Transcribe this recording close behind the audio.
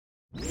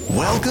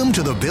Welcome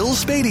to the Bill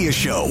Spadea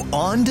Show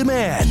on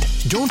demand.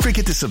 Don't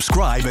forget to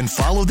subscribe and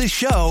follow the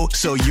show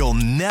so you'll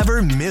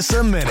never miss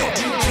a minute. New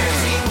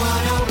Jersey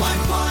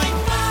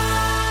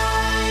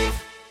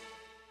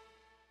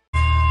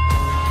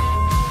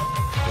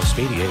 101.5. Bill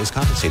Spadea is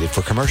compensated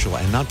for commercial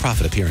and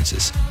nonprofit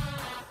appearances.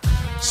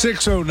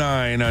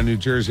 6:09 on New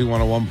Jersey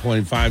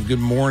 101.5. Good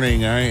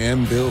morning. I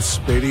am Bill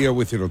Spadea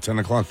with you till 10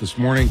 o'clock this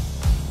morning.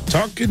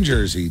 Talking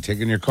Jersey,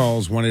 taking your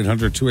calls,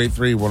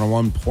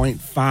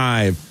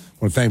 1-800-283-101.5. I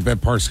want to thank Bet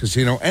Parks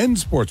Casino and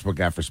Sportsbook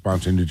app for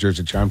sponsoring New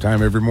Jersey Chime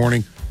Time every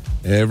morning,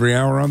 every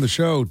hour on the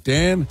show.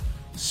 Dan,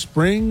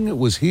 spring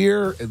was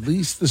here at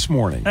least this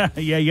morning.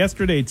 Yeah,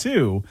 yesterday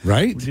too.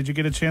 Right? Did you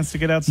get a chance to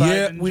get outside?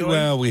 Yeah, and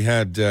enjoy? we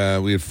had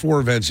 4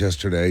 events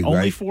yesterday.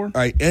 Only 4?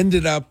 I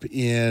ended up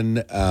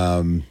in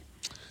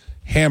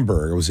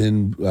Hamburg. I was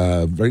in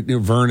right near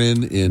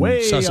Vernon in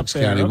Way Sussex up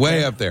there, County, okay.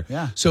 way up there.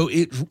 Yeah. So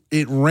it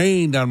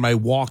rained on my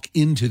walk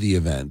into the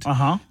event.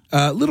 Uh-huh.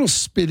 A little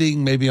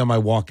spitting maybe on my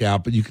walk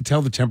out, but you could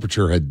tell the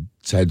temperature had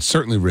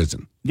certainly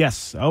risen.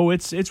 Yes. Oh,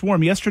 it's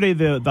warm. Yesterday,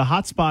 the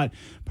hot spot,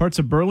 parts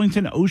of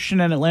Burlington,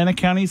 Ocean, and Atlantic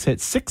counties hit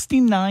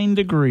 69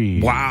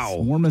 degrees. Wow.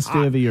 Warmest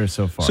day of the year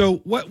so far. So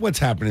what's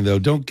happening, though?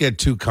 Don't get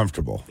too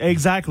comfortable.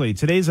 Exactly.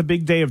 Today's a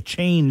big day of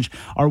change.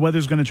 Our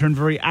weather's going to turn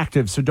very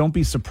active, so don't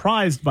be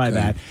surprised by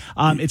that.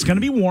 It's going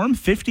to be warm,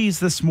 50s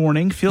this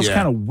morning. Feels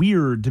kind of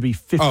weird to be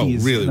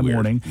 50s really in the weird.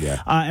 morning. Yeah.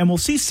 And we'll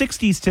see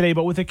 60s today,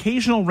 but with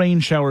occasional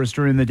rain showers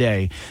during the day.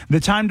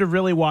 The time to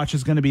really watch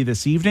is going to be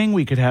this evening.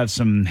 We could have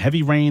some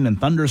heavy rain and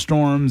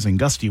thunderstorms and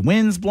gusty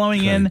winds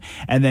blowing in,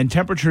 and then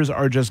temperatures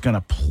are just going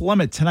to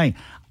plummet tonight.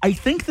 I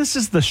think this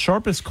is the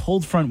sharpest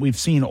cold front we've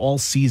seen all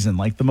season,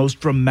 like the most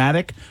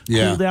dramatic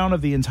cool down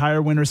of the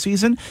entire winter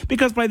season,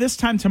 because by this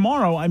time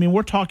tomorrow, I mean,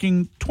 we're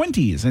talking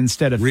 20s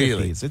instead of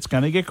 50s. It's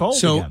going to get cold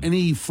So again.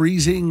 any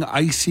freezing,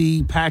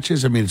 icy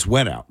patches? I mean, it's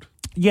wet out.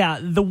 Yeah,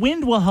 the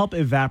wind will help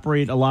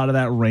evaporate a lot of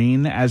that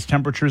rain as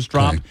temperatures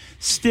drop. Okay.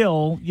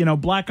 Still,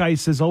 black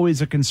ice is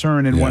always a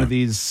concern in one of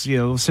these,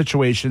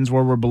 situations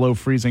where we're below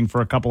freezing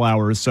for a couple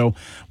hours. So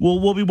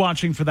we'll be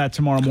watching for that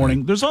tomorrow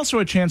morning. There's also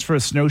a chance for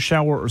a snow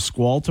shower or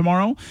squall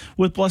tomorrow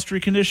with blustery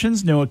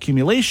conditions. No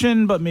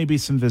accumulation, but maybe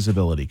some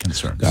visibility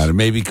concerns. Got it.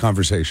 Maybe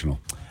conversational.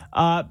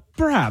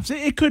 Perhaps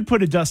it could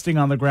put a dusting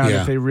on the ground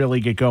if they really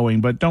get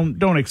going, but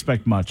don't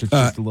expect much. It's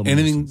just a little.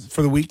 Anything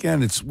for the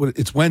weekend? It's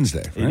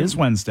Wednesday. Right? It is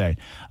Wednesday.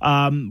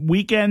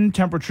 Weekend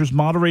temperatures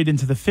moderate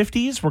into the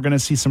 50s. We're going to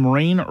see some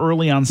rain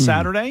early on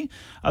Saturday.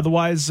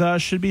 Otherwise,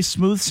 should be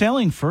smooth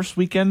sailing. First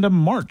weekend of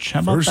March. How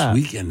about that? First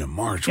weekend of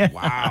March.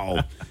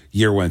 Wow.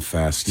 Year went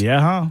fast.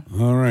 Yeah, huh?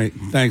 All right.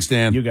 Thanks,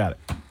 Dan. You got it.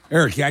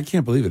 Eric, I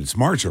can't believe it. It's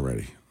March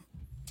already.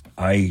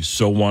 I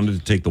so wanted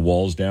to take the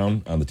walls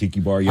down on the tiki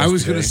bar yesterday. I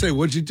was going to say,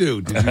 what'd you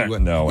do? Did you?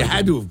 No, you I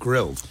had to have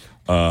grilled.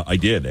 I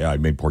did. Yeah, I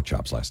made pork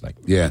chops last night.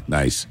 Yeah,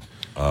 nice.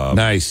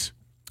 Nice.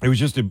 It was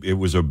just it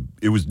was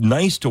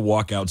nice to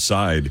walk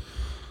outside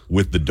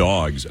with the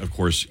dogs. Of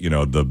course,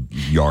 the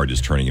yard is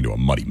turning into a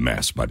muddy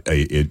mess, but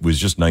it was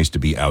just nice to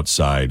be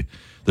outside.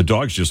 The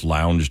dogs just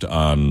lounged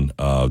on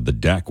the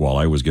deck while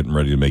I was getting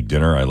ready to make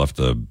dinner. I left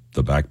the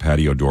back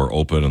patio door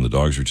open, and the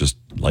dogs were just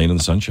laying in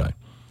the sunshine.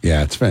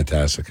 Yeah, it's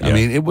fantastic. Yeah. I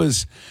mean, it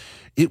was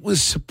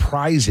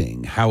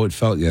surprising how it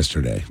felt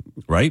yesterday.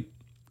 Right?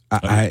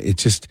 It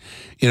just,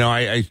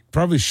 I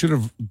probably should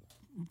have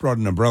brought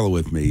an umbrella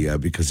with me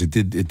because it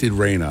did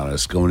rain on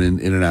us going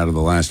in and out of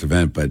the last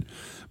event.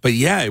 But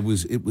yeah, it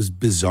was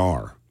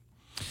bizarre.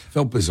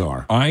 Felt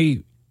bizarre.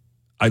 I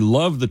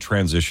love the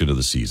transition of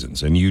the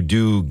seasons, and you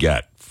do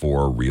get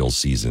 4 real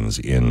seasons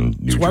in New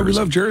Jersey. That's why we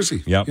love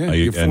Jersey. Yep. Yeah,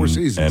 you get 4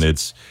 seasons. And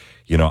it's,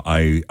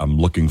 I'm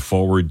looking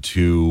forward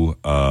to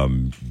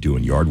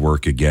doing yard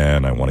work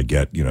again. I want to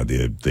get,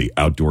 the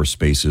outdoor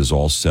spaces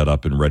all set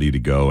up and ready to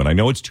go. And I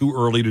know it's too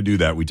early to do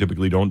that. We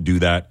typically don't do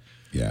that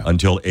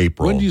until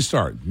April. When do you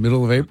start?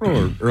 Middle of April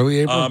or early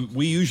April?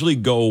 We usually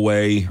go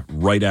away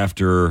right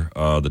after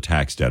the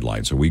tax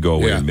deadline. So we go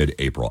away in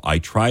mid-April. I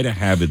try to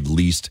have at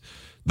least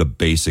the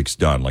basics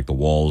done, like the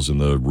walls and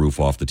the roof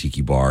off the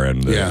tiki bar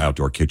and the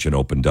outdoor kitchen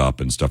opened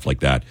up and stuff like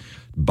that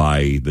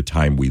by the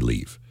time we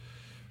leave.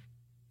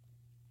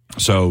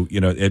 So,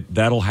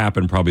 that'll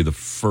happen probably the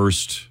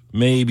first,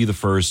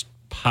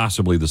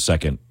 possibly the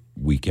second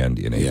weekend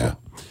in April.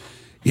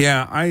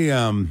 Yeah, I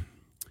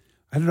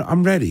don't know.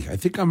 I'm ready. I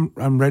think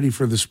I'm ready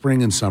for the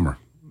spring and summer.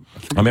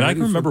 I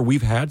can remember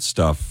we've had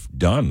stuff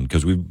done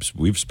because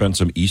we've spent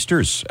some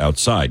Easters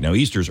outside. Now,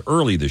 Easter's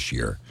early this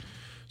year,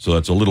 so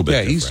that's a little bit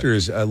different. Easter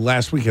is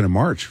last weekend of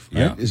March, right?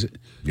 Yeah. Is it?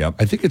 Yep.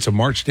 I think it's a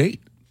March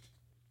date.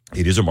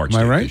 It is a March Am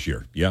I date right? this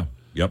year. Yeah.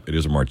 Yep, it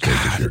is a March date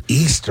this year.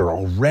 Easter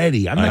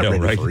already. I'm not ready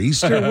right? for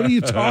Easter. What are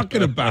you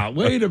talking about?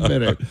 Wait a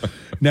minute.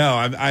 No,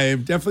 I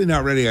am definitely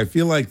not ready. I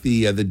feel like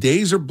the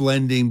days are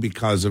blending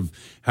because of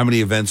how many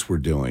events we're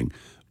doing,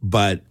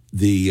 but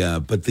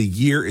the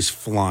year is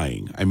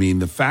flying. I mean,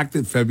 the fact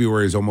that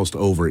February is almost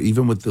over,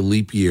 even with the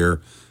leap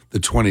year, the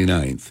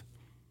 29th,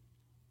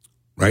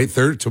 right?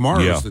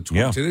 Tomorrow is the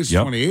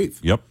 28th.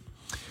 Yep.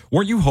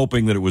 Weren't you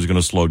hoping that it was going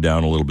to slow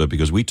down a little bit?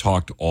 Because we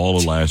talked all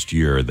of last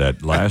year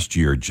that last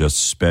year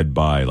just sped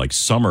by. Like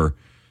summer,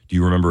 do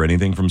you remember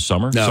anything from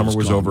summer? No, Summer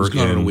was gone. over It was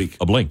gone in in a week.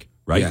 a blink,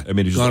 right? Yeah, I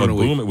mean, it just gone in like, a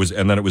week. boom, it was,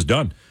 and then it was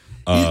done.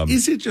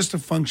 Is it just a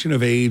function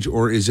of age,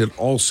 or is it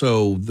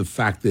also the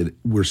fact that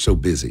we're so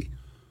busy?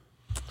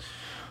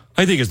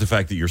 I think it's the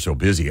fact that you're so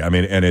busy. I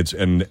mean,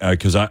 and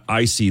because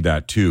I see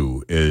that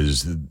too.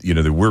 Is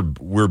that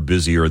we're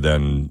busier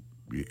than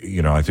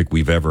I think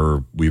we've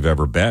ever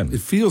been.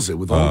 It feels it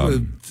with all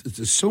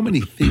there's so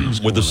many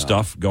things with the going on.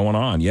 stuff going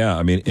on. Yeah,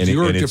 I mean, and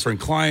you're different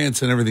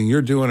clients and everything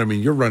you're doing. I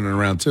mean, you're running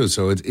around too,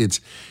 so it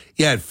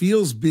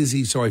feels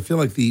busy. So I feel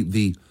like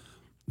the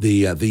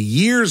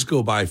years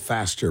go by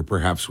faster,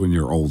 perhaps when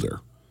you're older,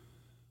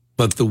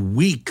 but the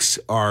weeks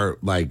are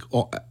like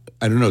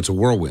I don't know. It's a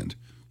whirlwind.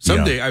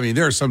 I mean,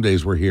 there are some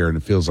days we're here and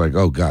it feels like,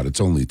 oh God,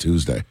 it's only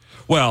Tuesday.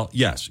 Well,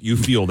 yes, you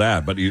feel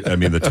that, but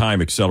the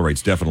time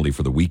accelerates definitely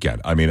for the weekend.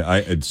 I mean,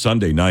 at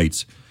Sunday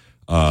nights,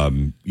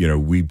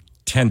 we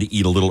tend to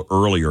eat a little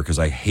earlier because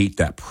I hate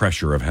that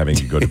pressure of having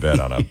to go to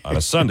bed on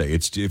a Sunday.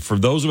 It's for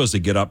those of us that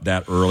get up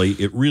that early,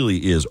 it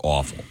really is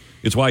awful.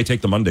 It's why I take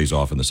the Mondays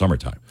off in the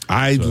summertime.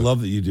 I love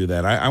that you do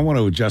that. I want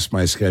to adjust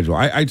my schedule.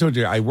 I told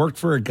you I worked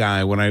for a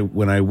guy when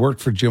I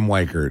worked for Jim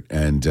Weichert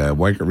and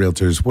Weichert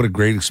Realtors. What a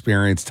great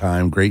experience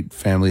time, great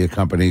family of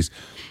companies.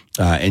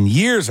 And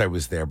years I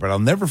was there, but I'll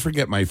never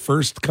forget my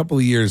first couple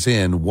of years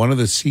in, one of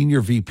the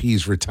senior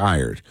VPs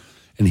retired.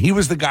 And he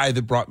was the guy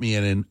that brought me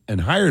in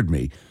and hired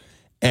me.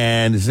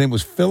 And his name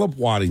was Philip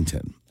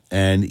Waddington.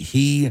 And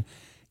he,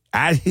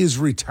 at his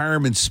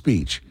retirement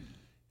speech,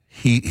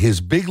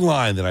 his big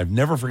line that I've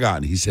never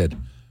forgotten, he said,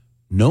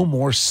 "No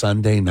more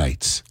Sunday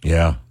nights."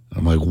 Yeah.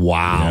 I'm like,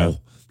 wow.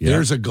 Yeah.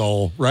 There's a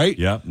goal, right?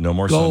 Yeah, no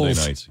more Goals.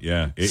 Sunday nights.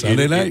 Yeah.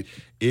 Sunday night.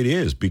 It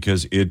is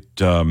because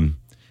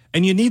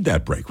and you need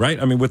that break,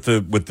 right? I mean, with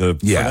the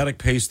frenetic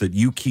pace that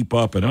you keep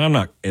up, and I'm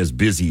not as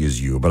busy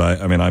as you, but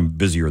I mean, I'm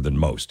busier than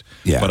most.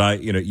 Yeah.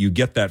 But you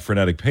get that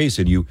frenetic pace,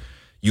 and you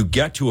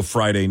get to a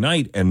Friday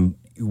night, and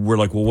we're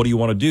like, well, what do you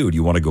want to do? Do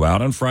you want to go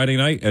out on Friday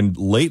night? And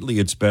lately,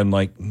 it's been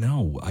like,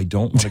 no, I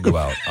don't want to go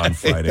out on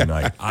Friday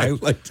night. I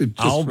like to just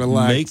I'll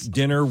relax. make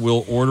dinner.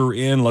 We'll order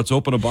in. Let's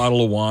open a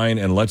bottle of wine,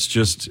 and let's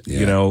just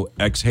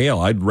exhale.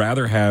 I'd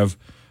rather have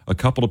a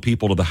couple of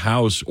people to the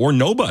house or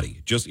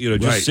nobody. Just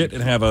Right. sit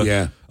and have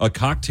a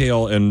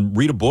cocktail and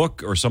read a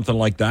book or something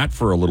like that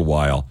for a little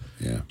while.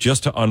 Yeah.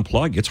 Just to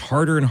unplug. It's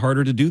harder and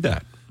harder to do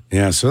that.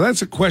 Yeah, so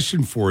that's a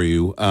question for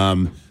you.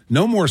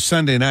 No more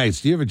Sunday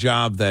nights. Do you have a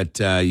job that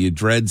you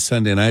dread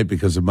Sunday night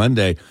because of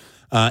Monday?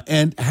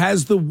 And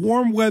has the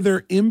warm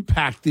weather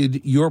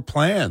impacted your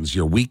plans,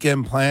 your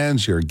weekend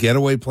plans, your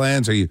getaway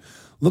plans? Are you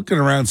looking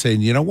around saying,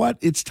 you know what,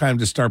 it's time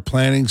to start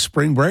planning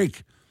spring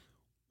break?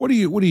 What are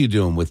you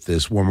doing with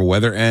this warmer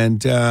weather?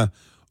 And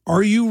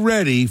are you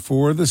ready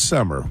for the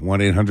summer?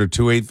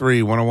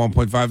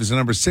 1-800-283-101.5 is the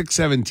number.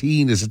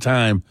 6:17 is the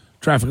time.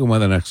 Traffic and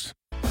weather next.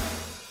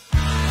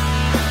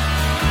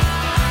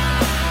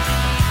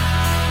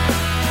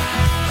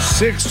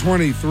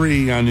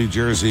 6:23 on New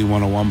Jersey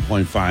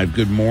 101.5.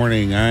 Good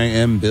morning. I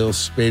am Bill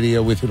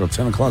Spadea with you till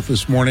 10 o'clock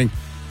this morning.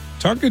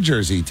 Talk New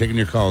Jersey, taking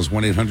your calls,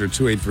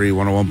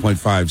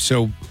 1-800-283-101.5.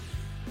 So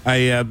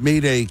I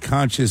made a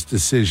conscious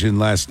decision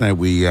last night.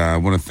 We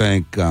want to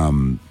thank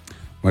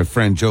my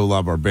friend Joe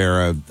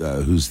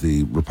LaBarbera, who's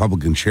the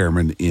Republican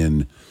chairman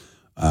in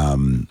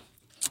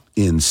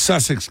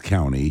Sussex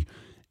County,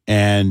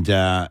 and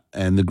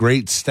the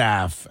great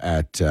staff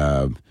at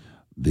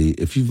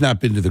if you've not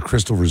been to the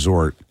Crystal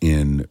Resort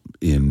in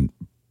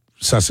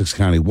Sussex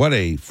County, what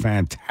a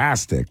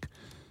fantastic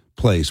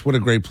place! What a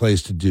great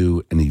place to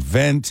do an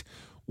event!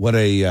 What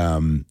a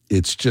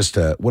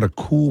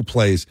cool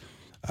place!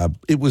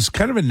 It was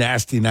kind of a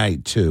nasty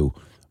night too,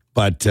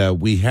 but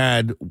we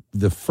had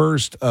the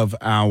first of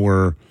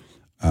our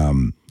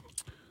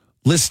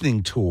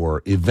listening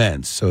tour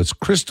events. So it's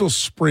Crystal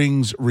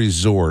Springs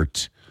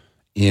Resort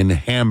in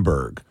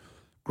Hamburg.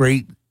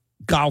 Great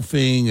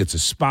golfing. It's a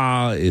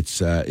spa.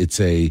 It's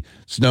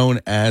known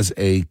as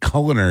a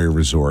culinary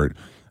resort.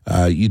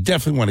 You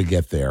definitely want to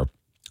get there.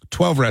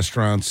 12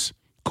 restaurants,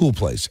 cool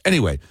place.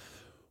 Anyway,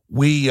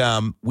 we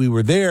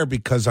were there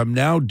because I'm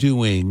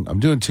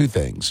doing two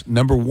things.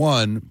 Number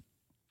one,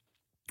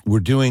 we're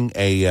doing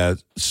a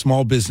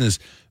small business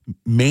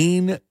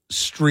Main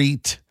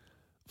Street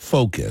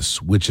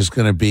focus, which is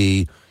going to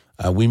be.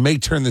 We may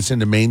turn this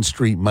into Main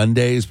Street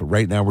Mondays, but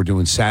right now we're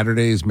doing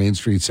Saturdays, Main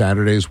Street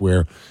Saturdays,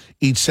 where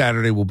each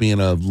Saturday we'll be in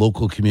a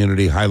local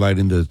community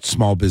highlighting the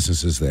small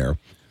businesses there.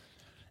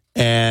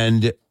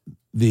 And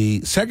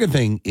the second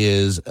thing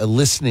is a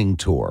listening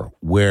tour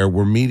where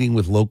we're meeting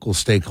with local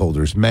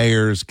stakeholders,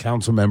 mayors,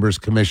 council members,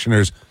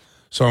 commissioners.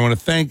 So I want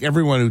to thank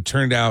everyone who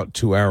turned out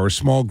to our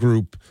small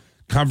group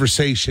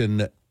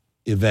conversation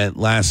event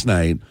last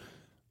night.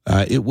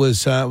 It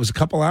was a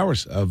couple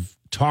hours of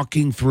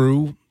talking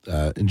through,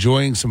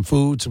 enjoying some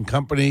food, some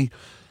company,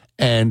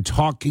 and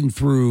talking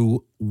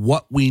through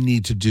what we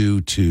need to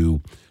do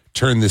to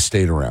turn this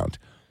state around.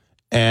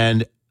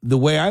 And the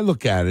way I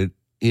look at it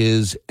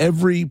is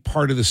every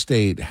part of the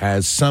state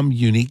has some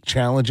unique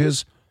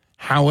challenges.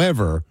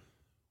 However,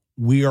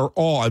 we are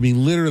all, I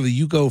mean, literally,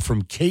 you go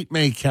from Cape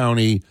May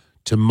County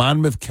to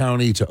Monmouth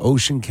County to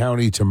Ocean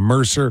County to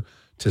Mercer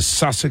to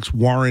Sussex,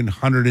 Warren,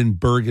 Hunterdon,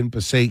 Bergen,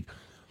 Passaic,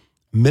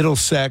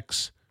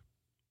 Middlesex,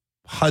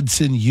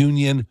 Hudson,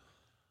 Union.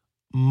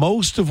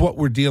 Most of what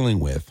we're dealing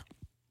with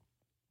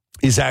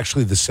is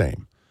actually the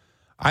same.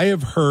 I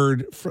have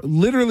heard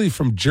literally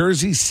from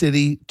Jersey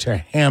City to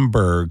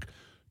Hamburg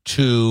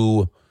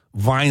to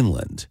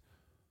Vineland,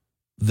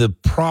 the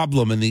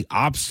problem and the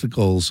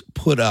obstacles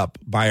put up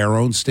by our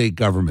own state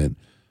government,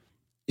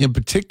 in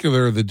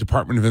particular the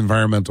Department of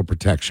Environmental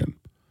Protection.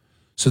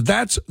 So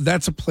that's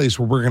a place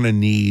where we're going to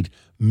need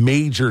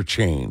major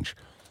change.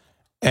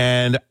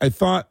 And I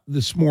thought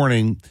this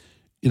morning,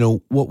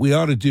 what we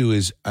ought to do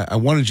is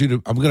I'm going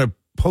to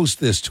post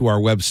this to our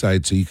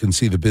website so you can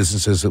see the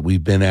businesses that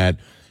we've been at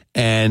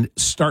and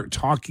start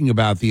talking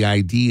about the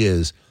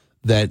ideas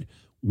that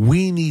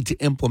we need to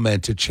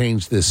implement to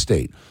change this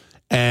state.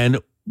 And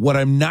what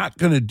I'm not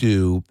going to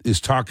do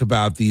is talk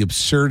about the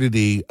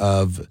absurdity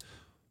of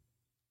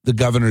the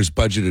governor's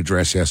budget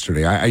address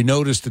yesterday. I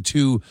noticed the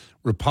two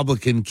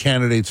Republican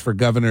candidates for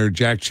governor,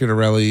 Jack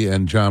Ciattarelli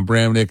and John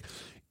Bramnick,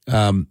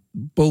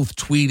 both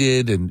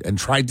tweeted and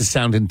tried to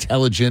sound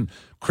intelligent,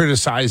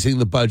 criticizing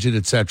the budget,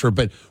 et cetera.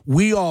 But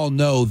we all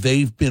know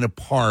they've been a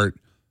part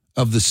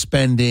of the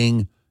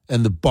spending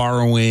and the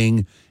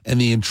borrowing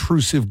and the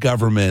intrusive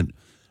government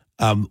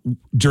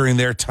during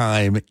their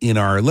time in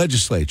our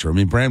legislature. I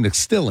mean, Bramnick's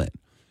still in.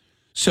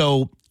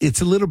 So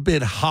it's a little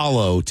bit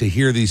hollow to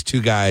hear these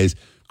two guys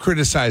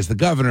criticize the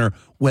governor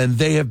when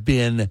they have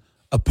been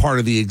a part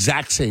of the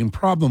exact same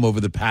problem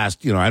over the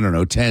past,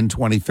 10,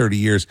 20, 30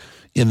 years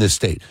in this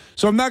state.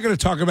 So I'm not going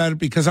to talk about it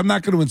because I'm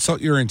not going to insult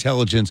your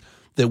intelligence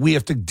that we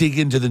have to dig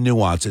into the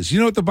nuances. You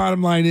know what the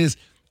bottom line is?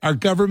 Our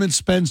government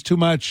spends too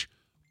much,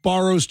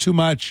 borrows too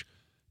much,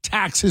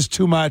 taxes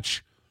too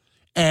much,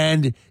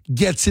 and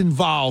gets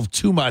involved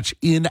too much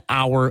in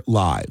our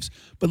lives.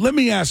 But let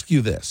me ask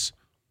you this.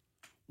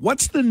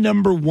 What's the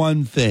number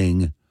one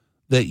thing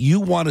that you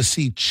want to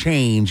see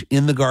change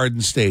in the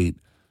Garden State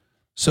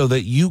so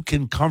that you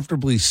can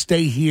comfortably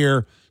stay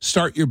here,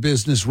 start your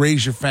business,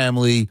 raise your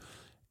family,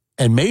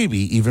 and maybe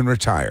even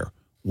retire?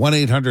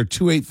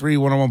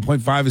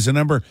 1-800-283-101.5 is the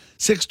number.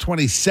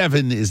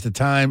 6:27 is the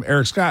time.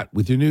 Eric Scott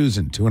with your news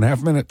in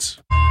 2.5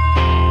 minutes.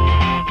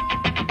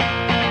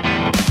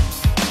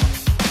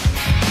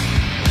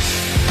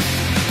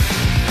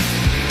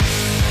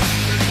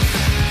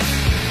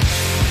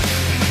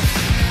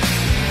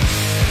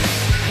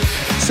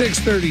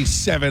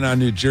 .37 on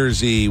New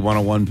Jersey,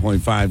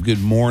 101.5.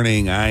 Good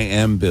morning. I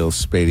am Bill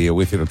Spadea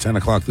with you till 10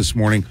 o'clock this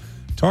morning.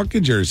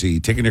 Talking Jersey,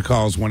 taking your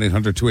calls,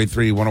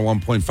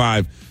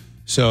 1-800-283-101.5.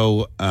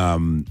 So I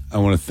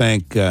want to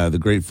thank the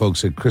great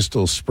folks at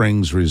Crystal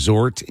Springs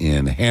Resort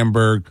in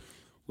Hamburg.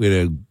 We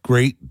had a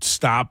great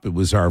stop. It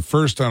was our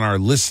first on our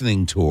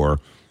listening tour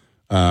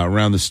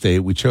around the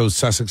state. We chose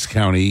Sussex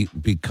County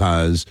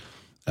because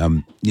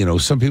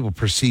some people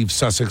perceive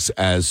Sussex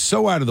as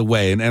so out of the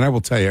way. And I will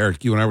tell you,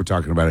 Eric, you and I were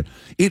talking about it.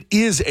 It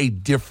is a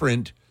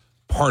different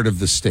part of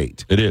the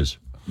state. It is.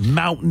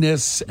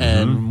 Mountainous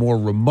and more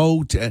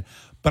remote.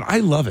 But I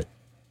love it.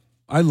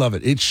 I love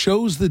it. It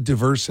shows the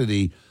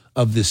diversity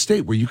of this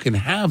state where you can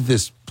have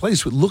this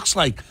place that looks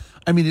like,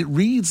 it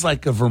reads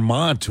like a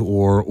Vermont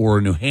or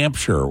a New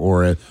Hampshire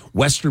or a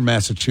Western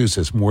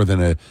Massachusetts more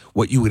than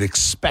what you would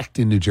expect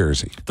in New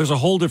Jersey. There's a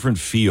whole different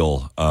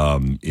feel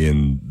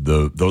in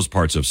those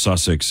parts of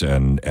Sussex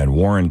and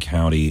Warren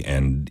County,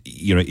 and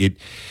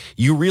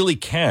you really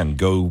can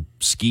go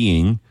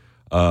skiing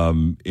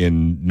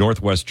in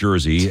Northwest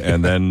Jersey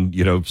and then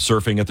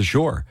surfing at the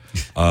shore.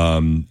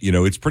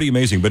 It's pretty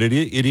amazing, but it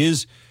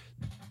is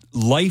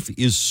life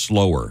is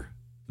slower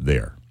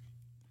there.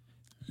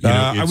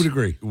 I would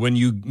agree. When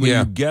you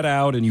get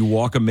out and you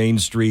walk a main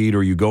street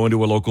or you go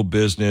into a local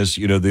business,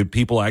 the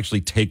people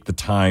actually take the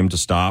time to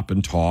stop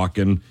and talk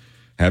and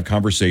have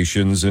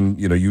conversations, and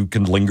you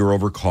can linger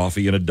over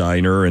coffee in a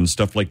diner and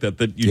stuff like that.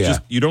 That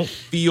you don't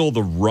feel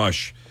the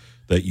rush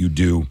that you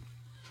do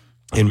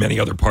in many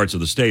other parts of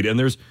the state. And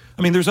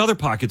there's other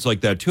pockets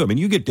like that too.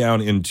 You get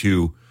down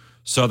into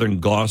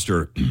southern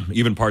Gloucester,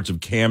 even parts of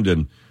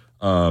Camden,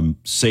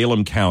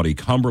 Salem County,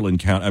 Cumberland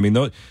County.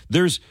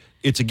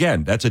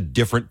 That's a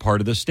different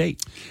part of the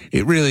state.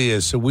 It really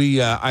is. So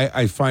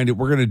I find it,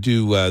 we're going to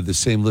do the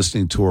same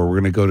listening tour. We're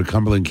going to go to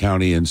Cumberland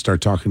County and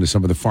start talking to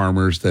some of the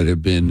farmers that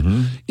have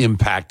been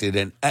impacted.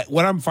 And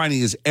what I'm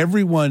finding is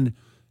everyone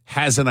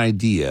has an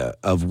idea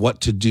of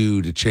what to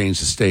do to change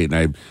the state.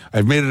 And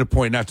I've made it a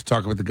point not to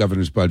talk about the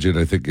governor's budget.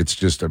 I think it's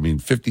just,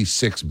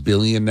 $56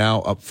 billion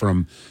now, up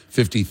from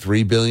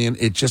 $53 billion.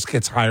 It just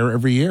gets higher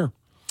every year.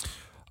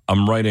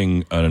 I'm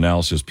writing an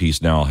analysis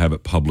piece now. I'll have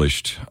it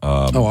published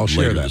I'll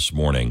share later that this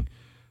morning.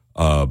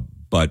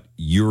 But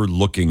you're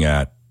looking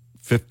at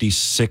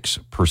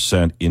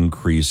 56%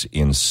 increase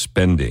in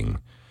spending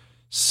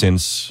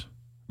since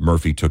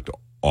Murphy took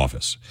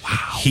office.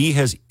 Wow. He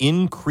has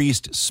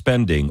increased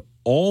spending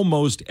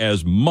almost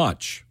as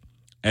much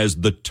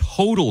as the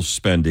total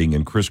spending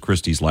in Chris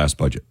Christie's last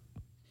budget.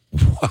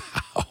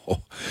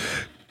 Wow.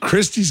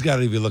 Christie's got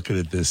to be looking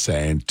at this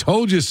saying,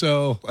 told you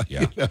so.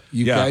 Yeah.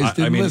 You guys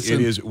didn't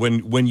listen. It is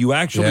when you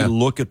actually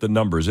look at the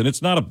numbers, and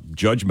it's not a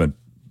judgment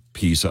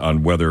piece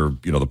on whether,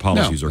 the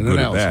policies are good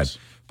or bad,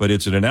 but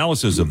it's an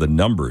analysis of the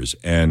numbers.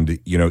 And,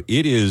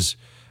 it is,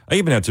 I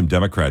even had some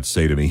Democrats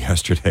say to me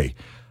yesterday,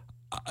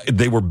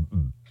 they were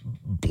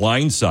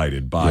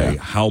blindsided by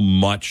how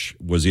much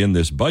was in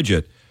this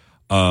budget,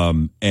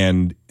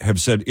 and have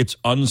said it's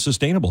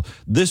unsustainable.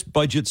 This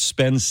budget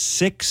spends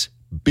 $6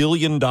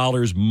 billion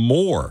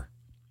more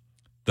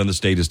than the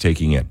state is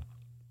taking in.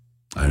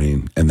 I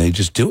mean, and they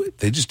just do it.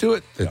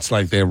 It's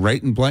like they're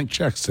writing blank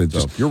checks.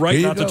 You're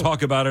right not to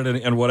talk about it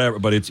and whatever,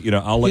 but it's,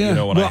 I'll let you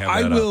know when I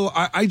have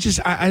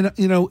that.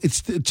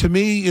 It's to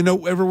me,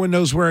 everyone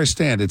knows where I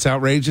stand. It's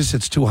outrageous.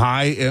 It's too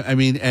high. I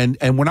mean,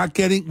 and we're not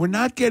getting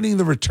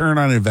the return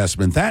on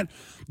investment.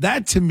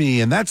 That to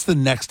me, and that's the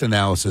next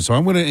analysis. So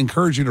I'm going to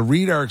encourage you to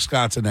read Eric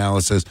Scott's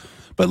analysis.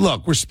 But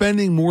look, we're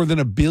spending more than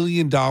 $1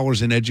 billion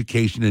in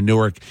education in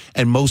Newark,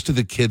 and most of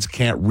the kids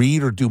can't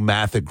read or do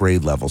math at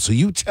grade level. So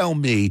you tell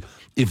me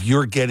if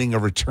you're getting a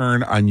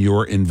return on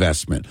your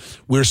investment.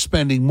 We're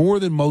spending more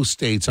than most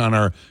states on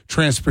our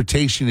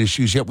transportation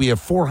issues, yet we have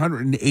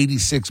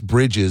 486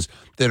 bridges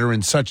that are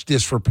in such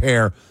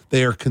disrepair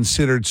they are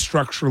considered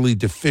structurally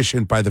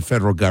deficient by the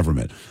federal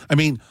government. I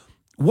mean,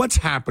 what's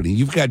happening?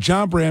 You've got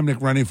John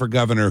Bramnick running for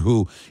governor,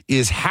 who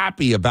is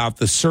happy about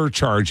the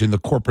surcharge in the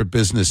corporate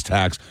business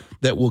tax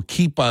that will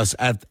keep us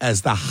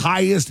as the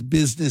highest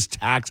business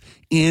tax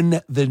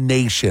in the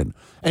nation.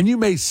 And you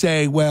may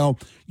say, well,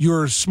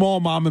 your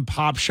small mom and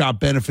pop shop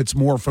benefits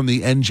more from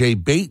the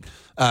NJ Bate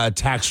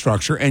tax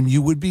structure, and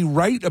you would be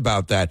right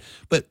about that.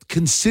 But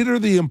consider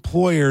the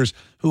employers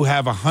who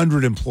have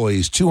 100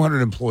 employees,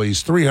 200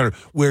 employees, 300,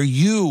 where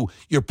you,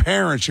 your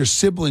parents, your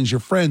siblings, your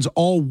friends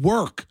all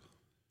work.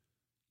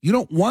 You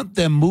don't want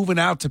them moving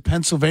out to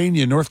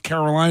Pennsylvania, North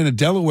Carolina,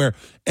 Delaware.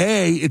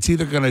 A, it's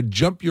either going to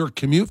jump your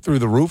commute through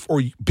the roof,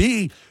 or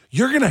B,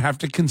 you're going to have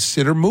to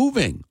consider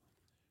moving.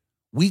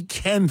 We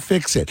can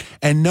fix it.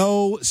 And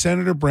no,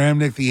 Senator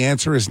Bramnick, the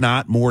answer is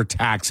not more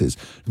taxes.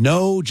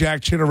 No,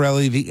 Jack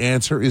Chittarelli, the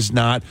answer is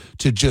not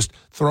to just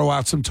throw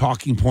out some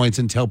talking points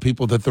and tell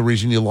people that the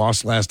reason you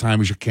lost last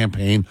time is your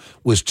campaign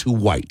was too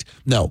white.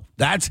 No,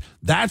 that's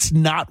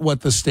not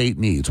what the state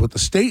needs. What the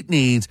state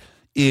needs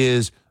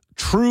is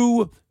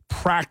true,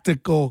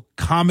 practical,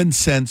 common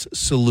sense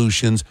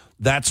solutions.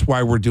 That's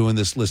why we're doing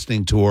this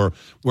listening tour.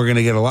 We're going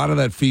to get a lot of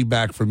that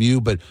feedback from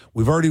you, but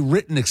we've already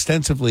written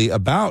extensively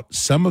about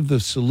some of the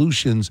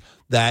solutions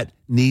that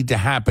need to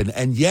happen.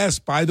 And yes,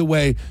 by the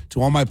way,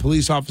 to all my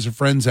police officer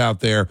friends out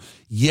there,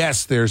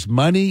 yes, there's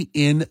money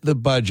in the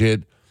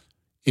budget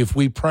if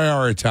we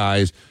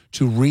prioritize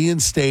to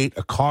reinstate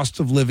a cost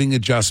of living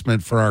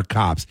adjustment for our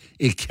cops.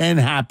 It can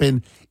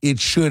happen. It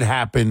should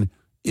happen.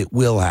 It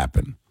will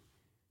happen.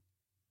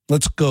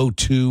 Let's go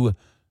to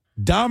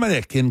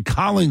Dominic in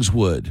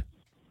Collingswood.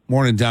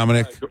 Morning,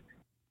 Dominic.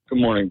 Good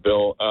morning,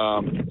 Bill.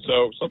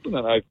 So something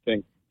that I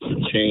think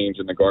should change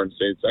in the Garden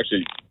State, it's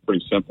actually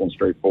pretty simple and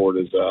straightforward,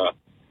 is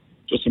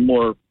just a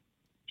more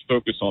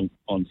focus on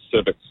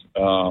civics.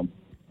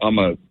 I'm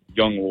a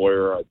young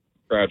lawyer. I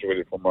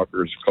graduated from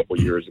Rutgers a couple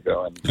of years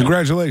ago. And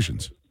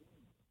congratulations.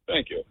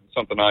 Thank you.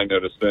 Something I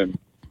noticed in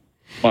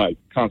my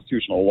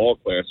constitutional law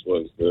class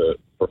was the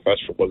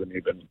professor wasn't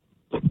even,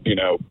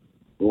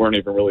 we weren't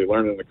even really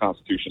learning the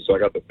Constitution. So I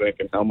got to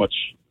thinking how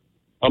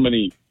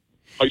many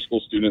high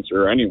school students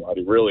or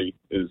anybody really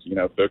is,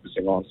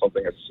 focusing on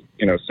something as,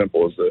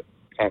 simple as the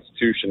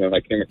Constitution. And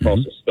I came across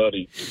a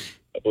study,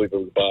 I believe it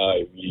was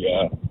by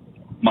the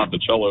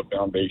Monticello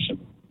Foundation,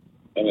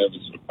 and it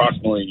was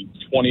approximately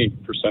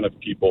 28% of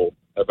people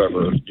have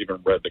ever even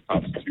read the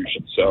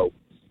Constitution. So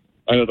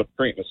I ended up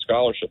creating a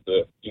scholarship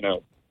to,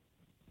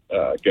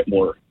 get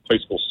more high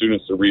school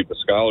students to read the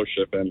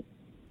scholarship, and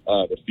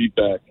the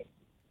feedback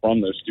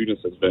from those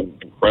students has been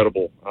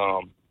incredible.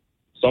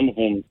 Some of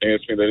them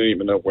asked me they didn't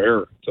even know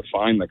where to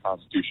find the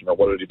Constitution or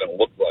what it even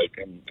looked like.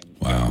 And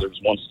wow. There was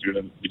one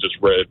student, he just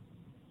read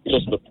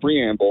just the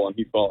preamble, and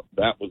he thought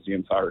that was the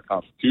entire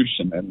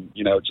Constitution. And,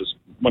 just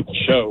went to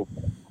show,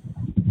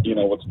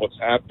 what's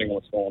happening,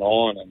 what's going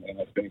on. And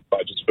I think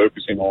by just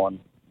focusing on,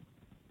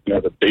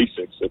 the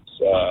basics, it's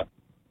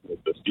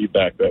the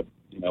feedback that,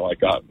 I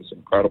got was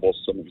incredible.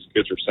 Some of these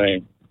kids are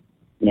saying,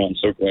 I'm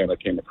so glad I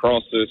came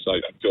across this. I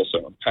feel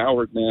so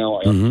empowered now.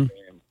 I understand,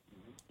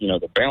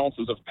 the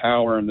balances of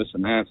power and this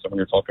and that. So when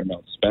you're talking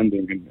about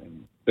spending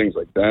and things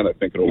like that, I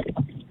think it'll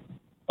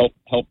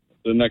help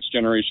the next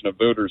generation of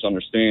voters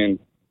understand,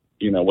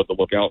 what to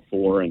look out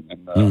for. And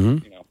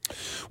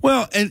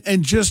Well,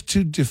 and just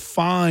to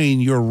define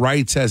your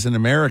rights as an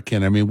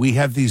American, I mean, we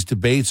have these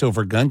debates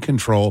over gun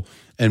control,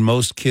 and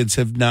most kids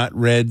have not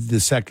read the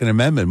Second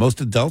Amendment.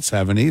 Most adults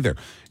haven't either.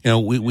 You know,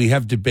 we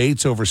have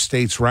debates over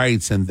states'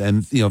 rights and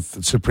you know,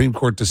 Supreme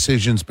Court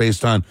decisions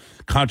based on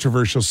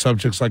controversial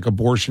subjects like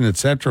abortion, et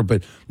cetera,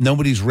 but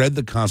nobody's read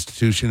the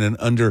Constitution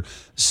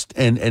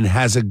and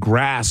has a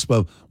grasp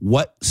of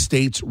what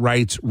states'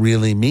 rights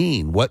really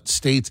mean, what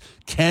states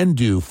can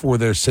do for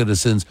their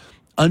citizens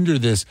under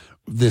this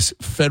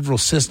federal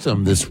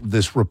system,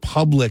 this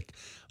republic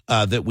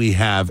that we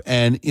have.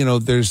 And, you know,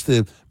 there's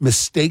the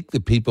mistake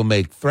that people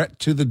make, threat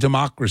to the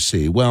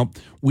democracy. Well,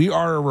 we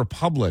are a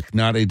republic,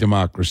 not a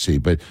democracy.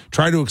 But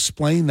try to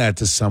explain that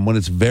to someone,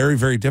 it's very,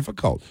 very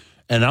difficult.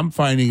 And I'm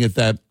finding it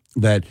that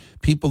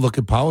people look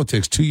at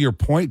politics, to your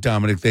point,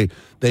 Dominic,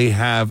 they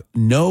have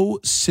no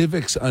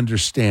civics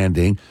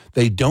understanding.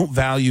 They don't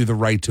value the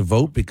right to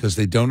vote because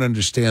they don't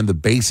understand the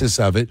basis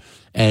of it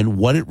and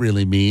what it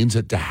really means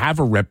to have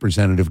a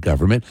representative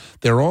government.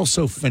 They're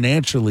also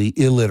financially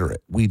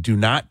illiterate. We do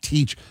not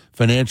teach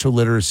financial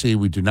literacy.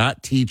 We do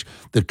not teach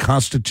the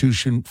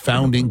Constitution,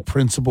 founding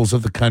principles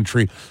of the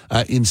country.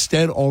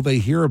 Instead, all they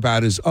hear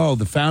about is,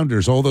 the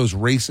founders, all those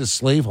racist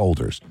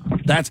slaveholders.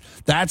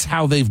 That's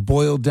how they've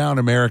boiled down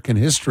American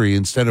history,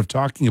 instead of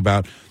talking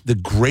about the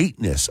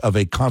greatness of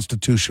a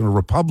constitutional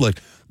republic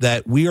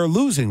that we are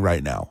losing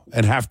right now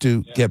and have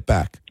to get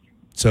back.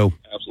 So,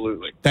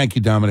 absolutely. Thank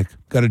you, Dominic.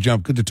 Got to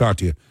jump. Good to talk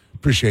to you.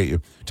 Appreciate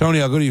you.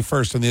 Tony, I'll go to you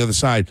first on the other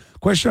side.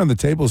 Question on the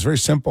table is very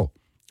simple.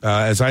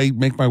 As I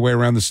make my way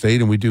around the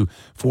state and we do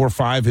 4 or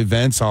 5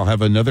 events, I'll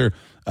have another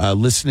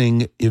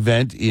listening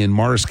event in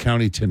Morris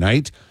County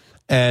tonight.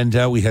 And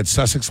we had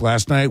Sussex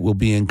last night. We'll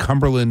be in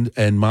Cumberland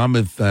and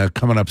Monmouth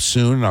coming up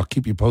soon, and I'll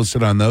keep you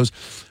posted on those.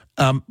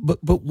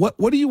 But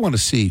what do you want to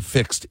see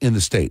fixed in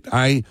the state?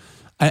 I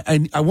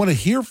want to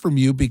hear from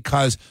you,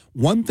 because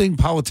one thing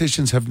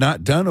politicians have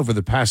not done over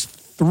the past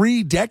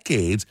 3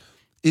 decades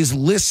is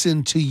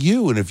listen to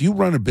you. And if you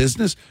run a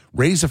business,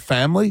 raise a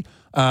family,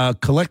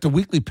 collect a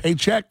weekly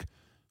paycheck,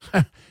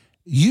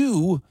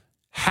 you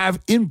have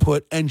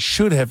input and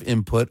should have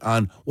input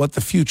on what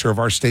the future of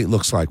our state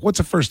looks like. What's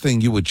the first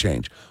thing you would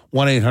change?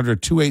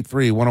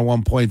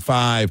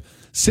 1-800-283-101.5,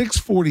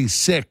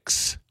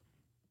 646.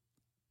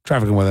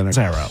 Traffic and weather next.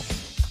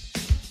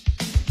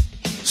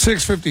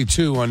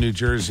 652 on New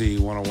Jersey,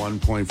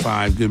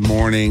 101.5. Good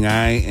morning.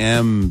 I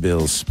am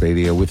Bill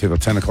Spadea with you till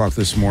 10 o'clock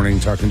this morning,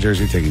 talking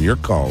Jersey, taking your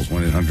calls,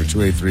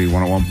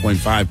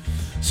 1-800-283-101.5.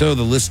 So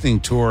the listening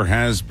tour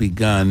has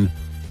begun.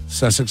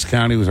 Sussex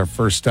County was our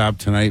first stop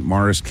tonight,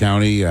 Morris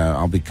County.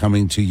 I'll be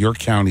coming to your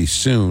county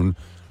soon.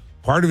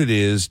 Part of it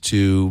is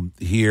to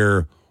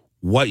hear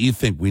what you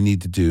think we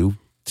need to do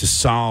to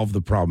solve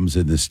the problems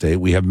in this state.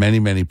 We have many,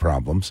 many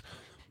problems.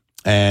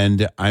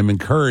 And I'm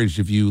encouraged,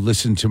 if you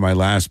listen to my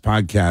last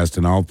podcast,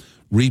 and I'll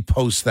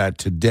repost that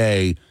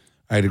today,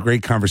 I had a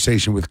great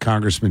conversation with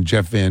Congressman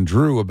Jeff Van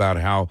Drew about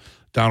how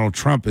Donald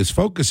Trump is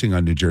focusing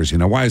on New Jersey.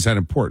 Now, why is that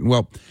important?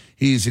 Well,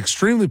 he's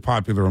extremely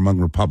popular among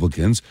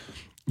Republicans.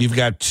 You've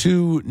got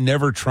 2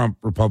 never-Trump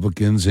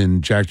Republicans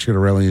in Jack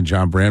Ciattarelli and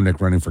John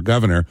Bramnick running for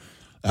governor.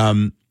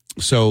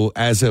 So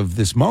as of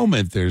this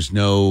moment, there's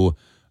no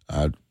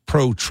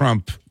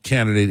pro-Trump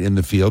candidate in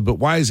the field. But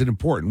why is it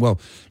important? Well,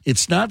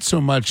 it's not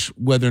so much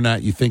whether or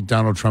not you think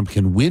Donald Trump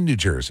can win New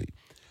Jersey.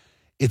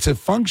 It's a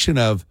function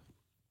of,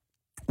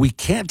 we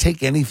can't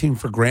take anything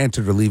for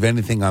granted or leave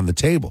anything on the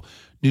table.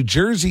 New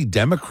Jersey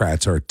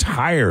Democrats are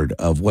tired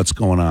of what's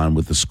going on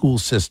with the school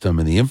system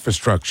and the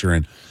infrastructure.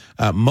 And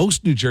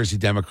most New Jersey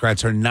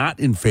Democrats are not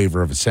in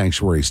favor of a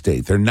sanctuary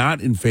state. They're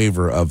not in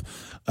favor of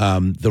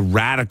the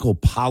radical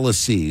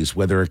policies,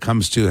 whether it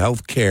comes to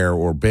health care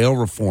or bail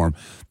reform.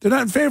 They're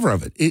not in favor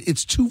of it.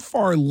 It's too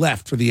far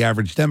left for the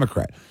average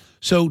Democrat.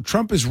 So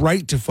Trump is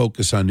right to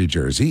focus on New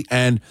Jersey,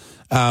 and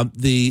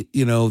the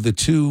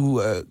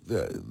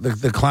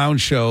clown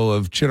show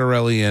of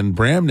Ciattarelli and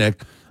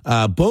Bramnick,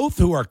 both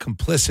who are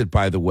complicit,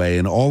 by the way,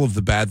 in all of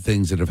the bad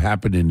things that have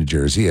happened in New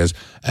Jersey,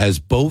 as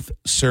both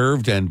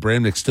served, and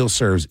Bramnick still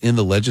serves in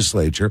the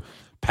legislature,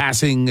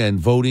 passing and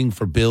voting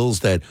for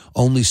bills that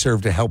only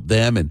serve to help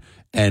them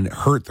and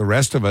hurt the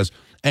rest of us.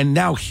 And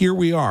now here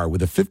we are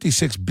with a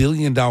 $56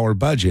 billion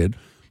budget,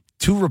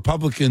 2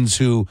 Republicans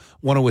who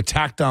want to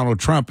attack Donald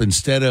Trump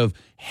instead of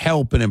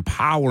help and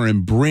empower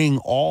and bring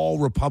all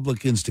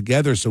Republicans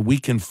together so we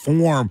can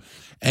form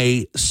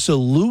a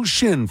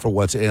solution for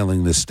what's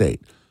ailing this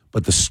state.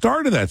 But the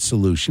start of that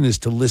solution is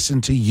to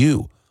listen to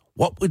you.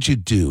 What would you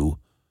do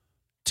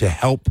to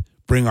help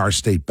bring our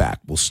state back?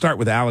 We'll start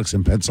with Alex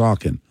in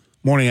Pennsauken.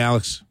 Morning,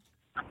 Alex.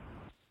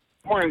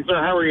 Morning, sir.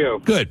 How are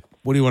you? Good.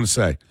 What do you want to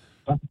say?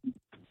 I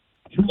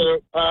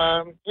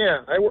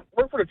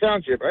work for the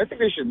township. I think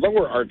they should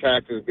lower our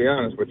taxes, to be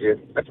honest with you.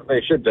 That's what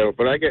they should do.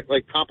 But I get,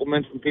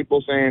 compliments from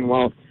people saying,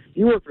 well,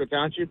 you work for the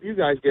township, you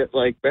guys get,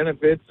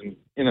 benefits. And,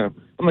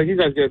 I'm like, you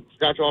guys get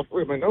scotch off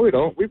free. I'm like, no, we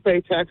don't. We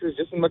pay taxes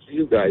just as much as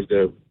you guys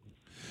do.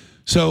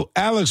 So,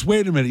 Alex,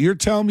 wait a minute. You're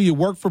telling me you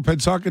work for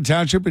Pennsauken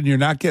Township and you're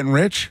not getting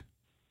rich?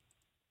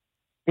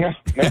 No,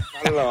 not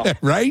at all.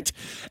 Right?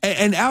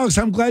 And Alex,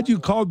 I'm glad you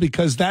called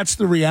because that's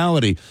the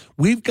reality.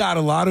 We've got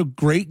a lot of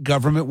great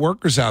government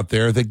workers out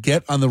there that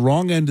get on the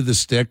wrong end of the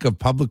stick of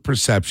public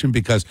perception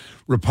because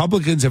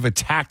Republicans have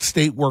attacked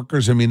state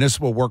workers and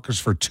municipal workers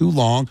for too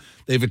long.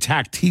 They've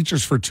attacked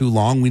teachers for too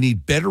long. We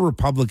need better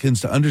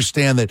Republicans to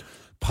understand that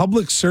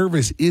public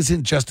service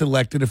isn't just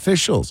elected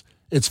officials.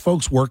 It's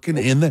folks working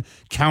in the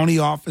county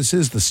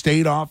offices, the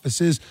state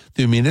offices,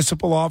 the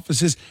municipal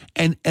offices.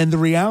 And the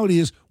reality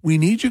is we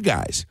need you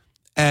guys.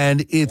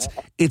 And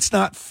it's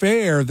not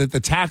fair that the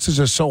taxes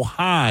are so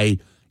high,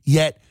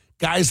 yet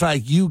guys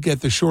like you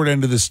get the short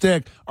end of the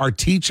stick. Our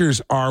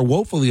teachers are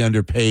woefully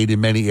underpaid in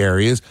many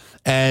areas.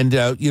 And,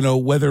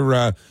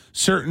 whether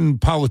certain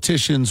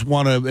politicians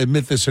want to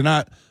admit this or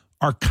not,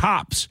 our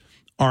cops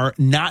are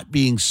not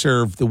being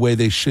served the way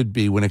they should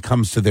be when it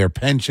comes to their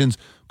pensions,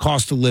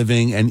 cost of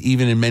living, and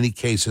even in many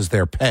cases,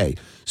 their pay.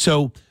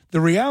 So the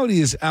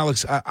reality is,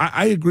 Alex,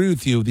 I agree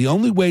with you. The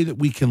only way that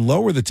we can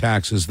lower the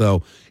taxes,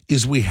 though,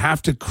 is we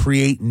have to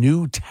create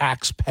new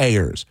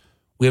taxpayers.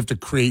 We have to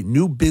create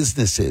new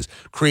businesses,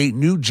 create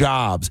new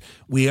jobs.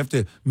 We have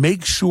to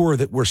make sure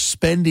that we're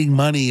spending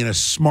money in a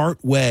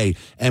smart way.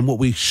 And what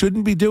we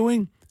shouldn't be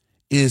doing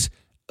is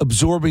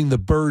absorbing the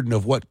burden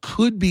of what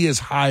could be as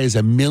high as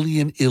 1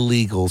 million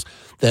illegals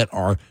that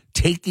are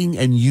taking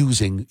and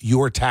using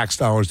your tax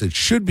dollars that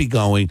should be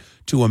going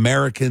to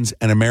Americans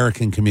and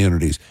American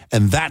communities.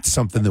 And that's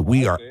something that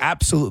we are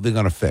absolutely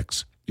going to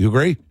fix. You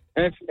agree?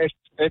 And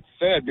it's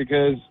sad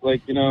because,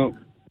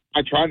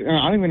 I tried.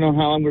 I don't even know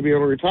how I'm going to be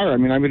able to retire. I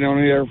mean, I've been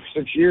only there for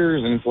 6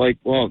 years, and it's like,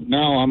 well,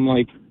 now I'm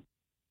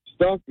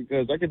stuck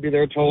because I could be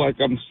there till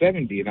I'm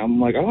 70, and I'm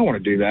like, I don't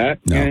want to do that.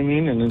 No. You know what I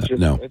mean? And it's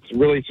just, it's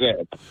really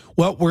sad.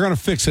 Well, we're going to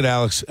fix it,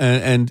 Alex,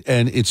 and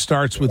it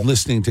starts with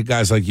listening to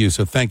guys like you.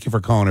 So thank you for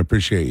calling. I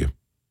appreciate you.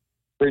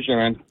 Appreciate it,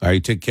 man. All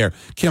right, take care.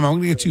 Kim, I'm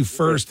going to get you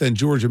first, then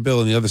George and Bill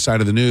on the other side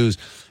of the news.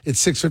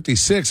 It's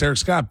 6:56. Eric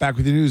Scott back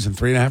with your news in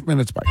 3.5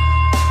 minutes. Bye.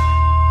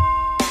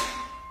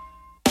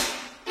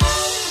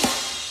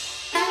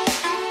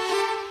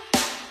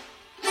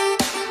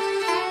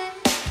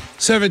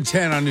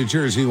 $7:10 on New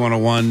Jersey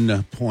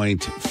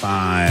 101.5.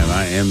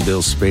 I am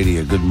Bill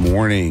Spadea. Good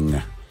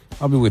morning.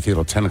 I'll be with you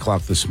till 10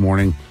 o'clock this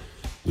morning.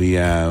 We,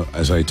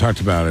 as I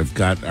talked about, I've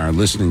got our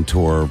listening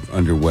tour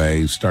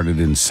underway. Started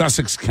in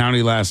Sussex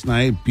County last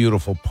night.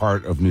 Beautiful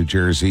part of New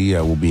Jersey.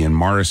 We'll be in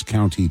Morris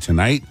County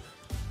tonight.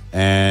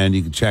 And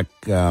you can check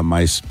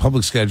my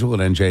public schedule at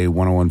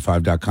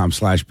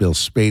nj1015.com/Bill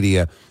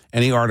Spadea.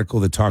 Any article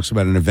that talks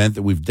about an event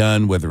that we've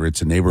done, whether it's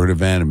a neighborhood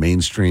event, a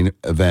Main Street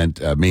event,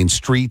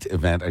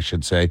 I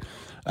should say,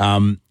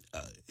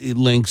 it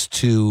links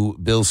to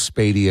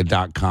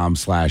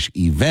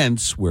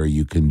billspadea.com/events where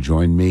you can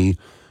join me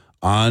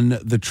on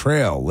the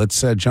trail.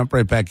 Let's jump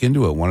right back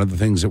into it. One of the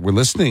things that we're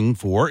listening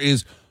for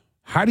is,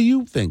 how do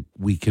you think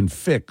we can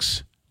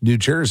fix New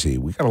Jersey?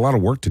 We got a lot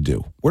of work to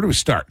do. Where do we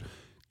start?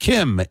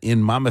 Kim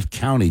in Monmouth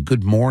County,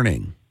 good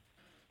morning.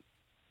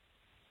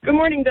 Good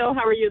morning, Bill.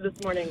 How are you this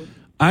morning?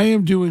 I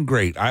am doing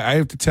great. I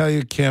have to tell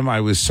you, Kim,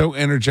 I was so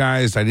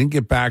energized. I didn't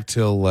get back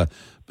till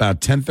about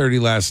 10:30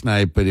 last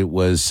night, but it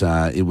was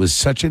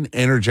such an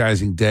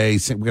energizing day.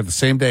 We got the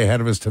same day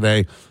ahead of us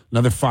today.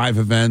 Another 5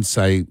 events.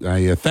 I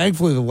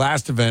thankfully the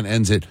last event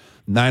ends at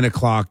 9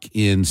 o'clock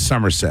in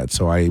Somerset,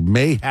 so I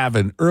may have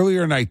an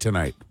earlier night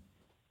tonight.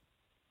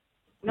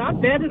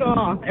 Not bad at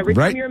all. Every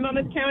time you're in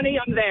Monmouth County,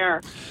 I'm there.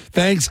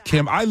 Thanks,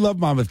 Kim. I love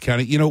Monmouth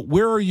County.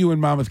 Where are you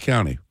in Monmouth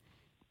County?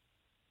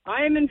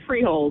 I am in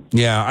Freehold.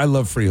 Yeah, I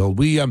love Freehold.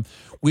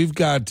 We've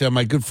got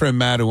my good friend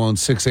Matt who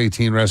owns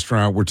 618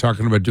 Restaurant. We're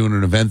talking about doing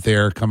an event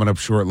there coming up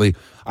shortly.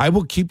 I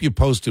will keep you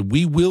posted.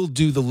 We will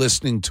do the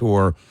listening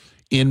tour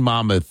in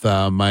Monmouth.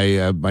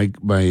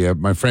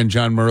 My friend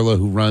John Merla,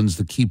 who runs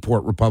the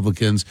Keyport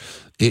Republicans,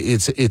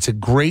 it's a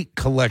great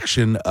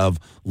collection of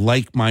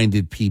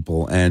like-minded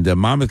people, and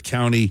Monmouth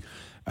County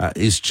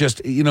is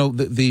just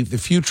the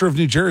future of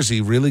New Jersey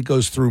really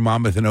goes through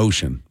Monmouth and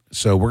Ocean.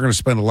 So we're going to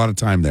spend a lot of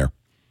time there.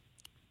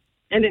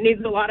 And it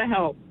needs a lot of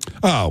help.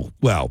 Oh,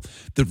 well,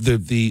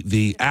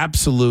 the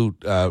absolute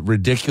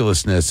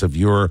ridiculousness of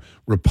your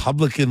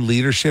Republican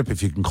leadership,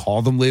 if you can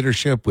call them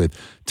leadership, with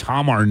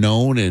Tom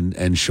Arnone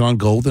and Sean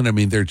Golden. I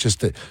mean, they're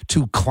just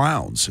two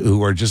clowns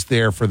who are just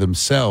there for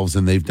themselves,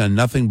 and they've done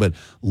nothing but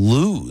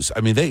lose.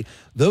 I mean,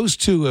 those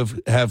two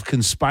have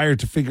conspired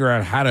to figure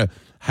out how to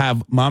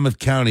have Monmouth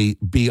County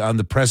be on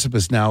the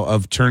precipice now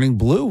of turning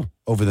blue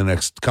over the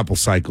next couple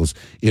cycles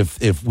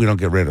if we don't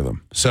get rid of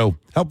them. So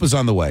help is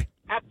on the way.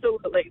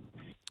 Absolutely.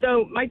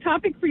 So my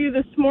topic for you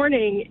this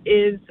morning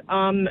is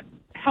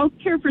health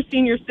care for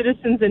senior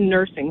citizens in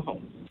nursing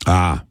homes.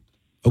 Ah,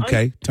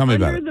 okay. Tell me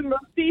about it.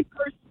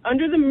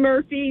 Under the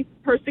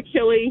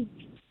Murphy-Persicilli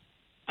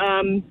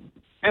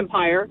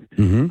empire,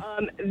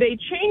 they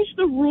changed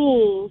the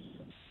rules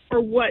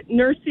for what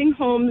nursing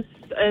homes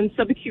and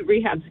subacute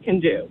rehabs can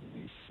do,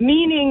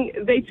 meaning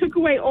they took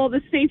away all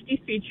the safety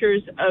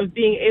features of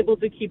being able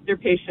to keep their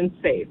patients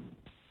safe.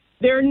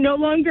 They're no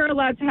longer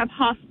allowed to have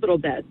hospital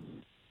beds.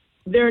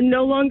 They're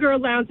no longer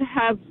allowed to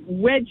have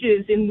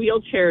wedges in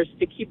wheelchairs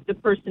to keep the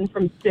person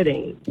from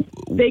sitting.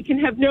 They can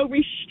have no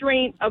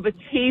restraint of a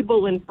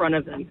table in front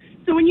of them.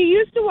 So when you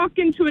used to walk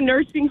into a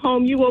nursing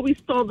home, you always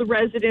saw the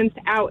residents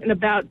out and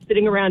about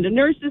sitting around a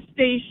nurse's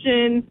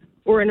station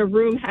or in a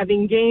room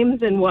having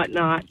games and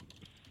whatnot.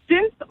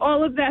 Since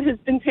all of that has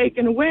been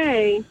taken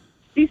away,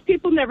 these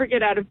people never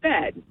get out of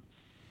bed.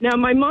 Now,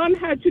 my mom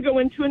had to go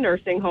into a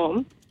nursing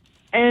home,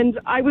 and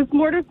I was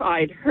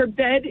mortified. Her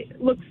bed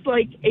looks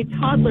like a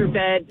toddler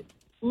bed,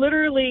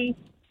 literally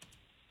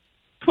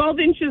 12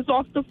 inches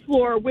off the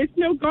floor with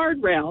no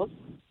guardrails.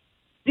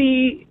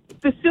 The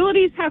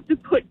facilities have to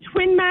put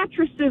twin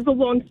mattresses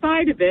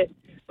alongside of it,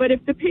 but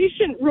if the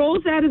patient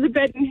rolls out of the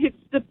bed and hits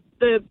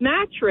the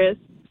mattress,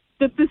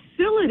 the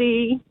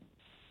facility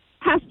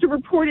has to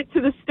report it to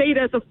the state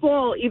as a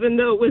fall, even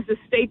though it was the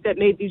state that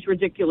made these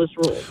ridiculous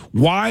rules.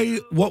 Why?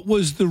 What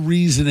was the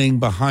reasoning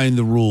behind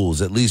the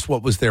rules? At least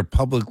what was their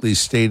publicly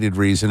stated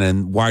reason,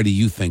 and why do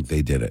you think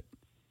they did it?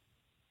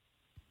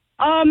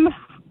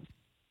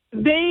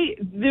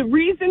 The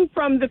reason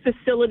from the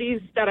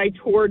facilities that I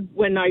toured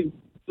when I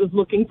was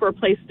looking for a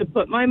place to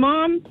put my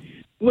mom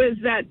was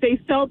that they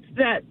felt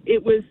that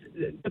it was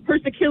the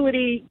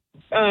Persichility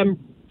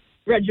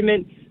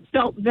regiment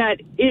felt that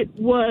it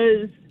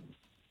was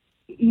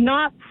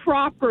not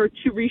proper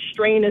to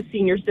restrain a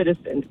senior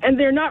citizen. And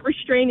they're not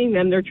restraining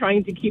them. They're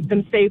trying to keep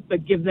them safe,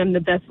 but give them the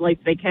best life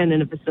they can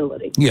in a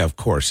facility. Yeah, of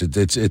course.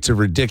 It's a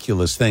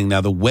ridiculous thing.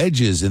 Now, the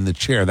wedges in the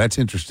chair, that's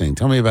interesting.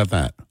 Tell me about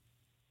that.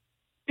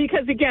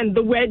 Because, again,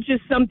 the wedge is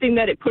something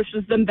that it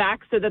pushes them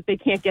back so that they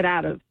can't get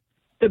out of.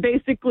 So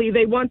basically,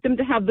 they want them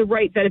to have the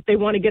right that if they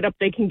want to get up,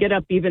 they can get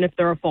up, even if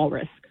they're a fall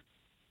risk.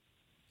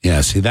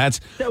 Yeah, see, that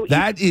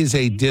is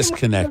a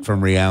disconnect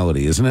from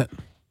reality, isn't it?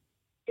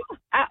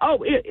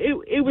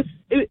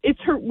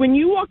 It's her. When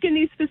you walk in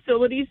these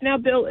facilities now,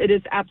 Bill, it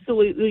is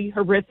absolutely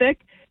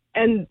horrific,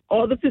 and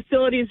all the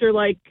facilities are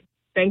like,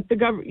 thank the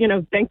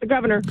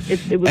governor.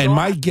 It was. And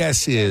my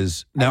guess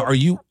is now, are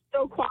you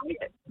so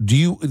quiet? Do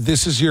you?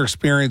 This is your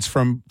experience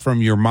from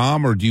your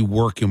mom, or do you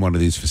work in one of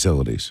these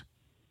facilities?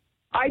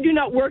 I do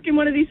not work in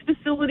one of these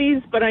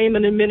facilities, but I am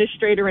an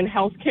administrator in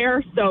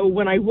healthcare. So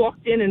when I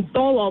walked in and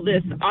saw all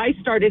this, I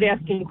started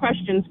asking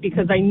questions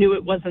because I knew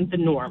it wasn't the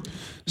norm.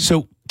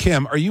 So,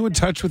 Kim, are you in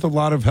touch with a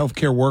lot of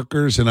healthcare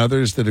workers and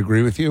others that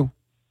agree with you?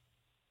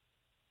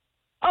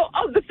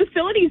 Oh, the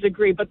facilities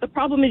agree, but the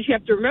problem is you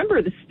have to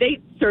remember the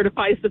state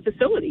certifies the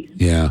facilities.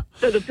 Yeah.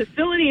 So the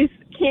facilities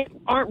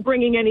aren't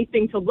bringing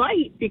anything to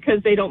light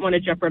because they don't want to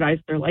jeopardize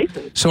their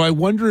license. So I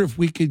wonder if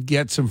we could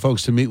get some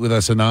folks to meet with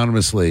us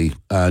anonymously,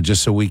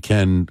 just so we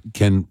can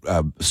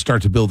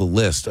start to build a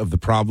list of the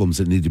problems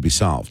that need to be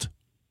solved.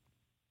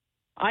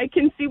 I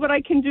can see what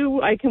I can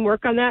do. I can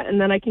work on that,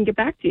 and then I can get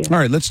back to you. All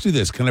right, let's do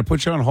this. Can I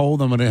put you on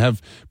hold? I'm going to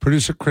have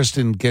producer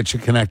Kristen get you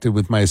connected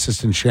with my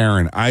assistant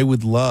Sharon. I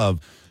would love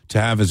to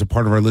have as a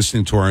part of our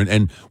listening tour,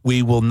 and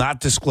we will not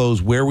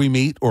disclose where we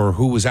meet or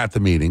who was at the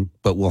meeting,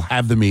 but we'll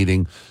have the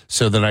meeting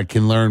so that I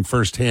can learn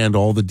firsthand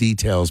all the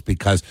details,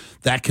 because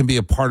that can be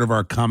a part of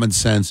our common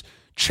sense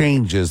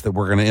changes that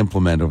we're going to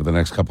implement over the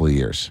next couple of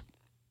years.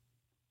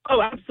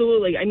 Oh,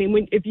 absolutely. I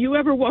mean, if you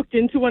ever walked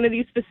into one of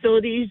these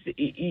facilities,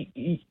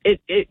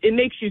 it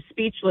makes you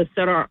speechless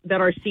that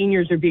our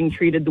seniors are being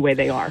treated the way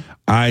they are.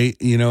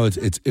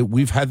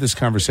 We've had this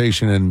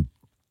conversation, and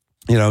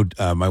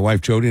my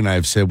wife Jody and I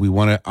have said we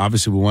want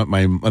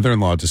my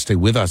mother-in-law to stay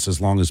with us as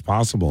long as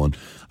possible. And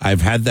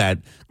I've had that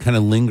kind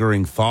of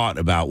lingering thought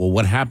about, well,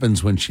 what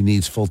happens when she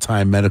needs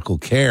full-time medical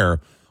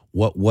care?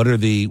 What are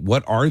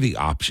the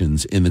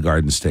options in the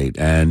Garden State?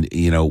 And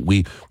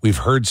we've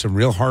heard some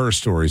real horror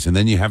stories, and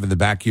then you have in the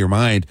back of your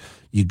mind,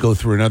 you go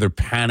through another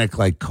panic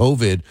like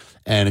COVID,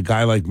 and a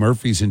guy like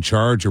Murphy's in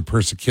charge, or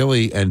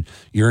Persichilli, and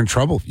you're in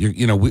trouble.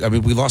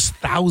 We lost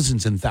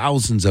thousands and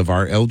thousands of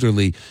our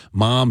elderly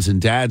moms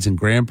and dads and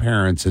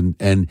grandparents,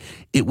 and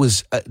it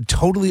was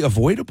totally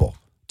avoidable.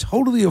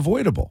 Totally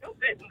avoidable.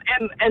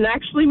 And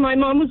actually, my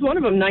mom was one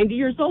of them. 90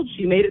 years old,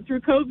 she made it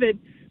through COVID.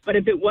 But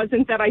if it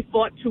wasn't that I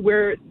fought to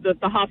where the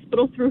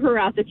hospital threw her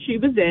out that she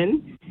was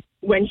in,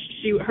 when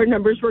her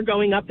numbers were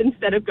going up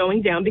instead of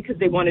going down because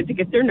they wanted to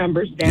get their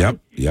numbers down.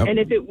 Yep. And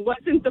if it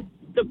wasn't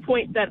the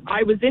point that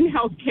I was in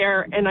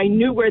healthcare and I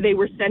knew where they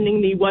were sending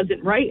me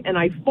wasn't right, and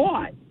I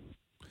fought,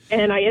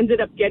 and I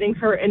ended up getting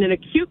her in an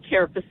acute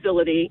care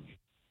facility.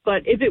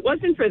 But if it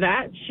wasn't for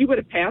that, she would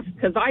have passed,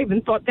 because I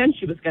even thought then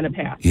she was going to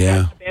pass.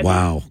 Yeah.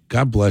 Wow.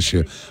 God bless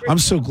you. I'm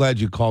so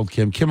glad you called,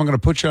 Kim. Kim, I'm going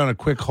to put you on a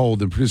quick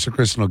hold, and producer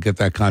Kristen will get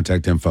that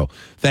contact info.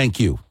 Thank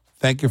you.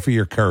 Thank you for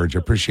your courage. I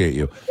appreciate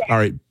you. All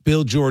right,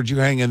 Bill, George, you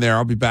hang in there.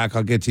 I'll be back.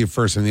 I'll get to you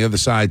first on the other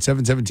side.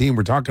 717,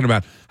 we're talking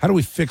about how do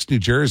we fix New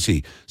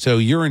Jersey? So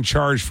you're in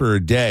charge for a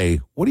day.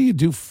 What do you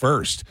do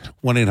first?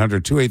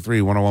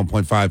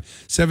 1-800-283-101.5.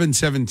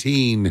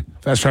 717,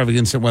 Fast Traffic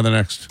Instant Weather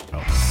next.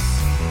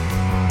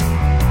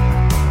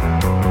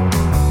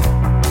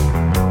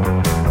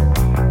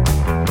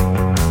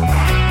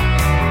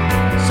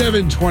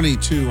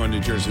 722 on New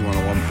Jersey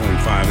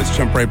 101.5. Let's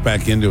jump right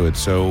back into it.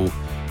 So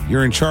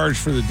You're in charge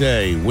for the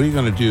day. What are you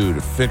going to do to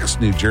fix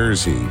New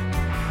Jersey?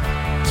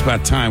 It's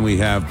about time we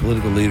have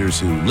political leaders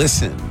who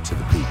listen to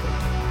the people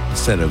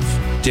instead of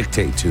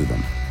dictate to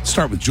them.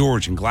 Start with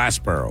George in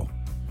Glassboro.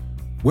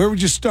 Where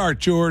would you start,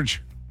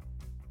 George?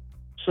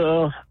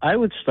 So I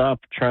would stop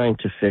trying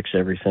to fix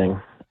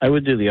everything. I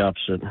would do the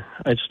opposite.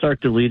 I'd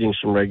start deleting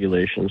some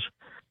regulations.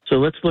 So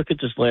let's look at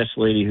this last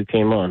lady who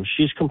came on.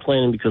 She's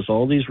complaining because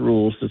all these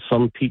rules that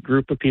some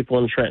group of people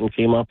in Trenton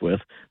came up with,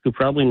 who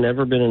probably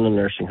never been in a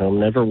nursing home,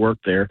 never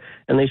worked there,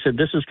 and they said,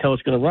 this is how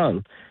it's going to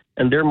run.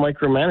 And they're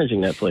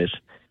micromanaging that place.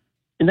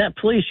 In that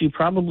place, you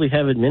probably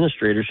have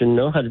administrators who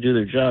know how to do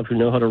their job, who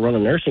know how to run a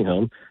nursing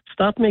home.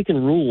 Stop making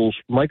rules,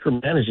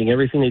 micromanaging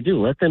everything they do.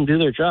 Let them do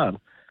their job.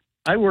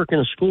 I work in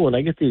a school, and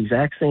I get the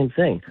exact same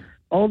thing.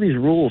 All these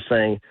rules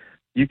saying,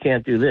 you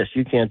can't do this,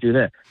 you can't do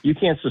that. You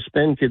can't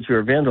suspend kids who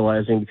are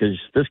vandalizing because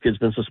this kid's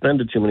been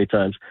suspended too many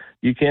times.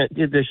 You can't.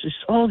 There's just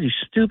all these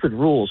stupid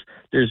rules.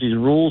 There's these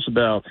rules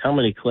about how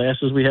many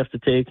classes we have to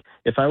take.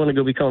 If I want to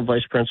go become a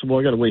vice principal,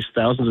 I got to waste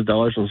thousands of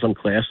dollars on some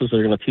classes that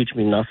are going to teach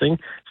me nothing.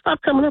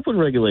 Stop coming up with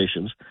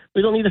regulations.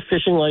 We don't need a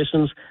fishing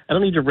license. I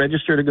don't need to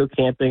register to go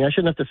camping. I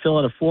shouldn't have to fill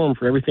out a form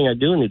for everything I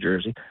do in New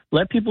Jersey.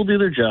 Let people do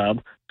their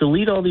job.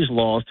 Delete all these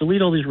laws.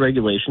 Delete all these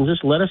regulations.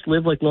 Just let us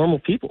live like normal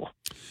people.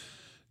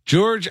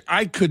 George,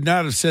 I could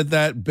not have said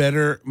that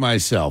better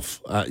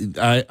myself.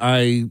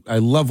 I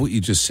love what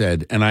you just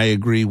said, and I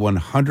agree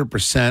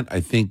 100%. I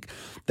think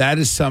that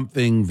is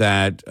something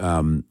that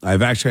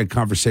I've actually had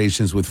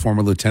conversations with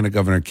former Lieutenant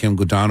Governor Kim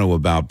Godano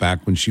about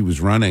back when she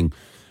was running,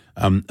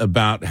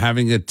 about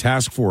having a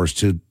task force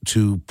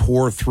to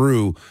pour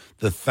through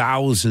the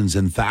thousands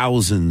and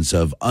thousands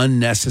of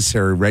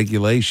unnecessary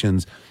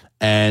regulations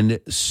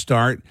and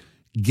start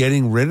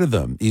getting rid of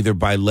them, either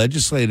by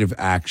legislative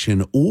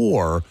action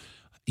or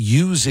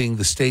using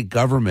the state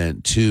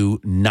government to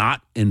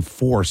not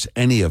enforce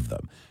any of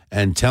them,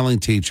 and telling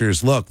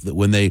teachers, look, that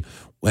when they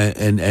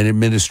and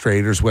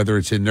administrators, whether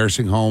it's in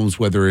nursing homes,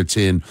 whether it's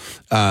in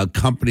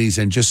companies,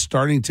 and just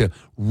starting to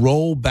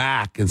roll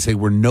back and say,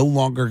 we're no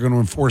longer going to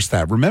enforce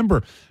that.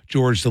 Remember,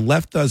 George, the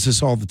left does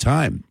this all the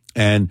time.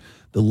 And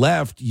the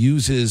left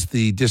uses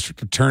the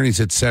district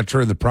attorneys, et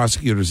cetera, and the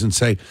prosecutors and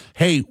say,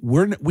 hey,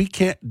 we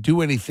can't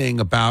do anything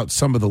about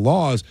some of the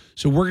laws,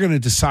 so we're going to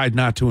decide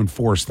not to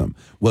enforce them.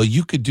 Well,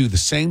 you could do the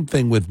same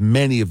thing with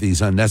many of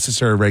these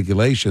unnecessary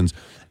regulations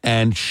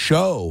and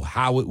show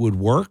how it would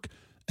work,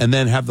 and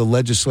then have the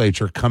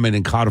legislature come in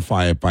and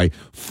codify it by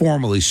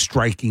formally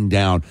striking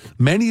down.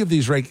 Many of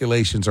these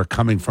regulations are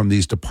coming from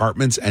these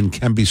departments and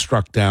can be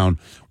struck down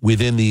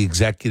within the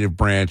executive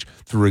branch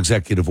through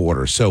executive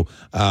order. So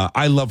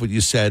I love what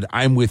you said.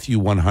 I'm with you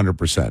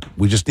 100%.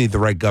 We just need the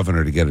right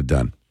governor to get it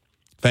done.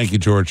 Thank you,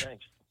 George.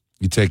 Thanks.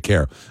 You take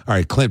care. All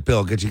right, Clint,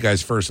 Bill, get you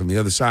guys first on the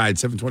other side.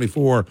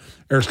 724.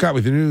 Eric Scott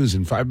with the news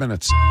in 5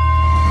 minutes.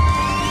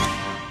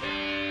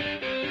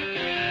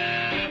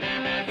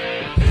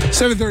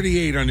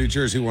 7:38 on New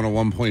Jersey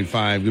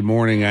 101.5. Good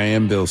morning. I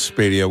am Bill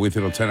Spadea with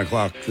you till 10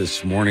 o'clock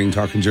this morning.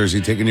 Talking Jersey,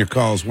 taking your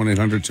calls,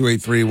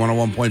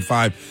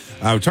 1-800-283-101.5.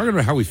 We're talking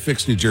about how we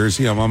fix New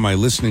Jersey. I'm on my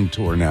listening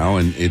tour now,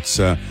 and it's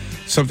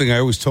something I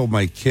always told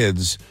my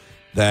kids,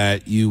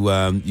 that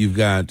you've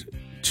got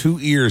 2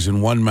 ears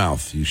and 1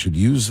 mouth. You should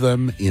use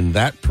them in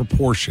that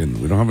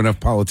proportion. We don't have enough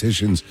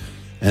politicians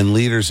and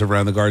leaders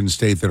around the Garden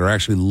State that are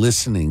actually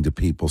listening to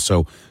people.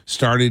 So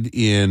started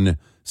in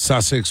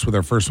Sussex with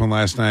our first one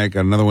last night.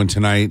 Got another one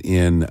tonight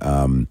in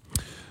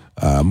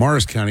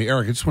Morris County.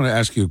 Eric, I just want to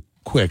ask you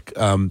quick.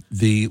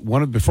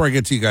 Before I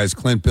get to you guys,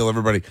 Clint, Bill,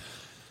 everybody,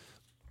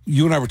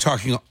 you and I were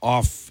talking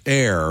off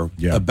air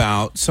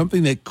about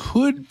something that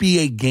could be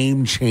a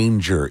game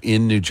changer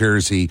in New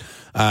Jersey.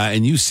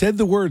 And you said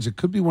the words, it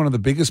could be one of the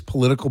biggest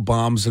political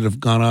bombs that have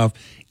gone off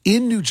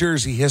in New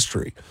Jersey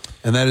history.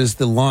 And that is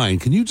the line.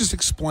 Can you just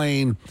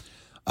explain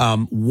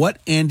what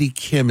Andy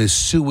Kim is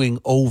suing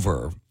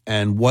over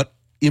and what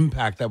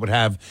impact that would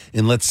have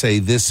in, let's say,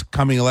 this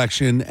coming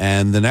election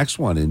and the next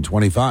one in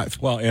 25?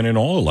 Well, and in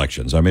all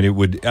elections. I mean, it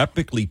would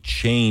epically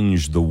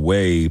change the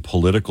way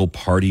political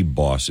party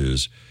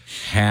bosses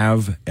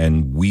have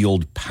and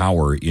wield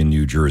power in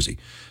New Jersey.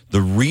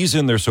 The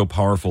reason they're so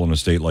powerful in a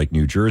state like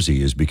New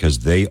Jersey is because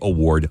they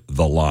award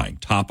the line,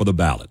 top of the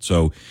ballot.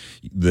 So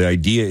the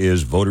idea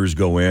is voters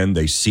go in,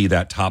 they see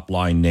that top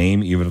line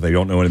name, even if they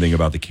don't know anything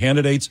about the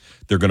candidates,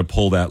 they're going to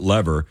pull that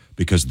lever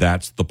because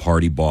that's the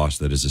party boss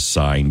that is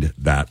assigned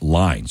that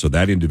line. So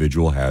that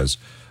individual has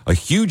a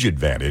huge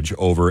advantage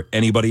over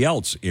anybody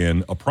else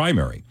in a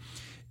primary.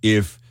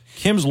 If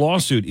Kim's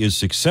lawsuit is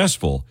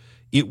successful,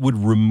 it would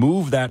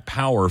remove that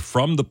power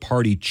from the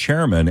party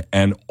chairman,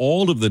 and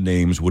all of the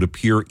names would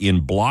appear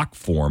in block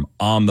form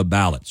on the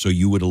ballot. So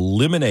you would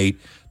eliminate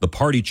the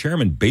party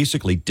chairman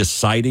basically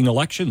deciding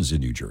elections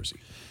in New Jersey.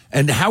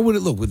 And how would it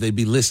look? Would they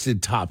be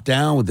listed top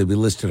down? Would they be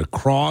listed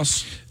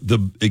across?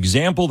 The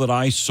example that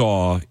I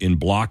saw in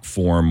block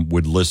form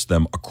would list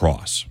them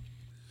across.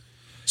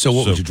 So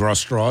what, would you draw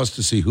straws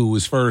to see who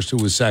was first, who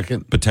was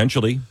second?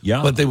 Potentially,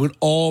 yeah. But they would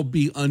all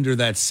be under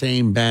that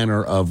same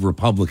banner of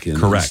Republican.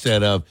 Correct.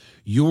 Instead of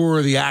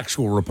you're the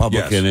actual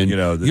Republican and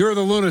you're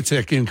the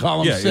lunatic in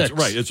column 6. It's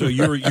right. So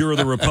you're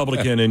the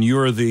Republican and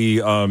you're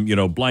the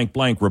blank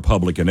blank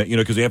Republican.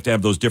 Because they have to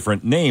have those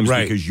different names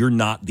because you're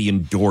not the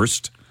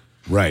endorsed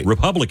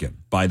Republican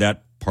by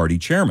that party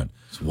chairman.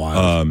 It's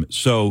wild.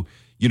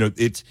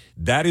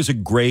 That is a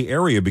gray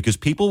area because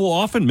people will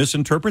often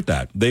misinterpret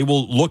that. They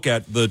will look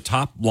at the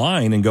top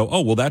line and go,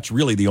 "Oh, well, that's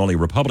really the only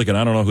Republican.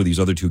 I don't know who these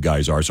other two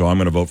guys are, so I'm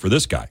going to vote for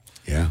this guy."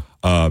 Yeah.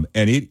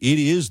 And it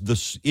is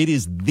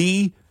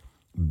the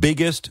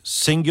biggest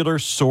singular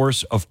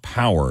source of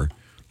power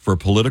for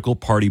political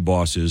party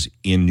bosses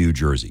in New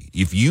Jersey.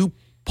 If you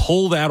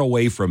pull that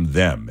away from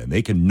them and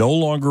they can no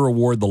longer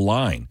award the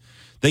line,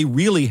 they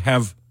really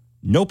have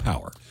no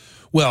power.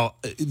 Well,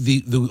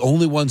 the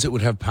only ones that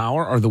would have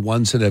power are the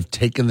ones that have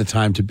taken the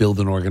time to build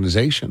an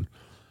organization.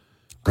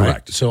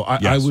 Correct. Right? So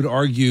I would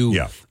argue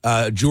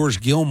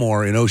George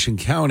Gilmore in Ocean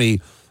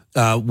County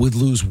would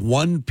lose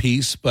one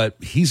piece, but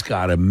he's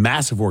got a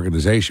massive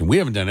organization. We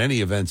haven't done any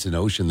events in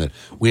Ocean that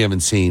we haven't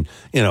seen,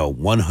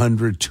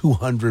 100,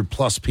 200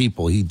 plus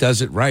people. He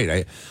does it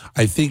right.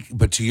 I think,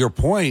 but to your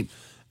point,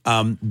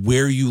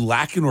 where you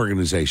lack an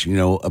organization,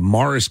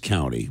 Morris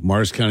County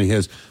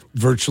has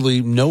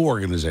virtually no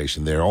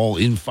organization. They're all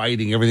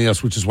infighting, everything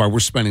else, which is why we're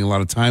spending a lot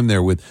of time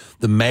there with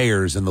the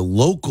mayors and the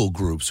local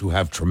groups who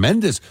have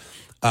tremendous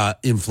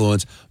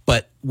influence.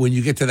 But when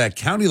you get to that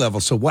county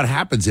level, so what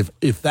happens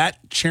if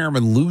that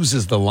chairman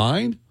loses the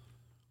line?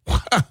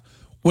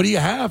 What do you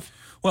have?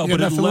 Well,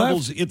 but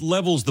it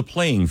levels the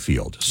playing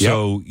field.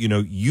 So,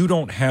 you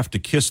don't have to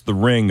kiss the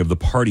ring of the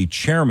party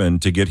chairman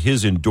to get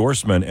his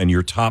endorsement and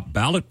your top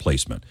ballot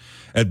placement.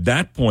 At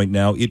that point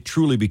now, it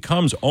truly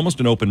becomes almost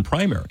an open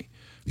primary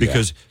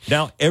because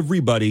now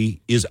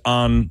everybody is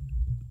on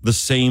the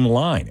same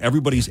line.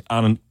 Everybody's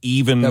on an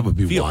even That would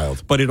be field.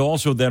 wild. But it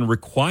also then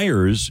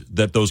requires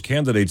that those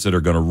candidates that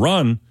are going to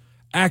run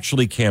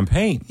actually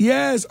campaign.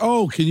 Yes.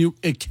 Oh, can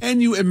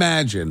you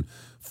imagine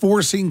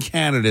forcing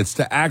candidates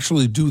to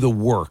actually do the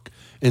work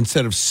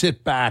instead of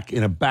sit back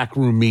in a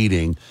backroom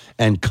meeting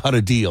and cut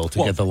a deal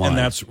to get the line? And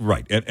that's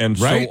right. And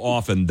Right? so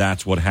often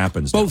that's what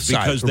happens. Both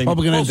sides,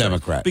 Republican and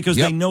Democrat. Because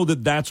they know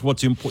that's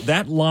what's important.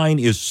 That line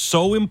is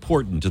so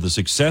important to the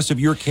success of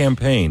your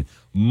campaign,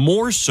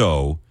 more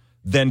so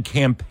than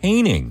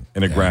campaigning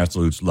in a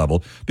grassroots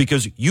level,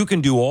 because you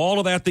can do all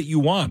of that you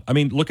want. I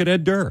mean, look at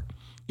Ed Durr.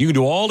 You can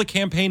do all the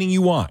campaigning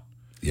you want.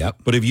 Yep.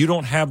 But if you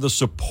don't have the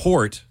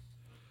support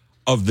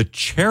of the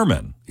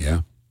chairman,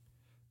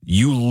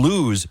 you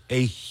lose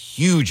a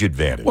huge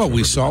advantage. Well,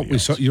 we saw.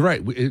 You're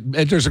right.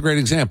 There's a great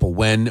example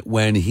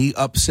when he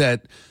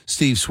upset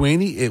Steve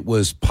Sweeney. It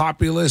was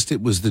populist.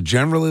 It was the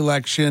general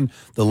election.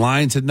 The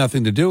lines had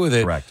nothing to do with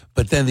it. Correct.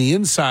 But then the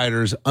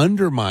insiders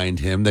undermined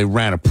him. They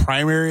ran a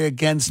primary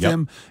against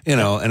him.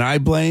 And I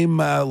blame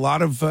a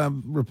lot of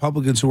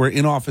Republicans who are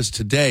in office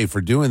today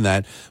for doing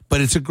that.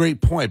 But it's a great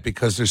point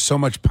because there's so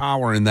much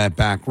power in that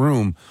back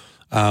room,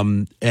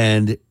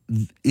 and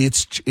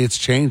it's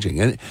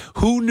changing. And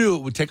who knew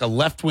it would take a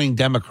left-wing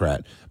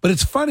Democrat? But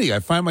it's funny. I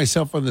find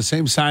myself on the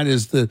same side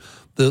as the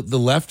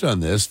left on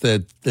this,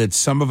 that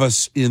some of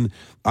us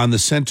on the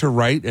center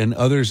right and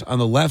others on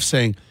the left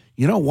saying,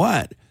 you know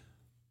what?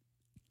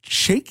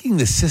 Shaking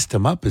the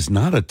system up is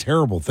not a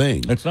terrible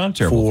thing. It's not a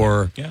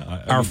terrible thing.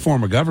 Our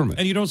form of government.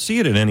 And you don't see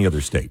it in any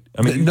other state.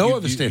 I mean, no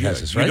other state has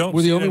this, right?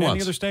 We're the only ones.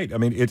 Any other state. I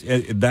mean,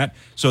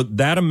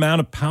 that amount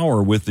of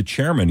power with the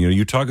chairman.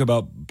 You talk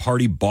about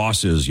party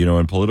bosses,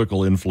 and political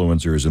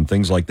influencers and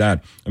things like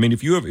that. I mean,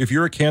 if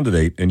you're a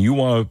candidate and you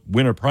want to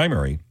win a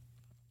primary,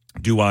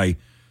 do I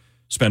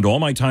spend all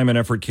my time and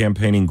effort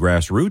campaigning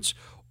grassroots?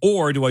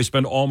 Or do I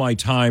spend all my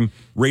time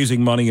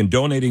raising money and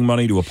donating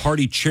money to a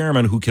party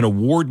chairman who can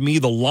award me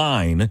the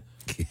line,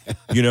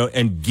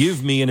 and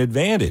give me an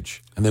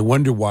advantage? And they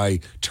wonder why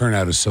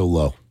turnout is so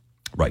low.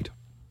 Right.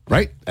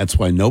 Right? That's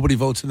why nobody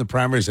votes in the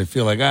primaries. I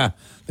feel like,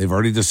 they've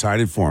already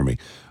decided for me.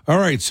 All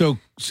right, so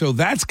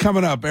that's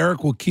coming up.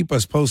 Eric will keep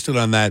us posted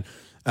on that.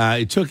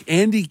 It took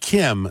Andy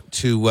Kim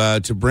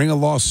to bring a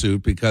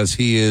lawsuit because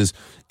he is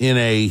in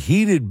a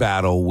heated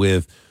battle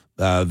with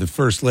the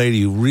first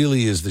lady, who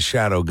really is the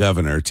shadow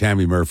governor,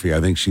 Tammy Murphy.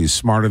 I think she's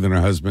smarter than her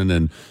husband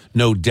and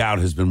no doubt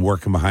has been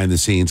working behind the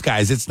scenes.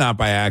 Guys, it's not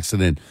by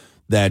accident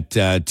that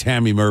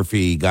Tammy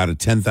Murphy got a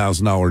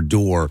 $10,000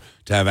 door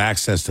to have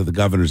access to the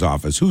governor's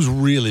office. Who's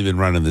really been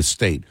running the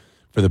state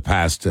for the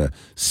past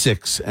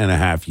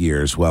 6.5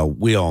 years? Well,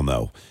 we all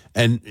know.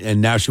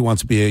 And now she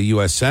wants to be a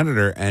U.S.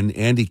 senator, and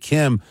Andy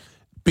Kim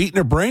beating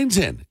her brains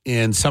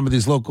in some of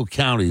these local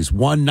counties,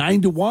 won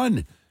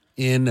 9-1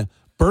 in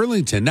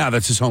Burlington. Now,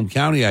 that's his home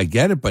county. I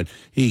get it, but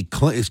he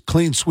is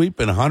clean sweep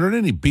in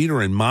Hunterdon. He beat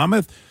her in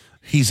Monmouth.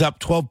 He's up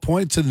 12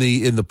 points in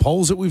the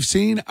polls that we've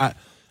seen.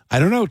 I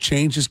don't know.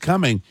 Change is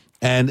coming.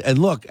 And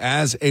look,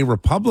 as a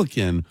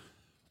Republican,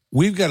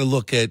 we've got to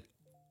look at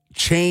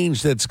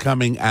change that's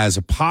coming as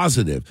a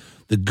positive.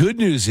 The good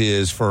news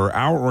is for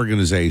our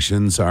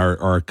organizations,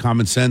 our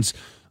common sense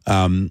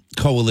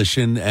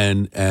coalition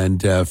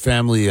and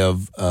family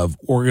of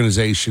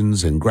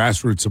organizations and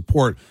grassroots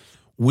support,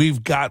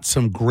 we've got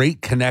some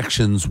great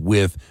connections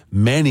with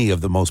many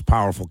of the most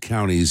powerful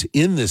counties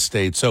in this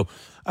state. So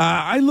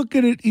I look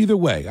at it either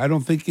way. I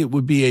don't think it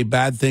would be a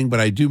bad thing, but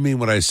I do mean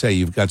what I say.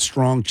 You've got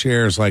strong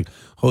chairs like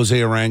Jose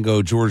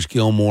Arango, George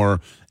Gilmore,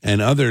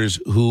 and others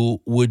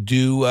who would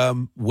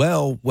do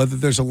well, whether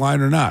there's a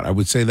line or not. I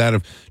would say that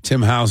of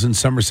Tim Housen,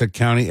 Somerset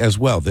County as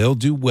well. They'll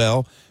do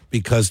well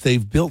because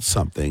they've built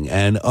something.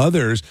 And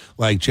others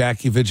like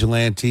Jackie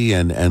Vigilante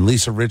and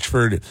Lisa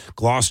Richford,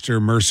 Gloucester,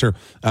 Mercer,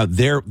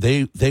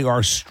 they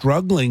are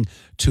struggling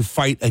to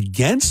fight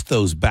against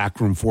those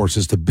backroom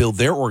forces to build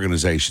their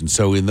organization.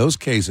 So in those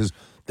cases,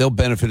 they'll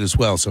benefit as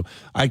well. So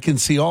I can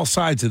see all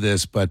sides of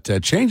this, but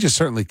change is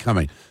certainly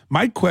coming.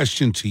 My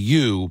question to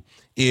you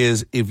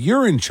is, if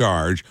you're in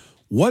charge,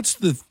 what's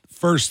the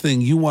first thing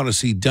you want to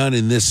see done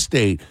in this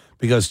state?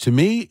 Because to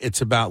me, it's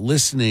about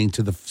listening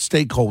to the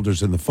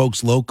stakeholders and the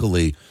folks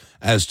locally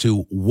as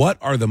to what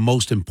are the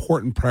most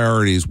important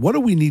priorities. What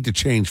do we need to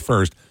change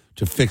first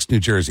to fix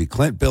New Jersey?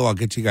 Clint, Bill, I'll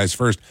get to you guys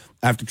first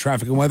after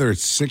traffic and weather.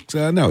 It's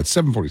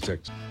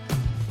 7:46.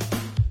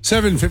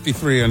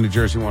 7:53 on New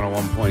Jersey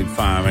 101.5.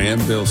 I am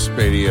Bill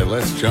Spadea.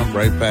 Let's jump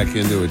right back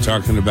into it,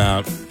 talking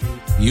about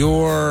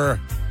your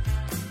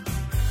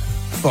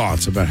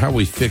thoughts about how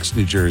we fix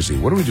New Jersey.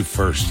 What do we do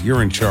first?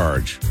 You're in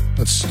charge.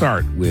 Let's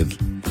start with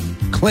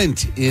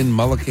Clint in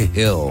Mullica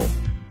Hill.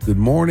 Good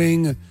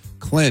morning,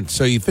 Clint.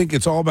 So you think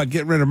it's all about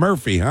getting rid of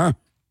Murphy, huh?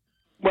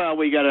 Well,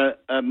 we got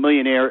a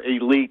millionaire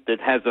elite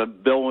that has a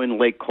villa in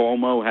Lake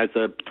Como, has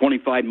a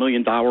 $25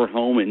 million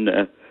home in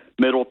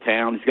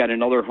Middletown. He's got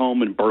another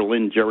home in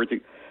Berlin, Germany.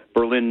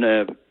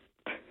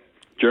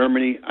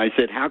 I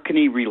said, how can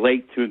he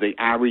relate to the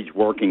average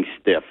working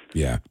stiff?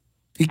 Yeah,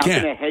 he How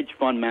can't. can a hedge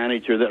fund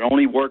manager that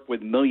only worked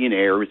with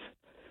millionaires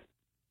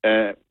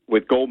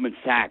with Goldman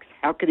Sachs,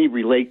 how can he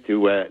relate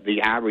to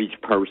the average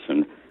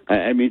person?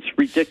 I mean, it's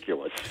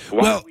ridiculous.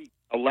 Why do we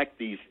elect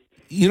these?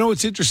 You know,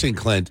 it's interesting,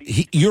 Clint.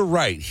 You're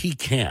right. He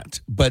can't.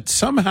 But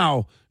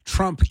somehow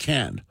Trump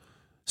can.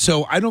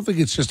 So I don't think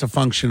it's just a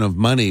function of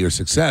money or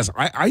success.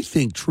 I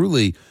think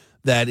truly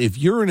that if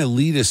you're an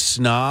elitist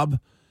snob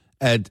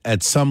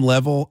at some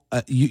level,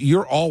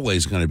 you're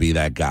always going to be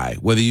that guy.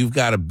 Whether you've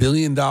got $1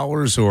 billion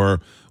or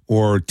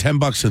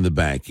 $10 in the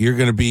bank,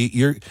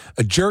 you're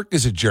a jerk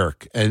is a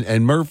jerk.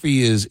 And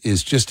Murphy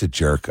is just a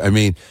jerk. I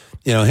mean,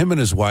 you know, him and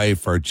his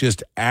wife are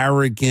just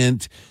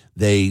arrogant.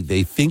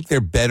 They think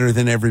they're better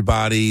than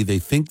everybody. They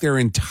think they're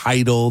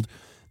entitled.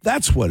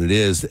 That's what it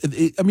is.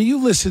 I mean,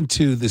 you listen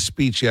to the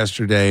speech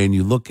yesterday and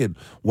you look at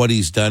what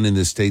he's done in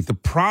this state. The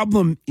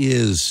problem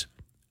is,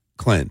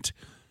 Clint,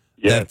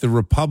 that the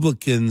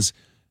Republicans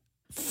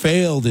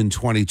failed in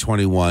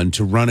 2021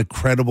 to run a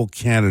credible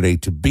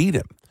candidate to beat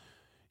him.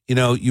 You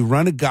know, you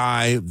run a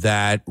guy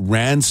that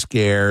ran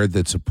scared,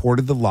 that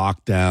supported the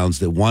lockdowns,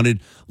 that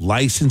wanted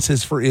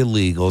licenses for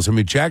illegals. I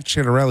mean, Jack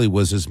Ciattarelli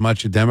was as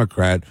much a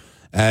Democrat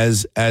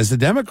as the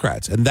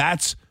Democrats, and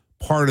that's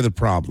part of the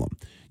problem.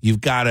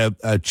 You've got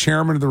a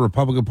chairman of the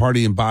Republican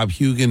Party in Bob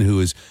Hugin who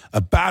is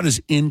about as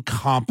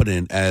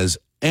incompetent as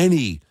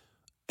any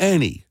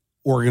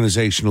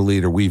organizational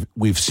leader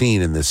we've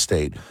seen in this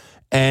state.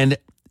 And,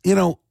 you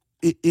know,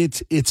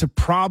 it's a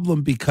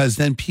problem because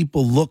then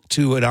people look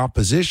to an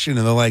opposition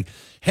and they're like,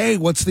 hey,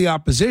 what's the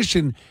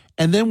opposition?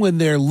 And then when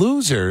they're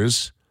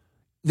losers,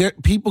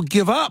 people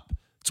give up.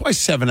 That's why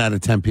 7 out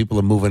of 10 people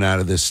are moving out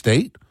of this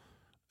state.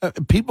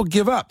 People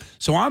give up.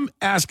 So I'm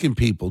asking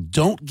people,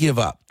 don't give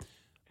up.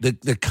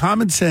 The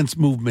common sense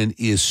movement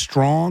is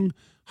strong.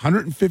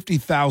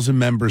 150,000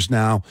 members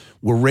now.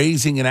 We're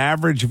raising an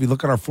average, if you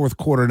look at our fourth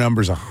quarter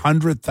numbers,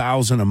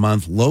 $100,000 a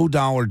month, low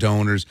dollar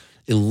donors,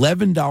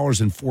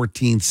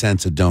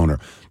 $11.14 a donor.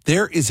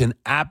 There is an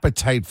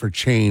appetite for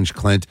change,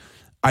 Clint.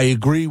 I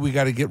agree we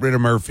got to get rid of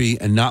Murphy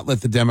and not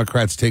let the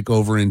Democrats take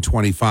over in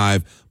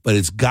 25, but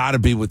it's got to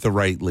be with the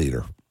right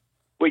leader.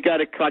 We got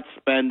to cut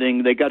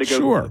spending. They got to go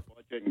to the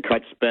budget and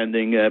cut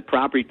spending.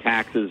 Property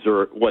taxes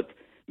are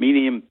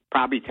medium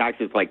property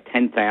taxes like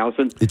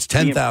 $10,000. It's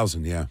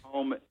 $10,000, yeah.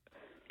 Home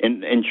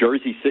in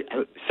Jersey,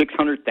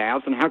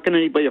 $600,000. How can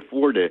anybody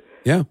afford it?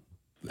 Yeah.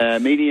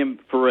 Medium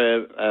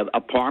for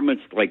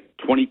apartments like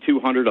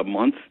 $2,200 a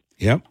month.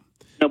 Yep.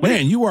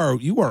 Man, you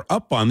are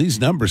up on these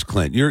numbers,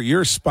 Clint.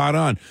 You're spot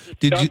on.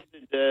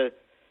 We're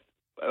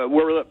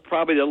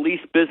probably the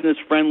least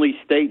business-friendly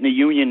state in the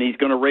union. He's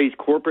going to raise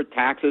corporate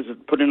taxes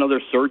and put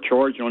another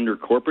surcharge on your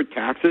corporate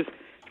taxes.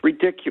 It's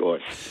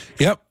ridiculous.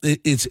 Yep.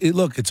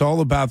 Look, it's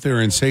all about their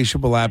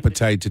insatiable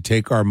appetite to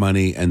take our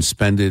money and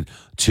spend it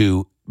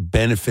to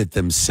benefit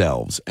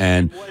themselves.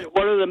 And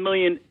what are the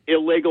million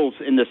illegals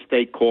in the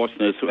state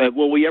costing us?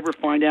 Will we ever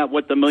find out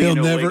what the million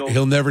illegals?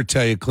 He'll never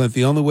tell you, Clint.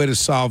 The only way to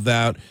solve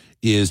that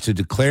is to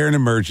declare an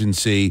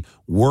emergency,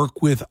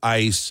 work with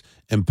ICE,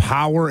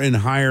 empower and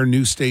hire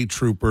new state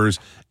troopers,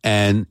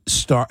 and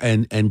start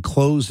and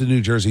close the New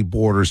Jersey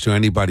borders to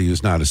anybody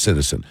who's not a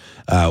citizen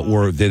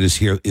or that is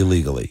here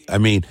illegally. I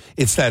mean,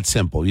 it's that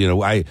simple. You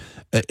know, a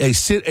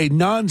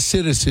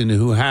non-citizen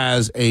who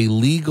has a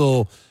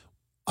legal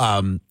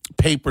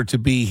paper to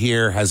be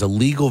here, has a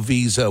legal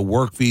visa,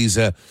 work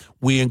visa.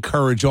 We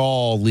encourage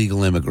all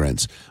legal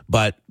immigrants,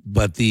 but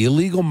the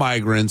illegal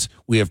migrants,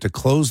 we have to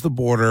close the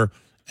border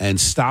and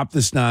stop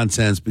this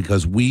nonsense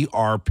because we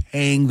are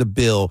paying the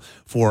bill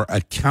for a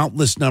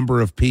countless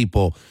number of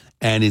people.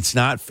 And it's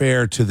not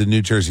fair to the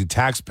New Jersey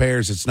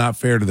taxpayers. It's not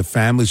fair to the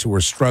families who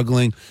are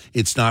struggling.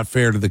 It's not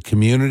fair to the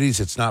communities.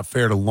 It's not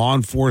fair to law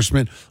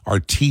enforcement, our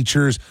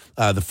teachers,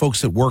 the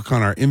folks that work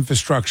on our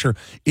infrastructure.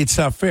 It's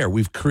not fair.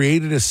 We've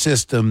created a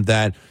system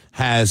that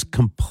has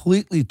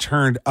completely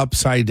turned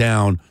upside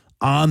down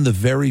on the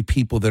very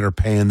people that are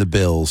paying the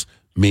bills,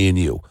 me and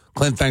you.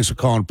 Clint, thanks for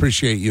calling.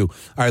 Appreciate you.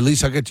 All right,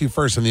 Lisa, I'll get to you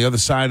first on the other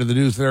side of the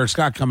news with Eric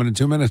Scott coming in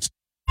 2 minutes.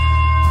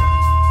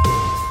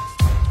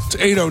 It's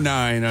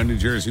 8:09 on New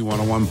Jersey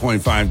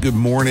 101.5. Good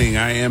morning.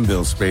 I am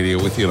Bill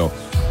Spadea with you till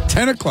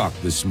 10 o'clock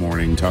this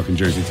morning, talking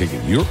Jersey,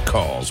 taking your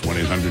calls,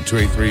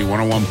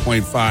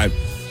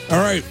 1-800-283-101.5. All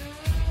right,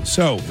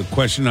 so the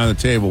question on the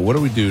table, what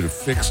do we do to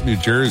fix New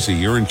Jersey?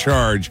 You're in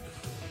charge.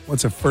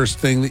 What's the first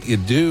thing that you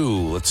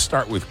do? Let's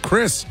start with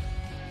Chris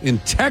in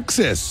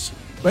Texas.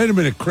 Wait a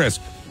minute, Chris.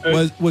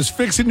 Was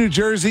fixing New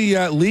Jersey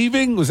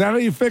leaving? Was that how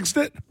you fixed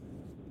it?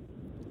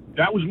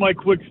 That was my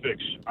quick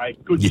fix. I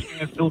couldn't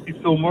stand filthy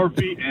Phil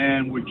Murphy,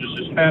 and we're just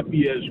as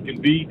happy as can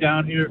be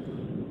down here.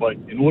 But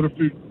in order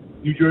for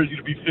New Jersey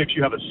to be fixed,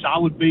 you have a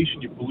solid base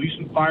in your police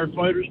and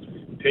firefighters,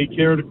 take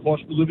care of the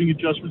cost of living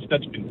adjustments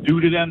that's been due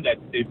to them, that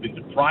they've been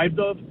deprived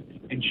of,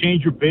 and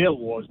change your bail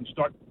laws and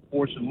start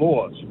enforcing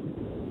laws.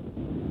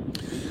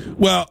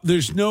 Well,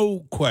 there's no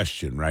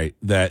question, right,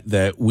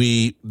 that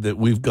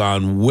we've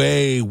gone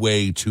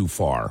way too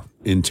far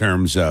in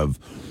terms of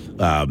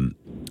our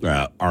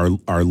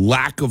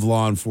lack of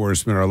law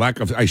enforcement, our lack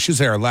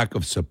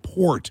of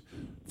support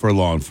for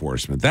law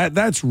enforcement.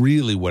 That's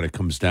really what it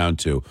comes down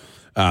to.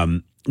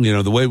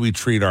 The way we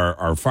treat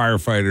our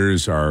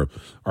firefighters,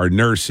 our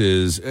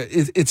nurses,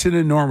 it's an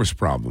enormous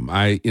problem.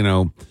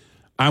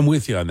 I'm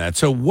with you on that.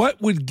 So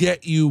what would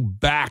get you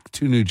back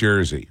to New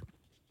Jersey?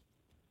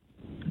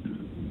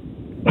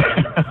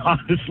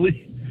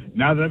 Honestly,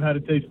 now that I've had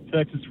a taste of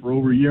Texas for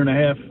over a year and a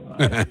half,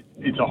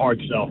 it's a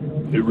hard sell.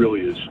 It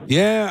really is.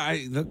 Yeah, I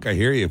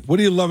hear you. What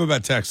do you love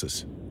about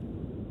Texas?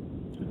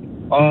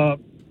 The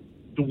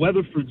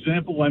weather, for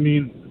example. I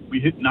mean, we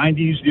hit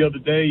 90s the other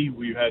day.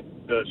 We had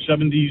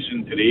 70s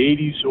into the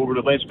 80s over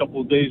the last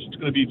couple of days. It's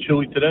going to be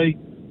chilly today,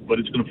 but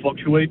it's going to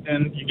fluctuate,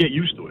 and you get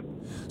used to it.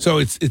 So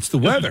it's the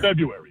weather. It's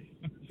February.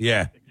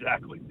 Yeah.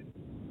 Exactly.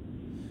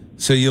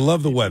 So you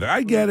love the weather.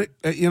 I get it.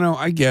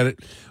 I get it.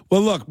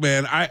 Well, look,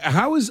 man,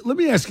 let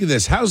me ask you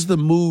this. How's the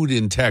mood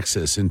in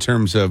Texas in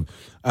terms of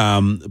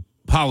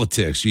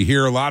politics? You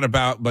hear a lot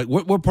about, but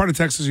what part of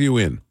Texas are you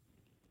in?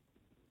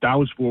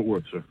 Dallas-Fort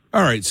Worth, sir.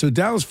 All right. So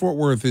Dallas-Fort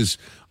Worth is,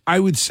 I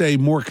would say,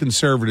 more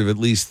conservative, at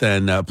least,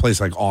 than a place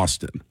like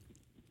Austin.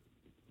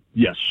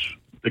 Yes,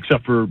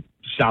 except for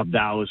South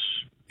Dallas.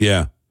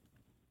 Yeah.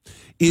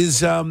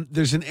 There's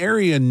an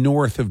area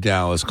north of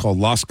Dallas called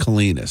Las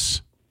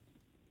Colinas.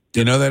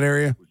 Do you know that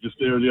area?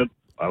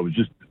 I was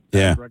just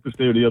breakfast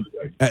there the other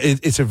day.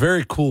 It's a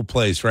very cool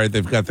place, right?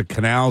 They've got the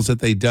canals that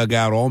they dug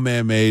out, all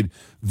man-made.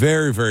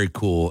 Very, very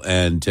cool.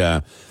 And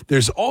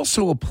there's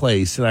also a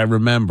place that I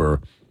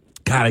remember.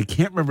 God, I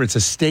can't remember. It's a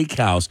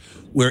steakhouse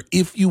where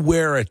if you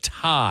wear a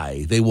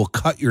tie, they will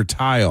cut your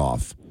tie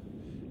off.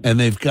 And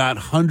they've got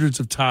hundreds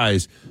of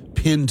ties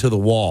pinned to the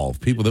wall,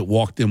 people that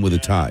walked in with a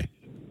tie.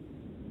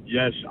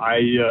 Yes,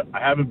 I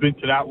haven't been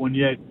to that one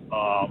yet,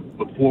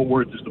 but Fort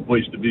Worth is the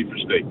place to be for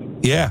steak.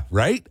 Yeah,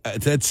 right?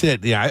 That's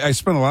it. Yeah, I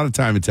spent a lot of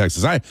time in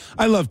Texas.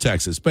 I love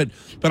Texas, but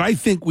I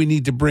think we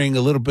need to bring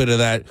a little bit of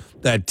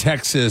that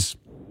Texas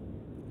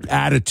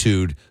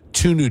attitude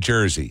to New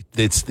Jersey.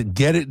 It's to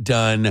get it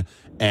done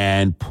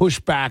and push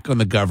back on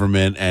the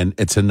government, and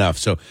it's enough.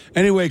 So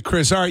anyway,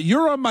 Chris, all right,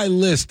 you're on my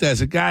list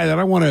as a guy that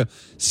I want to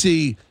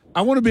see.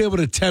 I want to be able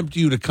to tempt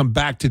you to come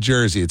back to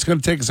Jersey. It's going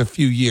to take us a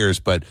few years,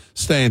 but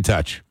stay in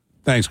touch.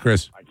 Thanks,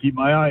 Chris. I keep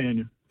my eye on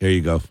you. There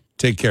you go.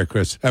 Take care,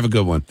 Chris. Have a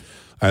good one. All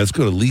right, let's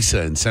go to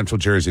Lisa in Central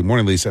Jersey.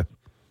 Morning, Lisa.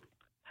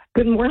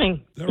 Good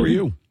morning. How are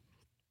you?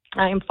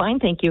 I am fine,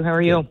 thank you. How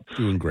are you?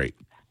 Doing great.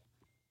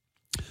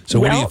 So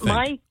what do you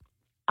think?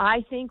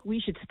 I think we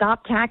should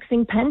stop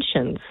taxing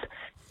pensions.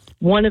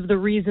 One of the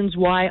reasons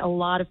why a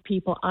lot of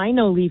people I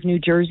know leave New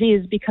Jersey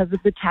is because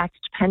of the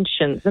taxed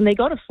pensions. And they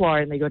go to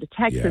Florida, and they go to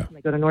Texas, and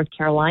they go to North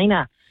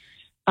Carolina.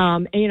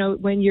 And,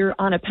 when you're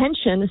on a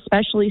pension,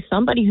 especially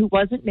somebody who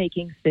wasn't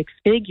making six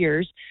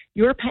figures,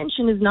 your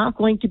pension is not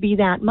going to be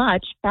that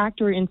much.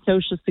 Factor in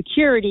Social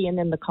Security and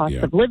then the cost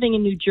of living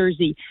in New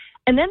Jersey.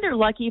 And then they're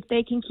lucky if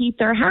they can keep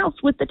their house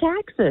with the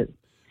taxes.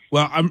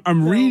 Well,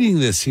 I'm reading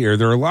this here.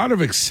 There are a lot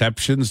of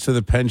exceptions to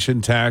the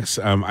pension tax.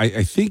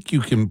 I think you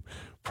can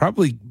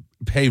probably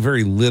pay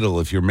very little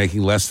if you're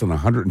making less than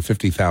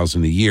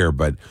 $150,000 a year.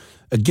 But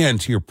again,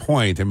 to your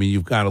point, I mean,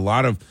 you've got a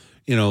lot of,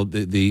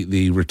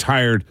 the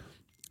retired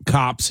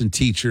cops and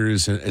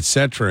teachers, et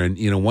cetera.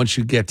 And, once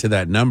you get to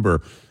that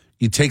number,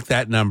 you take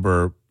that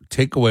number,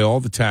 take away all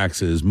the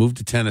taxes, move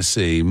to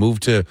Tennessee, move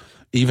to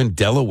even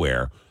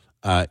Delaware.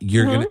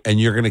 You're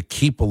going to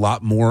keep a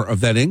lot more of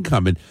that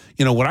income. And,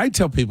 what I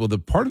tell people, the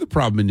part of the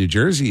problem in New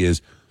Jersey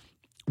is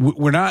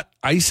we're not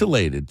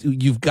isolated.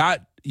 You've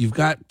got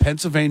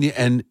Pennsylvania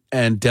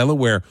and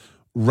Delaware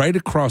right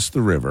across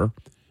the river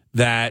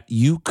that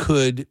you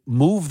could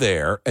move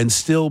there and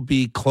still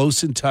be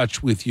close in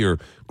touch with your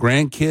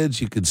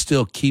grandkids. You could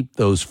still keep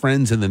those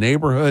friends in the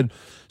neighborhood.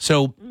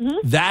 So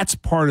that's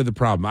part of the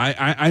problem.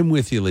 I'm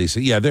with you,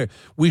 Lisa. Yeah,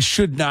 we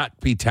should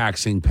not be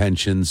taxing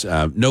pensions.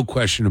 No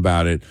question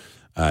about it.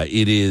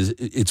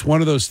 It's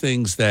one of those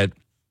things that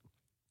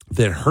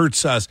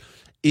hurts us.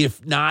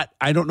 If not,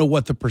 I don't know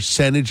what the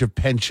percentage of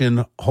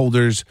pension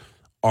holders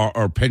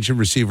or pension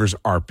receivers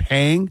are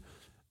paying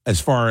as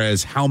far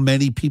as how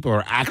many people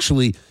are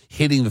actually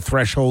hitting the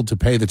threshold to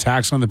pay the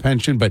tax on the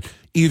pension. But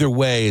either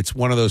way, it's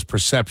one of those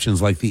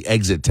perceptions like the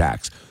exit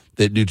tax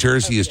that New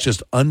Jersey is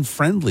just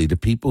unfriendly to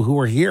people who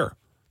are here.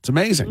 It's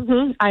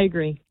amazing. I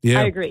agree. Yeah.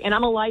 I agree. And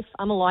I'm a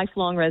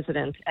lifelong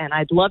resident, and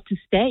I'd love to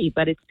stay,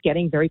 but it's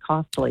getting very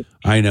costly.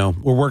 I know.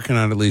 We're working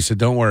on it, Lisa.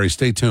 Don't worry.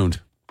 Stay tuned.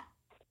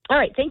 All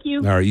right. Thank you.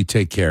 All right. You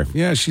take care.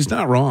 Yeah, she's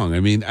not wrong.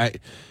 I mean, I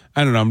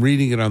don't know. I'm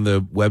reading it on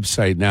the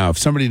website now. If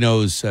somebody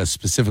knows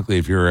specifically,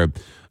 if you're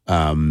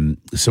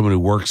someone who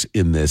works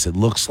in this, it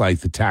looks like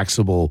the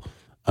taxable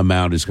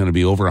amount is going to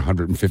be over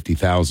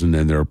 $150,000,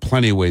 and there are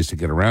plenty of ways to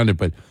get around it.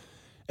 But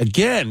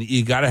again,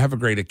 you got to have a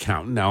great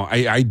accountant. Now,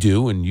 I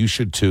do, and you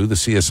should too. The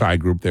CSI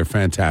group, they're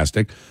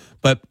fantastic.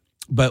 But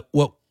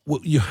what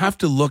you have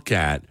to look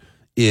at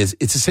is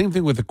it's the same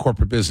thing with the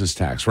corporate business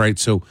tax, right?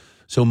 So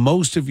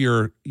most of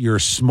your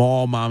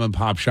small mom and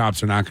pop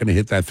shops are not going to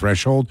hit that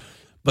threshold.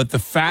 But the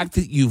fact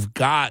that you've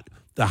got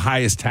the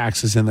highest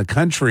taxes in the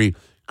country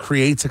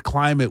creates a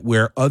climate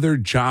where other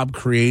job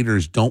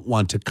creators don't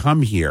want to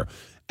come here.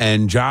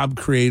 And job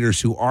creators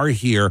who are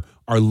here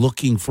are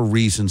looking for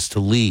reasons to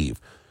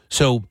leave.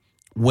 So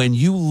when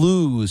you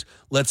lose,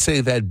 let's say,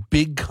 that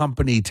big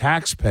company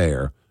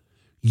taxpayer,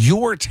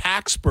 your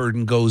tax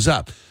burden goes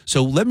up.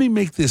 So let me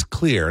make this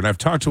clear. And I've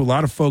talked to a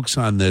lot of folks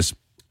on this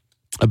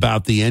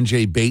about the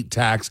NJ bait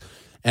tax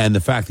and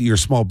the fact that your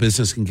small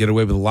business can get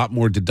away with a lot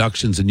more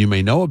deductions than you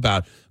may know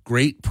about.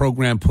 Great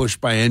program pushed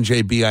by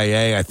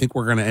NJBIA. I think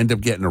we're going to end up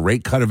getting a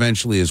rate cut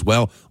eventually as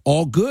well.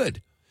 All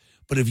good.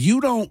 But if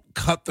you don't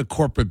cut the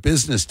corporate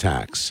business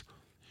tax,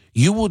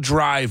 you will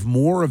drive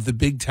more of the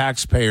big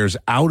taxpayers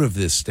out of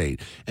this state.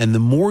 And the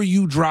more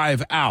you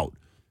drive out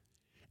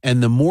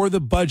and the more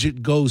the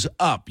budget goes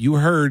up, you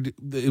heard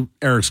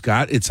Eric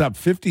Scott, it's up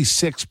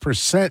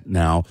 56%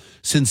 now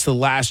since the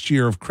last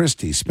year of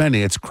Christie's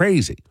spending. It's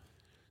crazy.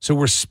 So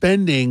we're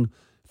spending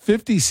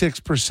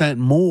 56%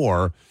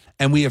 more,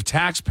 and we have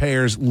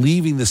taxpayers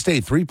leaving the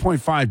state.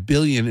 $3.5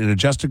 billion in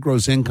adjusted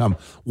gross income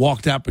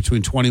walked out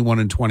between 21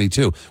 and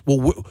 22.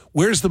 Well,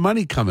 where's the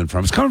money coming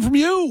from? It's coming from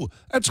you.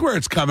 That's where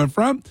it's coming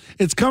from.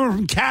 It's coming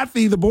from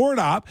Kathy, the board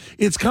op.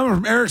 It's coming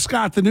from Eric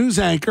Scott, the news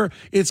anchor.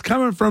 It's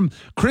coming from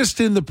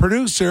Kristen, the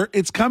producer.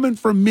 It's coming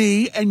from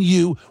me and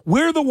you.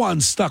 We're the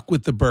ones stuck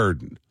with the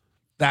burden.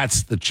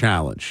 That's the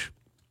challenge.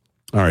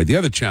 All right, the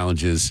other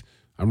challenge is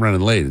I'm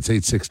running late. It's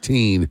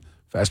 8:16.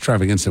 Fast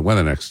traffic instant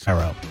weather next.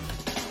 Hello.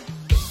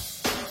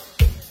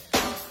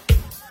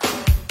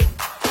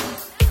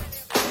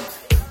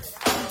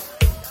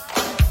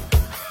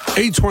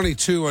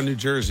 $8:22 on New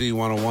Jersey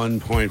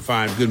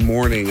 101.5. Good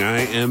morning. I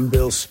am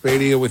Bill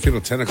Spadea with you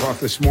till 10 o'clock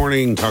this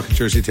morning. Talking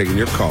Jersey, taking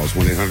your calls.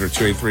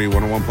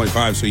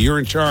 1-800-283-101.5. So you're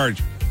in charge.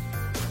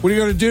 What are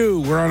you going to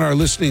do? We're on our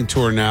listening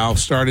tour now.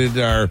 Started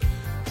our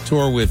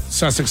tour with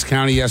Sussex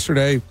County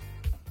yesterday.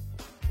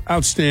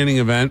 Outstanding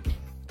event.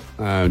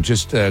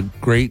 Just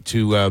great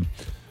to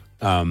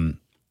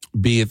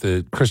be at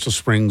the Crystal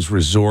Springs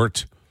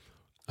Resort.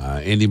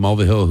 Andy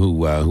Mulvihill,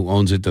 who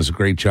owns it, does a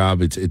great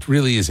job. It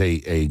really is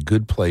a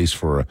good place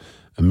for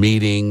a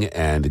meeting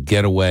and a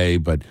getaway.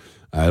 But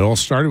it all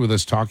started with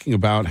us talking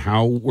about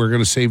how we're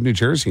going to save New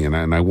Jersey. And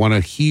I want to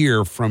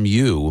hear from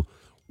you,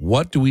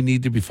 what do we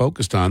need to be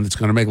focused on that's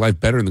going to make life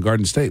better in the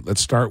Garden State?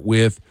 Let's start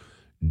with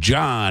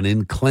John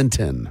in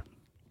Clinton.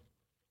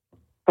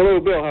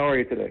 Hello, Bill. How are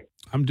you today?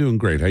 I'm doing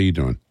great. How you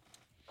doing?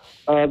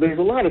 There's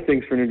a lot of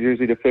things for New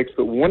Jersey to fix,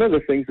 but one of the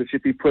things that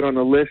should be put on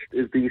the list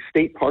is the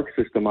state park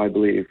system, I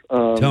believe.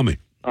 Tell me.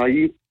 I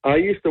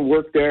used to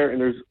work there,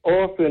 and there's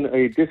often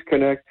a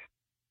disconnect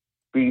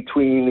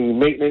between the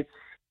maintenance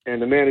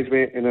and the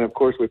management, and then, of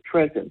course, with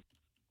Trenton.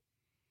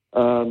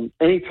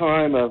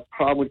 Anytime a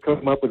problem would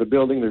come up with a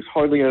building, there's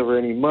hardly ever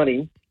any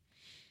money.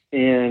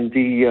 And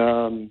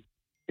the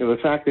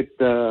fact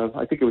that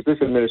I think it was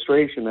this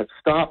administration that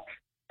stopped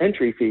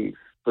entry fees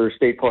for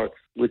state parks,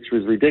 which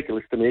was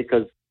ridiculous to me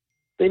because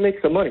they make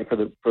some money for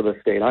the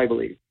state, I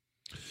believe.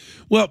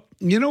 Well,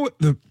 you know what?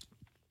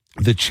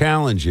 the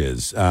challenge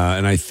is,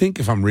 and I think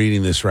if I'm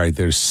reading this right,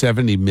 there's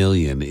 $70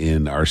 million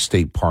in our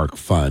state park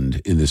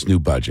fund in this new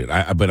budget.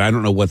 But I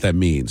don't know what that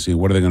means.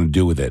 What are they going to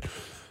do with it?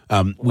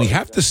 We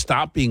have to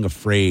stop being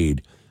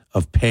afraid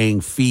of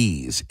paying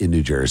fees in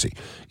New Jersey.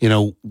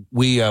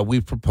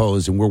 We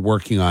proposed, and we're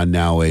working on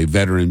now a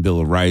veteran bill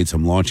of rights.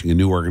 I'm launching a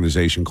new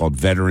organization called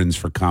Veterans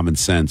for Common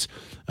Sense.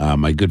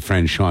 My good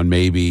friend Sean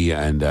Mabey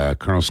and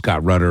Colonel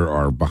Scott Rutter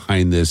are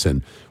behind this,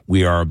 and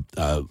we are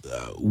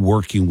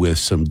working with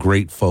some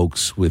great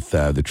folks with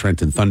the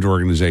Trenton Thunder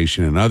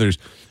organization and others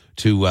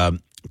to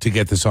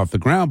get this off the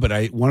ground.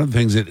 But one of the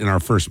things that in our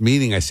first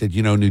meeting, I said,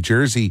 New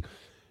Jersey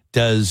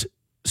does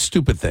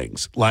stupid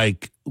things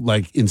like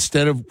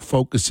instead of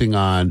focusing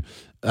on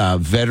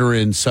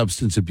veteran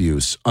substance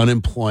abuse,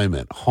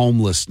 unemployment,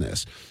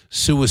 homelessness,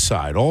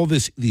 suicide, all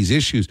these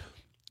issues,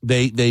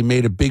 they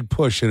made a big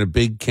push and a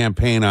big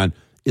campaign on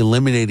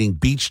eliminating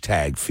beach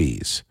tag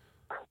fees.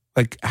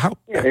 Like how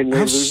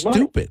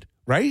stupid,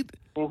 right?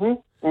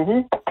 Mm-hmm.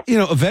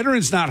 Mm-hmm. A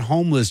veteran's not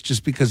homeless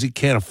just because he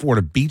can't afford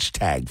a beach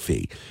tag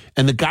fee,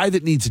 and the guy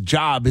that needs a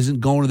job isn't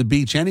going to the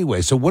beach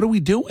anyway. So what are we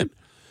doing?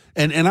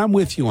 And I'm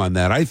with you on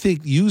that. I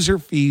think user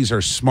fees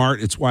are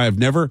smart. It's why I've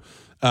never,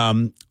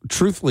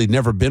 truthfully,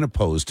 never been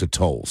opposed to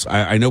tolls.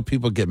 I know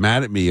people get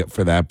mad at me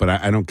for that, but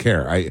I don't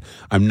care.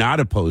 I'm not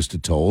opposed to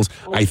tolls.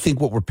 I think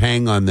what we're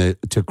paying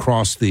to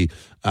cross the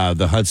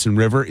Hudson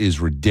River is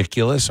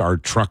ridiculous. Our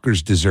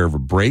truckers deserve a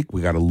break.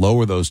 We got to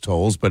lower those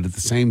tolls, but at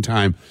the same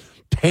time,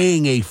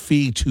 paying a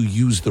fee to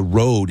use the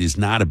road is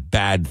not a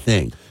bad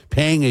thing.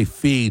 Paying a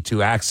fee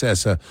to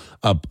access a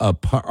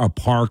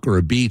park or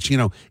a beach,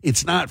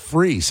 it's not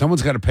free.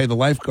 Someone's got to pay the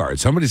lifeguard.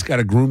 Somebody's got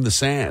to groom the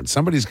sand.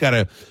 Somebody's got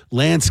to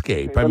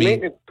landscape.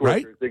 Maintenance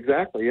right? Workers,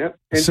 exactly, yeah.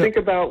 And think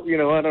about,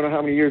 I don't know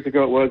how many years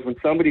ago it was when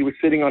somebody was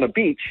sitting on a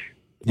beach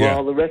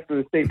while the rest of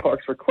the state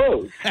parks were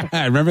closed.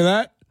 I remember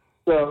that.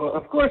 So,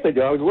 of course I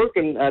do. I was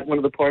working at one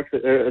of the parks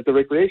at the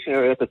recreation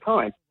area at the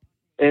time.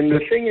 And the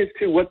thing is,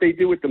 too, what they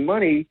do with the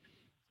money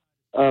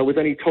with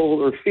any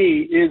toll or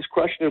fee is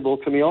questionable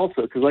to me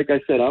also, because like I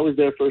said, I was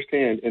there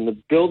firsthand, and the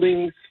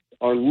buildings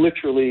are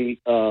literally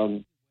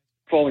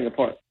falling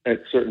apart at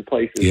certain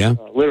places,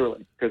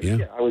 literally,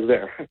 because I was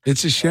there.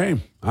 It's a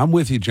shame. I'm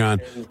with you,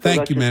 John.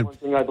 Thank you, man. One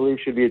thing I believe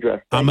should be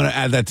addressed. I'm going to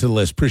add that to the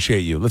list. Appreciate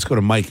you. Let's go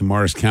to Mike in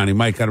Morris County.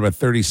 Mike, got about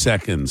 30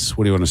 seconds.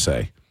 What do you want to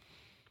say?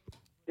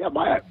 Yeah,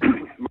 my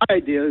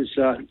idea is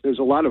there's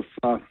a lot of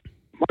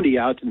money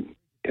out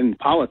in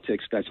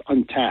politics that's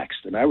untaxed,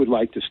 and I would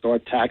like to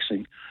start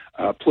taxing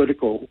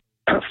political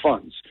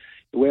funds.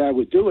 The way I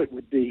would do it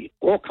would be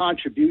all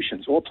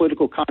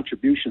political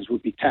contributions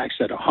would be taxed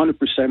at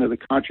 100% of the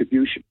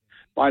contribution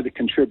by the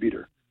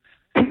contributor.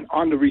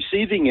 On the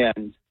receiving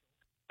end,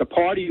 the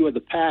party or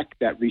the PAC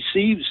that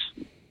receives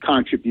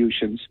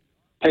contributions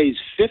pays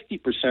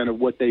 50% of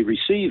what they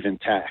receive in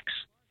tax.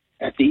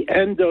 At the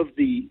end of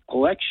the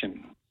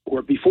election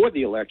or before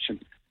the election,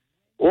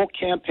 all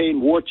campaign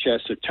war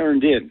chests are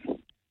turned in,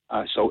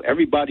 so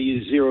everybody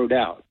is zeroed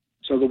out.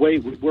 So the way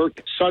it would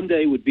work,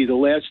 Sunday would be the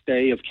last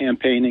day of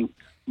campaigning.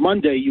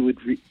 Monday, you would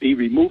be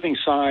removing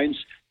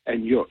signs,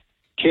 and your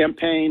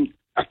campaign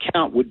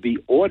account would be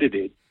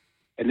audited.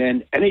 And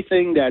then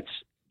anything that's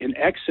in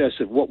excess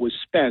of what was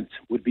spent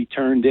would be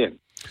turned in.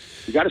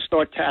 You got to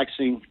start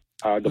taxing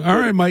all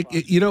right, Mike.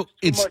 It's too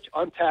much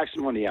untaxed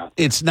money out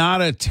there. It's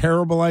not a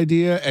terrible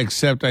idea,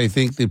 except I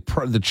think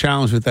the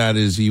challenge with that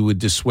is you would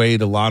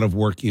dissuade a lot of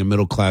working and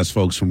middle class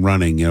folks from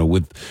running.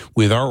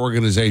 With our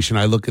organization,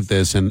 I look at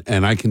this and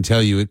I can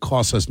tell you it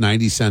costs us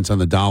 90 cents on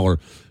the dollar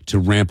to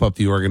ramp up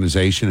the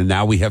organization, and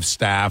now we have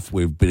staff.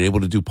 We've been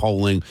able to do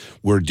polling.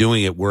 We're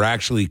doing it. We're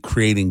actually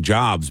creating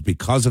jobs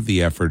because of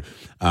the effort.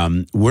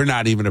 We're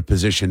not even in a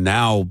position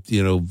now,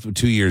 2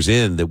 years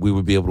in, that we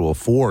would be able to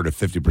afford a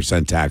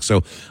 50% tax.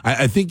 So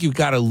I think you've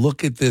got to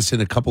look at this in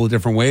a couple of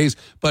different ways.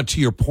 But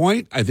to your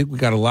point, I think we've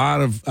got a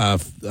lot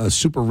of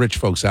super rich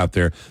folks out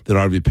there that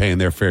ought to be paying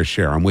their fair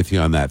share. I'm with you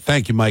on that.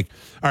 Thank you, Mike.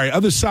 All right,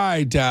 other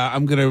side,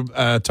 I'm going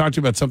to talk to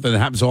you about something that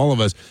happens to all of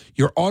us.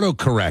 Your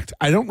autocorrect.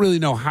 I don't really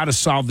know how to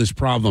solve this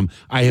problem.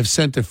 I have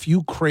sent a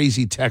few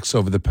crazy texts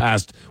over the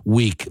past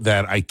week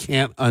that I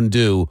can't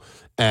undo,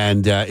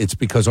 and it's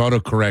because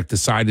autocorrect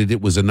decided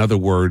it was another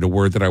word, a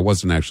word that I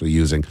wasn't actually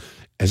using.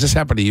 Has this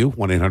happened to you?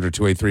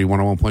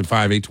 1-800-283-101.5,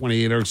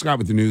 828. Eric Scott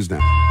with the news now.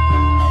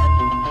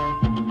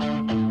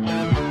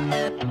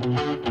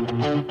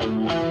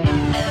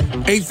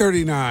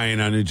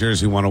 8:39 on New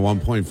Jersey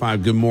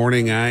 101.5. Good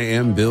morning. I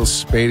am Bill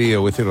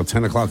Spadea with you till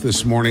 10 o'clock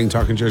this morning,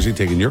 talking Jersey,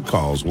 taking your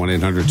calls.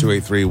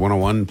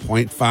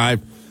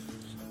 1-800-283-101.5.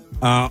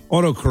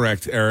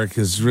 Autocorrect, Eric,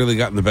 has really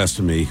gotten the best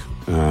of me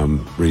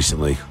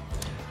recently.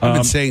 I've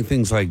been saying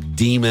things like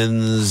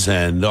demons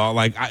and all,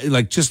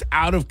 like just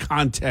out of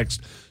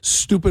context,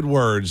 stupid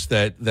words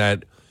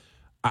that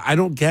I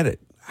don't get it.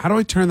 How do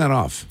I turn that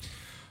off?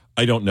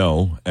 I don't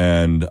know,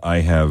 and I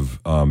have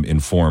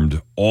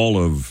informed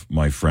all of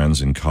my friends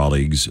and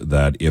colleagues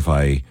that if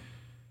I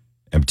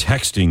am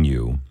texting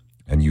you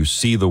and you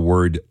see the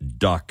word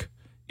duck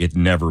it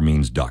never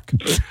means duck.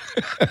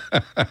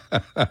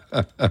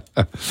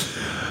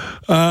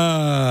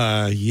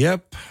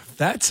 Yep.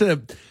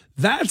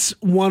 That's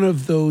one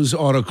of those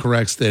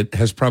autocorrects that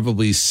has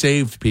probably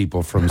saved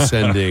people from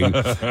sending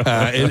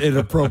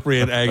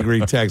inappropriate,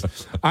 angry text.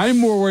 I'm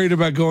more worried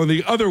about going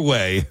the other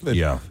way.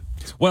 Yeah.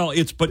 Well,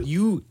 but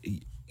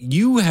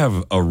you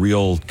have a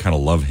real kind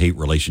of love-hate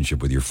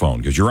relationship with your phone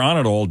because you're on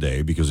it all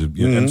day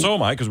and so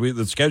am I, because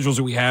the schedules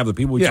that we have, the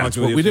people we talk to.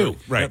 That's what we do.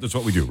 Right. Yeah, that's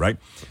what we do, right?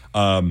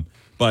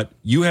 But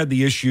you had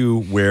the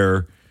issue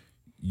where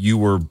you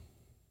weren't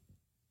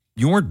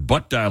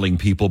butt dialing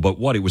people, but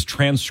what? It was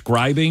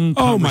transcribing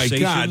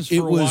conversations. Oh my God. For it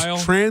a was while?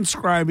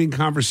 transcribing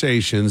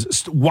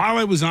conversations while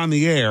I was on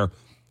the air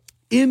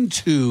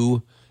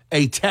into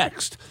a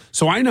text.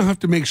 So I now have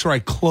to make sure I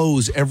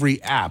close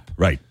every app.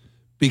 Right.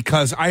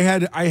 Because I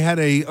had a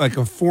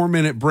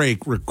 4-minute break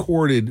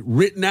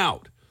written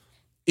out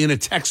in a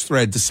text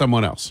thread to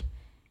someone else.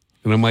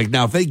 And I'm like,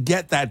 now if they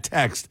get that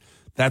text,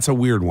 that's a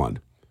weird one.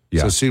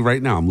 Yeah. So see,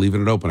 right now I'm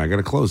leaving it open. I got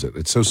to close it.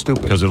 It's so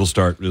stupid because it'll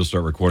start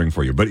recording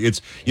for you. But it's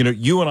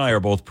you and I are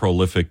both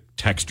prolific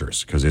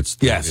texters because it's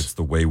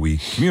the way we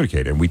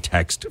communicate and we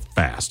text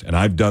fast. And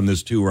I've done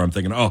this too, where I'm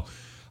thinking, oh,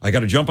 I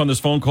got to jump on this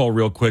phone call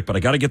real quick, but I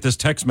got to get this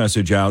text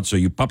message out. So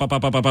you pop,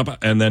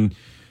 and then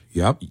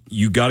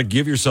you got to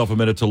give yourself a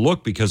minute to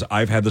look because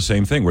I've had the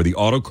same thing where the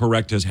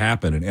autocorrect has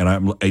happened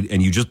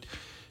and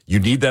you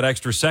need that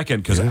extra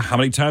second because how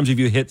many times have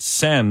you hit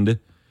send?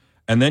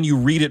 And then you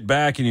read it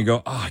back and you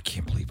go, oh, I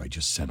can't believe I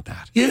just sent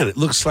that. Yeah, and it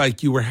looks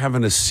like you were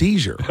having a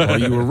seizure while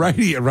you were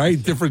writing it,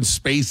 right? Different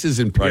spaces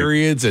and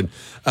periods and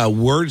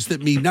words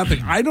that mean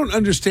nothing. I don't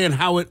understand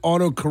how it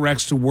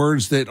autocorrects to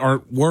words that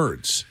aren't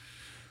words.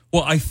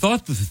 Well, I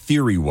thought the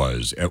theory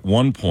was at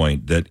one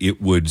point that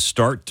it would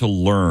start to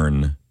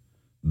learn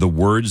the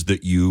words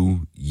that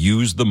you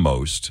use the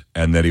most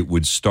and that it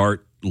would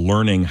start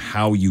learning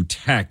how you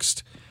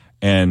text,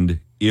 and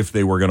if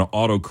they were going to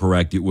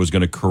autocorrect, it was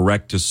going to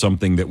correct to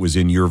something that was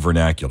in your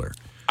vernacular.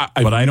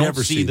 But I don't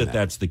see that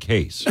that's the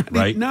case,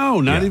 right?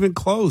 No, not even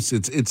close.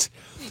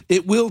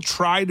 It will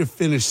try to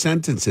finish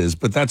sentences,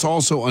 but that's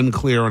also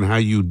unclear on how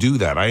you do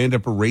that. I end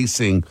up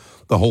erasing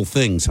the whole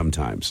thing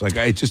sometimes. Like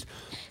I just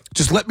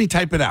let me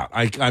type it out.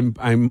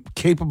 I'm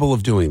capable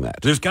of doing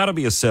that. There's got to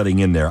be a setting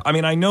in there. I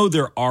mean, I know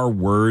there are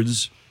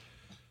words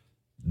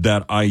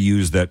that I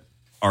use that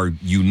are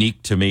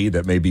unique to me,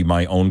 that may be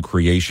my own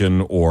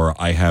creation, or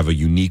I have a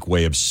unique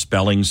way of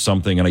spelling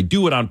something, and I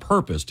do it on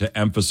purpose to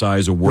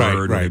emphasize a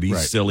word or to be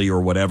silly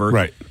or whatever.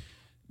 Right.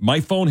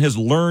 My phone has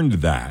learned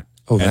that.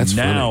 Oh, that's and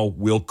now funny.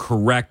 Will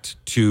correct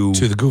to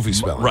the goofy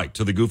spelling. Right,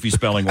 to the goofy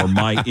spelling or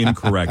my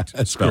incorrect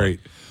that's spelling. Great.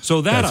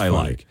 So that that's I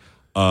funny.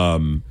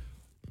 like.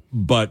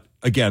 But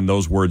again,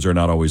 those words are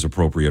not always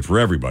appropriate for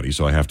everybody,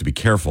 so I have to be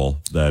careful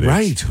that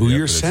who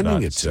you're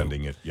sending it to.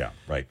 Sending it, yeah,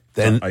 right.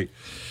 Then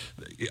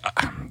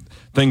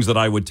things that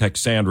I would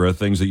text Sandra,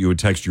 things that you would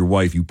text your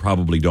wife, you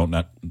probably don't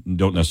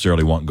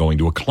necessarily want going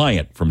to a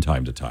client from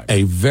time to time.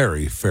 A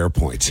very fair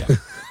point.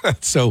 Yeah.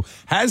 So,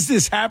 has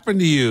this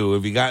happened to you?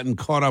 Have you gotten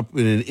caught up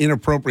in an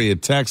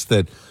inappropriate text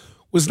that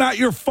was not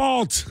your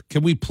fault?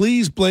 Can we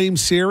please blame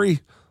Siri?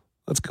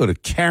 Let's go to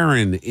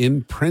Karen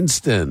in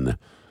Princeton.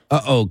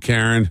 Uh-oh,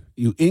 Karen,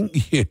 you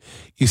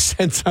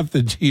sent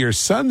something to your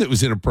son that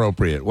was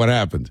inappropriate. What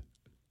happened?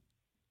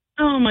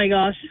 Oh, my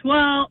gosh.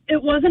 Well,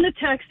 it wasn't a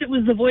text. It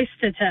was the voice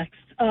to text.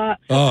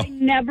 I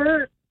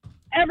never,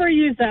 ever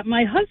use that.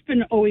 My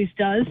husband always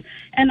does.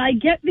 And I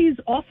get these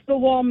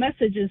off-the-wall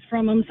messages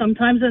from him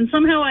sometimes, and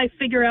somehow I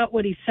figure out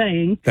what he's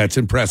saying. That's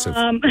impressive.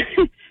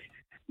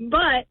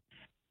 But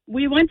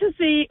we went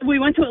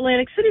to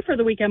Atlantic City for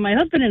the weekend, my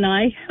husband and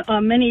I,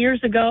 many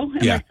years ago.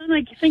 And my son,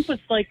 I think, was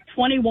like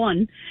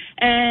 21.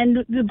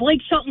 And the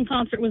Blake Shelton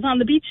concert was on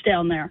the beach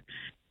down there.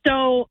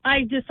 So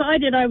I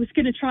decided I was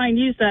going to try and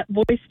use that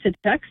voice to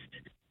text.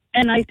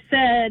 And I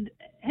said,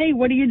 hey,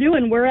 what are you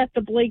doing? We're at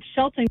the Blake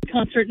Shelton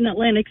concert in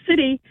Atlantic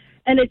City.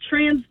 And it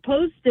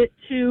transposed it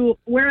to,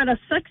 we're at a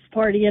sex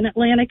party in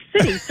Atlantic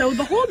City. So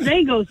the whole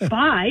day goes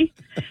by,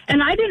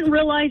 and I didn't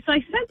realize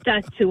I sent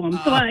that to him.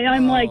 So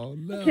I'm like,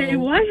 okay,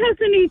 why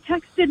hasn't he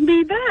texted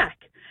me back?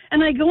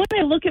 And I go and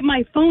I look at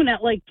my phone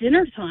at like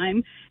dinner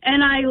time,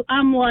 and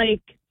I'm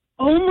like,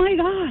 oh my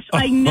gosh,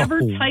 I never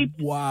typed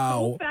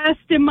so fast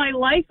in my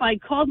life. I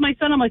called my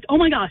son. I'm like, oh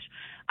my gosh,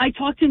 I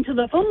talked into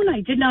the phone.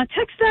 I did not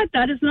text that.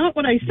 That is not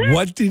what I said.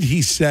 What did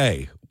he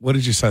say? What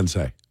did your son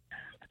say?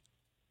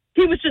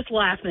 He was just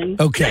laughing.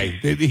 Okay.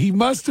 He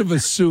must have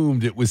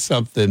assumed it was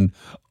something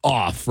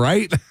off,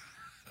 right?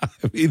 I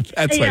mean,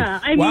 that's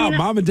wow,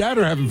 Mom and Dad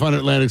are having fun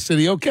at Atlantic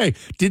City. Okay.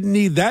 Didn't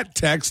need that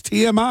text.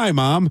 TMI,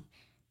 Mom.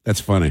 That's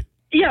funny.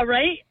 Yeah,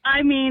 right?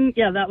 I mean,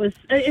 yeah, that was...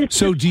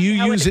 So do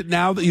you use it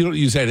now that you don't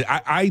use it?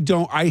 I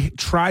don't. I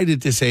try to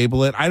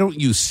disable it. I don't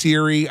use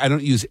Siri. I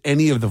don't use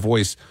any of the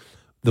voice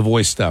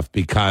stuff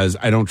because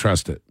I don't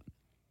trust it.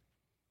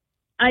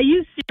 I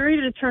use Siri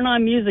to turn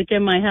on music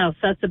in my house.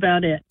 That's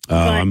about it. But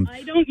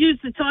I don't use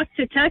the talk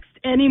to text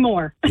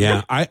anymore.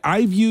 Yeah,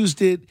 I've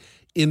used it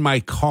in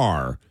my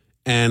car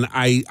And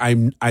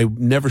I'm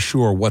never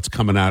sure what's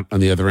coming out on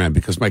the other end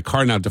because my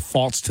car now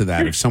defaults to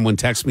that. If someone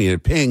texts me,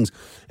 it pings,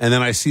 and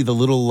then I see the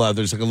little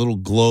there's like a little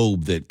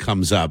globe that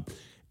comes up,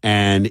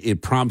 and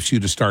it prompts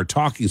you to start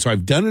talking. So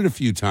I've done it a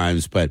few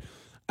times, but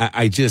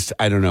I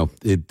don't know.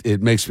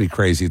 It makes me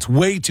crazy. It's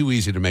way too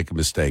easy to make a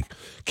mistake.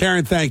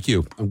 Karen, thank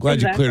you. I'm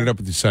glad you cleared it up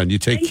with your son. You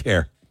take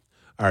care.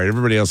 All right,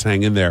 everybody else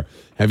hang in there.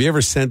 Have you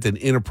ever sent an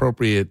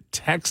inappropriate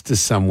text to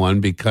someone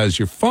because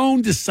your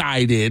phone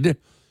decided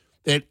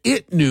that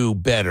it knew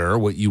better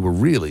what you were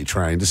really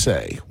trying to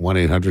say?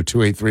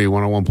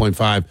 1-800-283-101.5,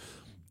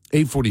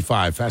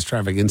 845, Fast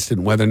Traffic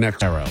Instant Weather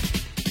next. Arrow.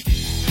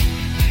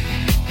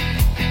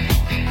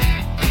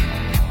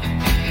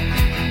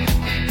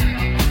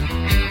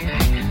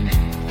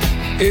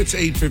 It's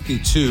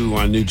 8:52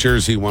 on New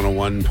Jersey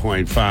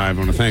 101.5. I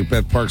want to thank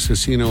Beth Parks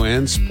Casino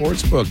and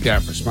Sportsbook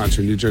app for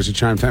sponsoring New Jersey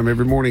Chime Time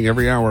every morning,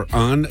 every hour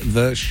on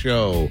the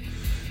show.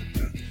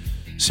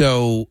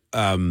 So,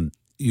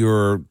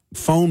 your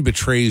phone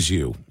betrays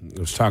you. I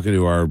was talking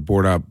to our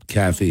board up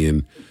Kathy,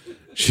 and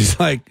she's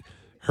like,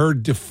 her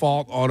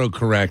default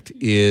autocorrect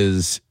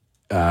is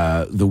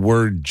the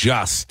word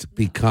just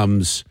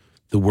becomes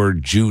the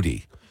word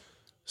Judy.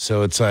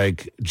 So it's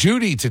like,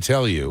 Judy, to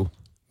tell you,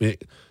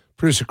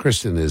 producer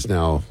Kristen is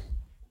now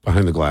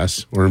behind the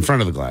glass or in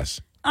front of the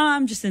glass.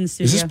 I'm just in the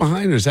studio. Is this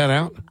behind or is that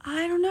out?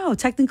 I don't know.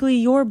 Technically,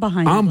 you're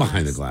behind the glass. I'm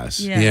behind the glass.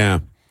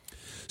 Yeah.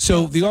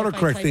 So the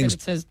autocorrect thing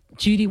says,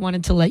 Judy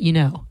wanted to let you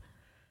know.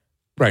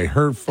 Right.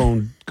 Her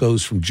phone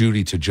goes from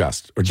Judy to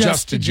just, or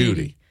just to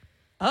Judy.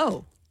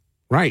 Oh.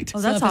 Right. Oh,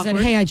 that's so awkward.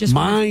 Said, hey, I just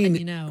wanted Mine, to let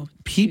you know.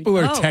 People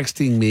are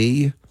texting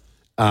me.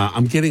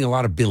 I'm getting a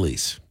lot of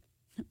Billies.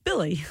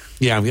 Billy.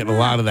 Yeah, I'm getting a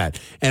lot of that.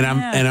 And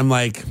I'm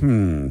like,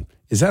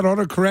 is that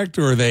autocorrect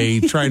or are they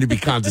trying to be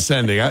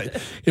condescending?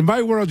 In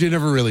my world, you're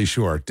never really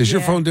sure. Does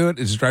your phone do it?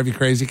 Does it drive you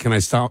crazy? Can I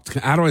stop?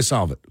 How do I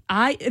solve it?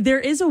 There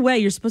is a way.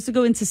 You're supposed to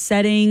go into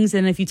settings,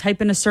 and if you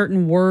type in a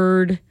certain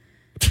word,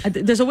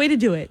 there's a way to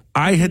do it.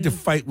 I had to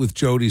fight with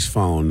Jody's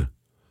phone.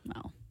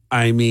 Wow.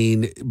 I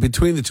mean,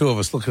 between the two of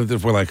us looking at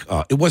this, we're like,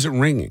 it wasn't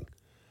ringing.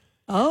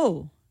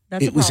 Oh,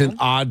 that's it was an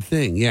odd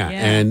thing, yeah.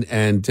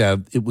 And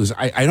it was.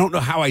 I don't know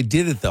how I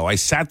did it though. I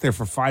sat there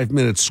for 5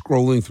 minutes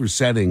scrolling through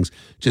settings,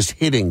 just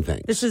hitting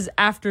things. This is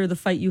after the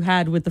fight you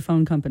had with the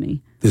phone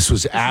company. This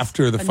was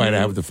after the fight I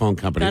had with the phone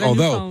company.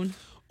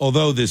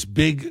 Although this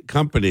big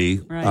company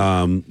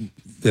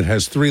that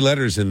has 3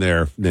 letters in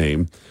their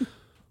name.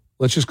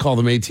 Let's just call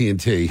them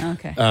AT&T.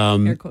 Okay.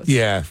 Air quotes.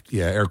 Yeah,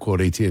 air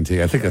quote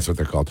AT&T. I think that's what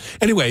they're called.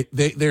 Anyway,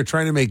 they're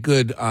trying to make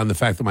good on the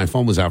fact that my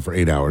phone was out for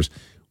 8 hours.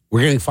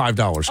 We're getting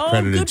 $5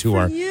 credited to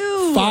our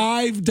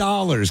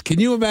 $5. Can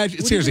you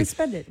imagine? Seriously, are you going to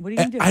spend it? What are you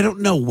going to do? I don't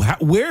know.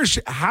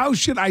 How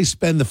should I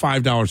spend the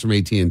 $5 from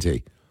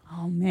AT&T?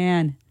 Oh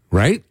man.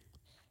 Right?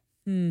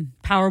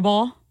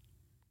 Powerball,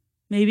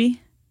 maybe.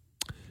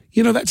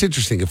 You know, that's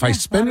interesting. If I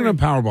spend it on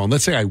Powerball, and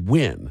let's say I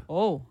win.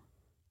 Oh.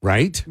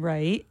 Right.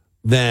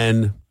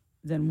 Then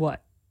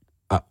what?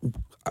 I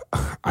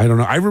don't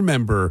know. I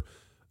remember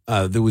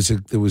there was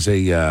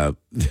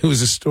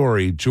a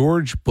story.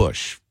 George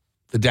Bush,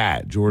 the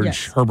dad,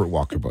 Herbert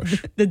Walker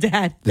Bush, the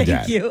dad.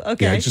 Thank you.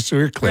 Okay, yeah, just so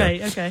we're clear.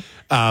 Right. Okay.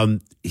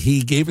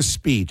 He gave a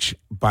speech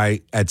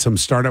at some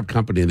startup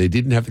company, and they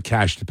didn't have the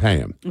cash to pay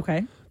him.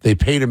 Okay. They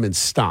paid him in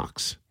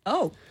stocks.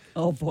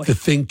 Oh boy. The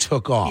thing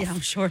took off. Yeah, I'm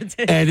sure it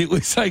did. And it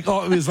was like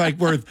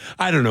worth,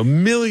 I don't know,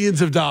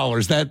 millions of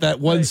dollars. That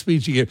one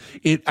speech he gave.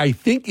 I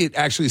think it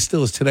actually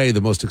still is today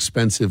the most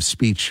expensive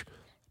speech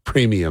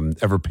premium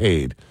ever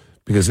paid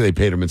because they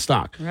paid him in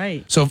stock.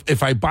 Right. So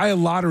if I buy a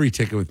lottery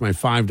ticket with my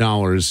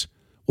 $5,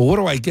 well, what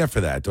do I get for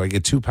that? Do I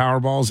get 2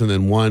 Powerballs and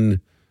then one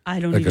I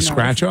don't like even a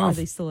scratch know. off? Are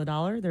they still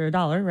 $1? They're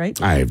 $1,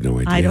 right? I have no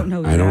idea. I don't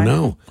know. I don't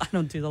know. I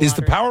don't do the Is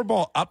the lottery.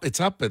 Powerball up? It's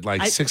up at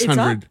like 600. It's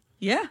up.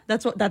 Yeah,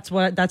 that's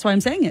why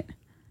I'm saying it.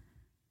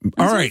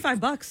 All right.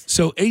 $5.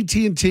 So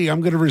AT&T, I'm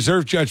going to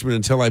reserve judgment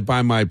until I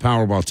buy my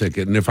Powerball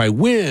ticket. And if I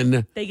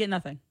win, they get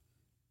nothing.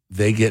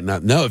 They get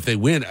nothing. No, if they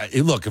win,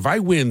 look, if I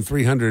win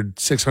 $300,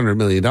 $600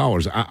 million,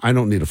 I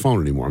don't need a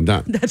phone anymore. I'm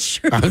done. That's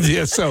true.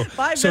 Yeah, so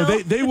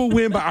they will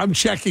win, but I'm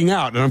checking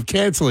out and I'm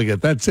canceling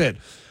it. That's it.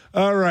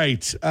 All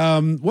right.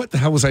 What the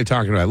hell was I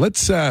talking about?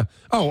 Let's, I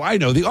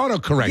know, the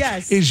autocorrect.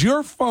 Yes. Is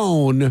your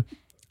phone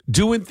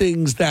doing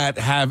things that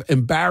have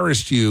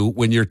embarrassed you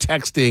when you're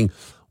texting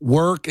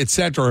work,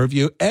 etc.? Or have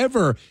you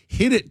ever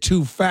hit it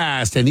too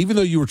fast, and even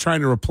though you were trying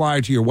to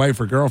reply to your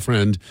wife or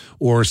girlfriend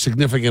or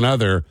significant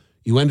other,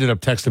 you ended up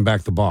texting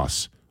back the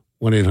boss?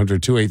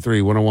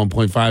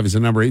 1-800-283-101.5 is the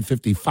number.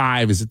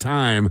 8:55 is the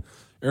time.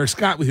 Eric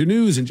Scott with your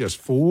news in just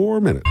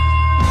 4 minutes.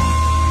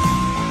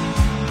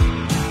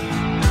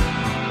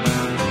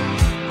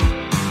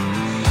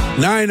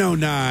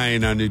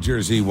 $9:09 on New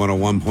Jersey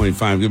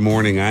 101.5. Good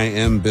morning. I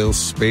am Bill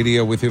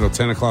Spadea with you till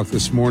 10 o'clock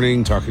this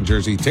morning, talking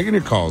Jersey, taking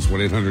your calls,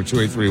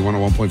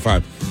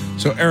 1-800-283-101.5.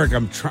 So, Eric,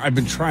 I've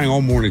been trying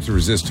all morning to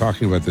resist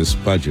talking about this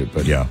budget,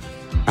 but yeah,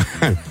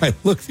 I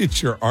looked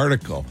at your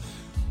article.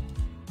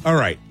 All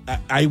right.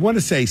 I want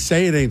to say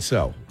it ain't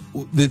so.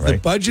 The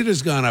budget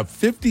has gone up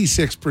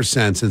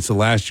 56% since the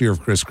last year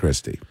of Chris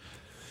Christie.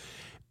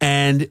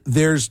 And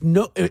there's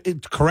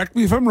correct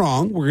me if I'm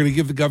wrong, we're going to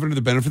give the governor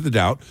the benefit of the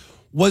doubt.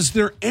 Was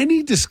there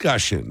any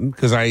discussion,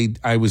 because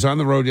I was on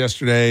the road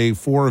yesterday,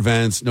 4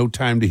 events, no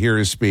time to hear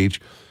his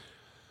speech.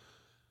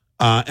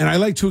 And I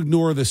like to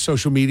ignore the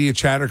social media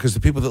chatter because the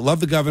people that love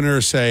the governor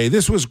say,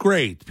 this was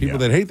great. People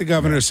that hate the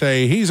governor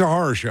say, he's a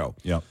horror show.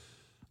 Yeah.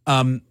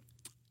 I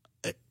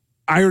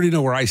already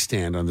know where I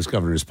stand on this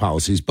governor's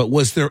policies, but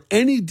was there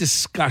any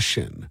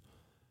discussion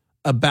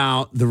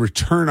about the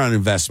return on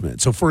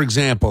investment? So, for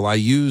example, I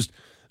used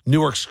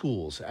Newark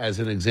schools as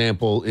an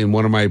example in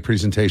one of my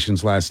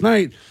presentations last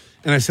night,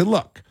 and I said,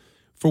 look,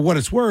 for what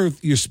it's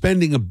worth, you're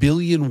spending $1.1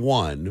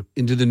 billion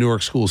into the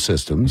Newark school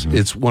systems. Mm-hmm.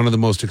 It's one of the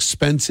most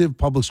expensive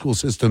public school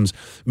systems,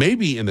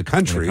 maybe in the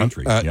country,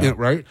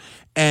 right?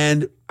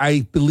 And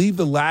I believe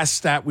the last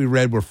stat we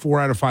read were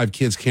 4 out of 5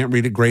 kids can't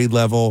read at grade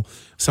level.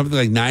 Something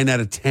like 9 out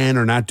of 10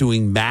 are not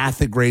doing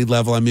math at grade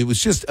level. I mean, it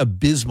was just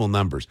abysmal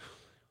numbers.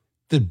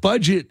 The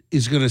budget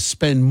is going to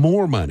spend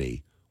more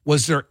money.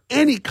 Was there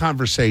any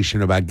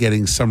conversation about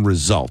getting some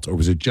result, or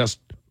was it just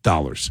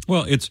dollars?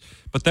 Well,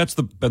 but that's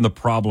been the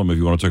problem. If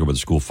you want to talk about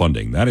school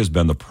funding, that has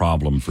been the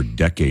problem for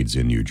decades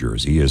in New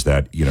Jersey. Is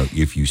that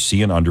if you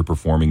see an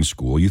underperforming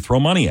school, you throw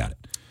money at it.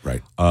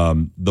 Right.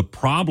 The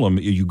problem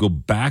is you go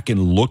back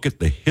and look at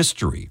the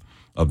history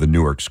of the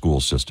Newark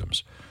school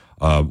systems,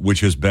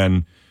 which has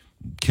been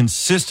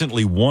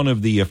consistently one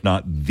of the, if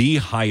not the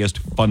highest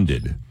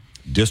funded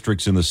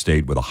districts in the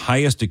state with the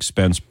highest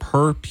expense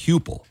per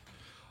pupil.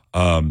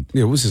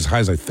 It was as high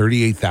as like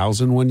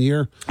 $38,000 one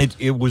year.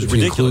 It was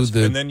ridiculous.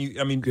 And then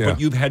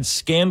but you've had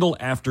scandal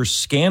after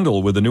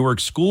scandal with the Newark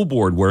School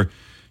Board, where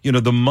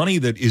the money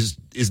that is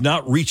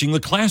not reaching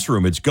the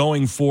classroom. It's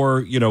going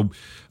for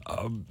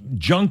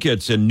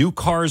junkets and new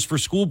cars for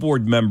school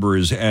board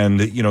members, and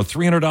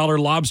 $300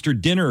 lobster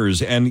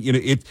dinners, and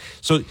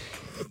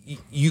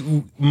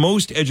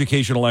most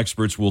educational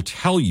experts will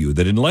tell you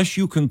that unless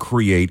you can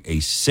create a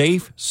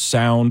safe,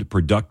 sound,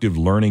 productive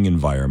learning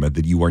environment,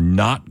 that you are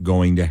not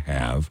going to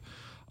have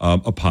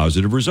a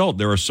positive result.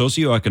 There are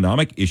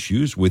socioeconomic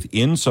issues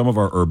within some of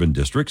our urban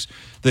districts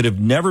that have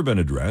never been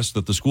addressed,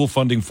 that the school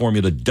funding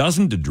formula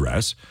doesn't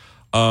address,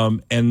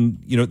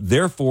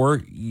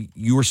 therefore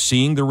you are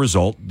seeing the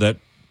result that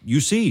you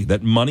see,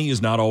 that money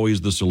is not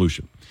always the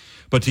solution.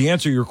 But to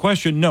answer your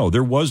question, no,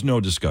 there was no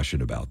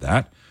discussion about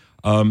that.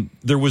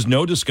 There was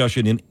no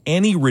discussion in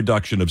any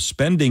reduction of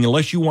spending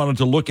unless you wanted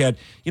to look at,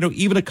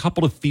 even a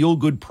couple of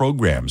feel-good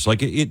programs. Like,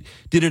 did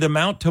it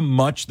amount to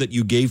much that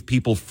you gave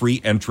people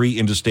free entry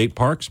into state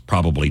parks?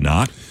 Probably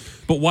not.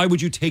 But why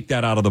would you take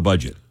that out of the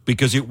budget?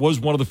 Because it was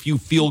one of the few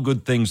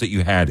feel-good things that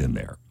you had in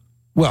there.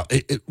 Well,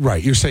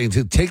 right. You're saying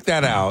to take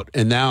that out,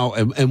 and now,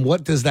 and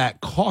what does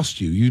that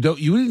cost you? You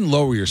didn't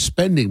lower your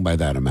spending by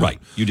that amount. Right.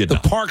 You did. The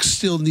parks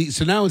still need.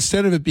 So now,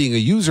 instead of it being a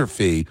user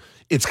fee,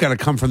 it's got to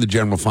come from the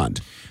general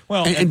fund.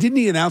 Well, and didn't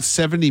he announce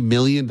 $70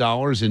 million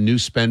in new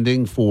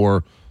spending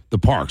for the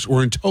parks,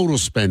 or in total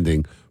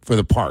spending for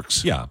the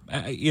parks? Yeah,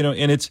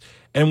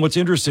 and what's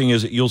interesting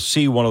is you'll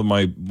see one of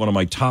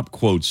my top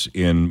quotes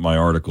in my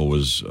article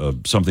was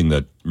something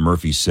that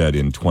Murphy said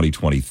in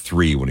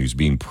 2023 when he was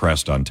being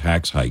pressed on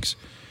tax hikes.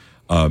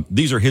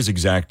 These are his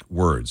exact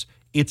words.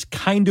 It's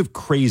kind of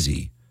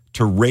crazy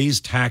to raise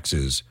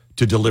taxes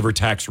to deliver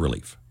tax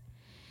relief.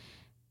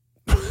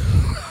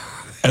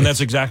 And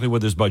that's exactly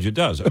what this budget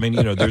does. I mean,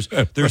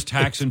 there's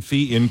tax and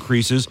fee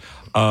increases.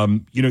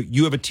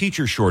 You have a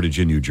teacher shortage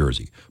in New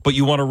Jersey, but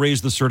you want to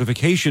raise the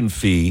certification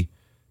fee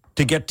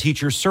to get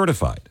teachers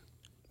certified.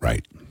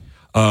 Right.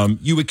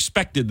 You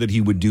expected that he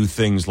would do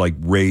things like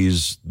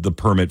raise the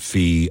permit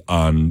fee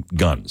on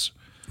guns.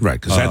 Right,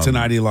 because that's an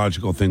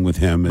ideological thing with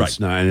him. It's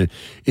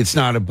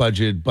not a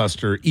budget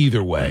buster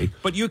either way.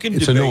 But you can.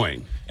 It's debate,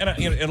 annoying.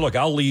 And look,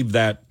 I'll leave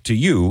that to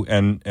you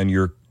and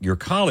your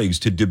colleagues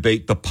to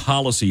debate the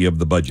policy of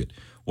the budget.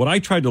 What I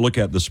tried to look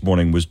at this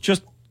morning was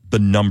just the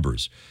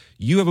numbers.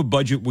 You have a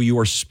budget where you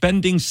are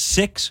spending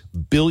 $6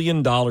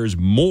 billion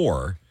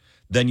more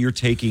than you're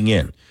taking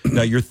in.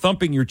 Now, you're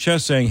thumping your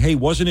chest saying, hey,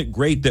 wasn't it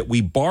great that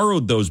we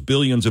borrowed those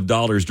billions of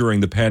dollars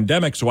during the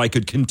pandemic so I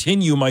could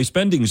continue my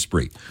spending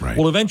spree? Right.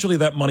 Well, eventually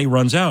that money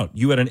runs out.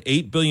 You had an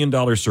 $8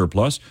 billion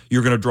surplus.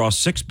 You're going to draw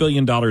 $6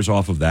 billion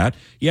off of that.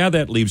 Yeah,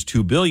 that leaves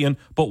 $2 billion.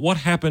 But what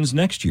happens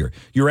next year?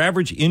 Your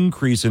average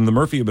increase in the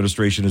Murphy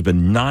administration has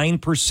been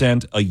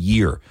 9% a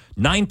year.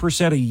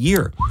 9% a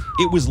year.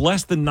 It was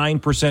less than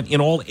 9% in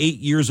all 8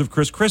 years of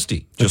Chris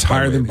Christie. It's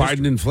higher than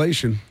Biden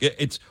inflation.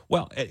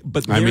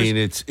 But I mean,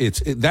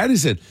 that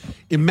is it.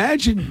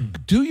 Imagine,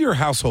 do your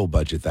household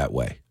budget that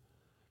way.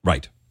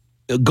 Right.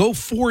 Go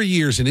 4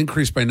 years and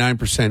increase by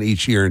 9%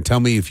 each year, and tell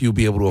me if you'll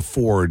be able to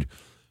afford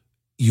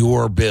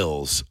your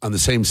bills on the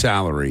same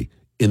salary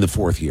in the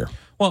fourth year.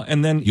 Well,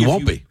 and then you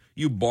won't be.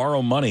 You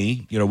borrow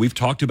money. We've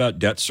talked about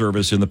debt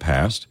service in the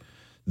past.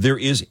 there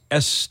is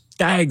a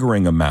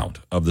staggering amount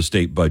of the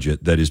state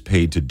budget that is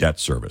paid to debt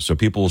service. So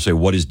people will say,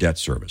 what is debt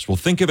service? Well,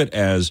 think of it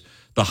as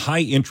the high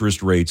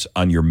interest rates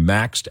on your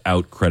maxed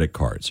out credit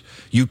cards.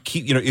 You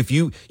keep, if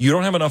you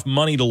don't have enough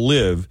money to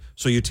live,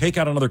 so you take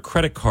out another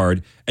credit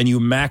card and you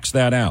max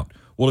that out.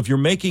 Well, if you're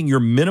making your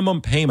minimum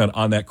payment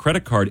on that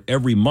credit card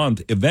every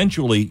month,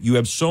 eventually you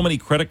have so many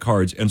credit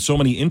cards and so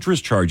many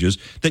interest charges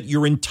that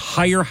your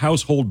entire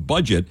household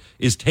budget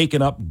is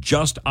taken up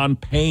just on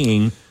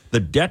paying the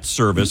debt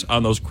service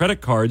on those credit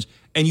cards,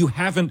 and you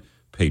haven't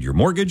paid your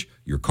mortgage,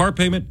 your car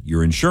payment,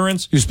 your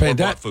insurance, you just paid or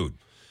debt. bought food.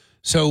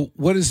 So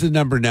what is the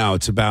number now?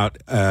 It's about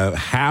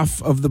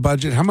half of the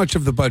budget. How much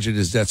of the budget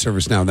is debt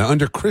service now? Now,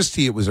 under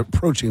Christie, it was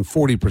approaching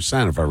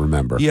 40%, if I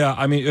remember. Yeah,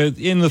 I mean,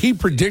 he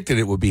predicted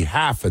it would be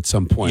half at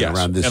some point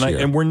around this year.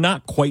 And we're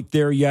not quite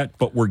there yet,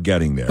 but we're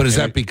getting there. But is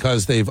that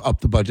because they've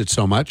upped the budget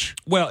so much?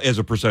 Well, as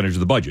a percentage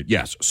of the budget,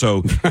 yes.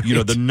 So,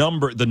 the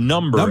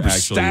number actually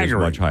staggering.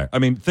 is much higher. I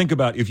mean, think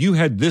about if you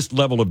had this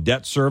level of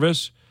debt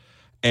service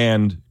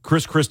and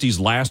Chris Christie's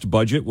last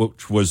budget,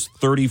 which was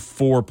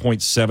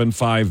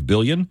 $34.75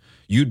 billion,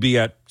 you'd be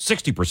at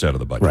 60% of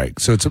the budget. Right.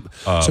 So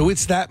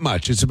it's that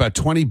much. It's about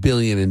 $20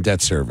 billion in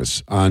debt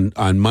service on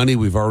money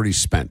we've already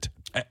spent.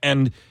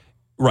 And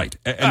right.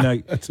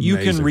 And you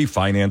can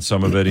refinance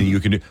some of it, and you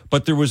can do,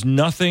 but there was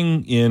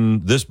nothing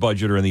in this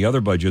budget or in the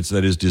other budgets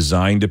that is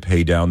designed to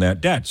pay down that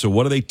debt. So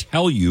what do they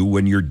tell you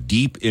when you're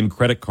deep in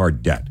credit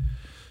card debt?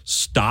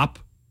 Stop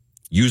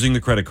using the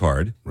credit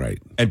card, right,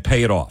 and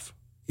pay it off.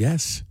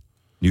 Yes.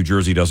 New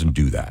Jersey doesn't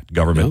do that.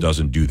 Government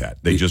doesn't do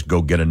that. They just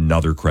go get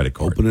another credit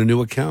card. Open a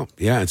new account.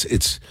 Yeah,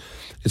 it's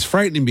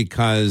frightening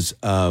because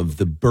of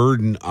the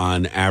burden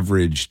on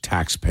average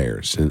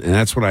taxpayers. And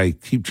that's what I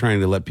keep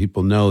trying to let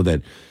people know,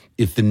 that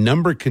if the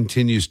number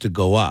continues to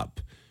go up,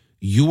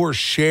 your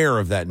share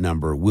of that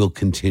number will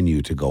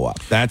continue to go up.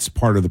 That's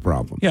part of the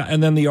problem. Yeah,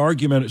 and then the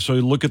argument, so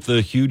you look at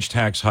the huge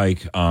tax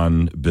hike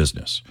on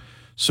business.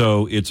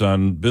 So it's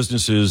on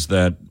businesses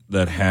that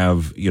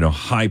have,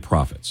 high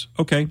profits.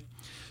 Okay.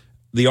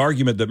 The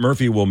argument that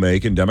Murphy will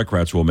make and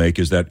Democrats will make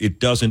is that it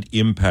doesn't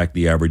impact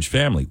the average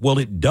family. Well,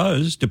 it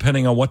does,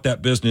 depending on what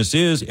that business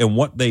is and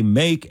what they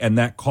make, and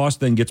that cost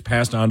then gets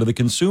passed on to the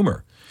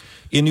consumer.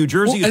 In New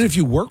Jersey, and if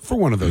you work for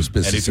one of those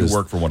businesses,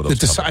 that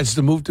decides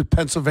to move to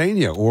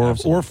Pennsylvania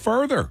or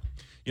further,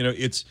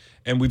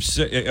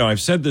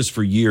 I've said this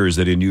for years,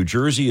 that in New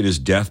Jersey it is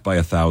death by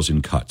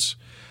 1,000 cuts.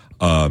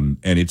 And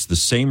it's the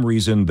same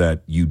reason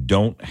that you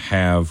don't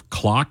have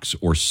clocks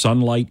or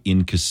sunlight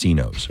in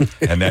casinos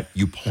and that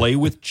you play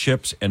with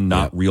chips and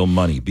not real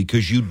money,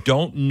 because you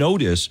don't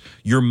notice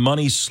your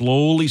money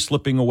slowly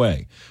slipping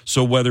away.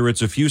 So whether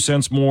it's a few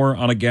cents more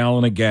on a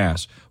gallon of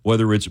gas,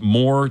 whether it's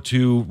more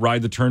to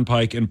ride the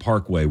Turnpike and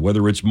Parkway,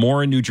 whether it's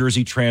more in New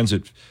Jersey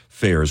Transit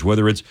fares,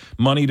 whether it's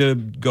money to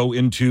go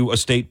into a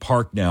state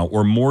park now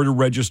or more to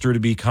register to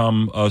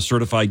become a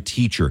certified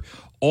teacher,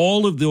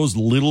 all of those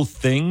little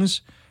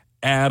things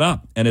add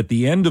up. And at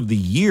the end of the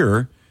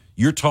year,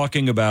 you're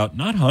talking about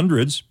not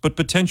hundreds, but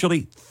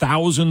potentially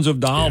thousands of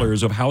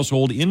dollars of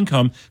household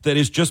income that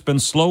has just been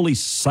slowly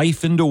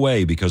siphoned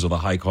away because of the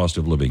high cost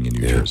of living in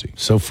New Jersey.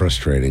 So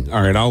frustrating.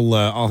 All right,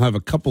 I'll have a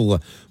couple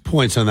of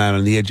points on that,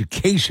 on the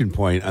education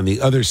point, on the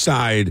other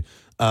side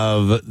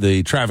of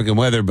the traffic and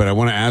weather. But I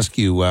want to ask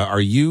you,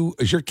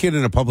 is your kid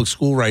in a public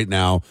school right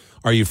now?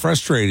 Are you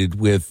frustrated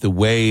with the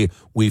way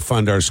we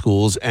fund our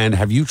schools? And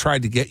have you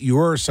tried to get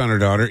your son or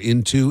daughter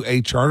into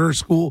a charter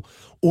school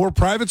or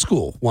private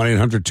school?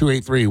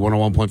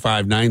 1-800-283-101.5,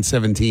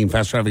 917.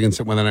 Fast Traffic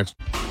Instant Weather next.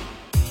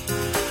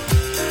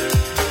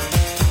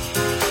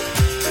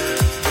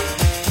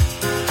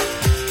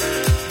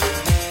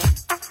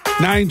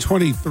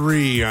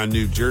 $9:23 on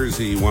New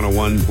Jersey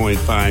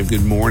 101.5.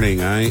 Good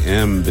morning. I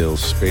am Bill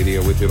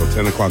Spadea with you till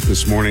 10 o'clock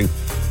this morning.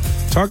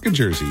 Talking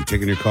Jersey,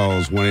 taking your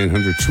calls,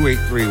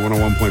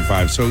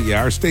 1-800-283-101.5. So,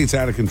 yeah, our state's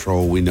out of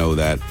control. We know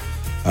that.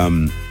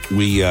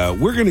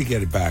 We're going to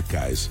get it back,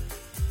 guys.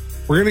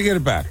 We're going to get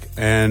it back.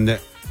 And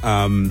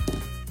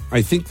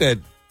I think that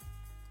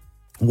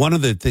one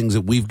of the things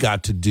that we've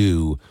got to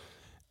do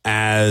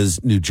as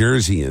New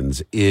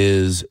Jerseyans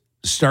is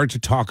start to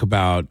talk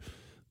about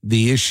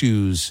the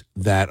issues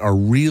that are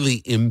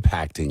really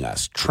impacting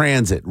us.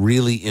 Transit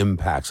really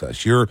impacts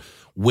us. You're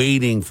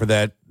waiting for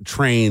that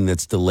train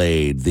that's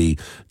delayed, the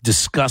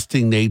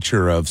disgusting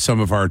nature of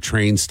some of our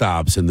train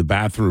stops and the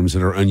bathrooms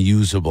that are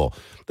unusable.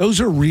 Those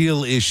are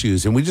real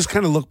issues, and we just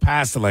kind of look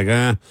past it like,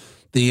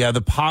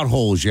 the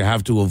potholes you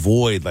have to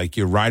avoid, like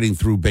you're riding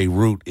through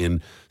Beirut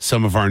in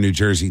some of our New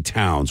Jersey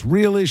towns.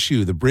 Real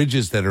issue, the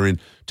bridges that are in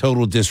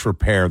total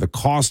disrepair, the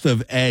cost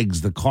of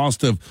eggs, the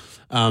cost of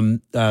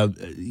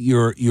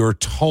your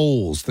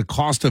tolls, the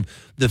cost of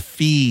the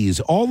fees,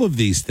 all of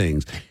these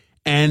things.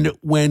 And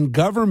when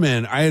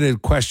government, I had a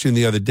question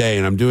the other day,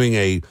 and I'm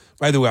doing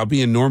by the way, I'll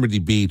be in Normandy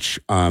Beach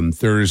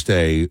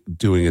Thursday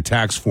doing a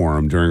tax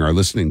forum during our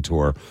listening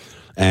tour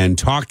and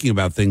talking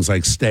about things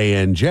like Stay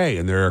NJ.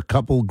 And there are a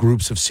couple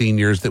groups of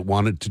seniors that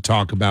wanted to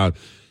talk about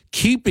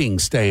keeping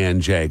Stay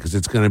NJ because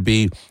it's going to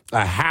be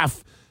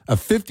a a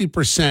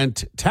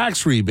 50%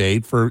 tax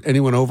rebate for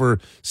anyone over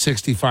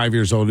 65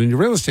 years old in your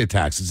real estate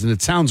taxes. And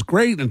it sounds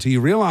great until you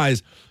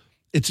realize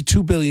it's a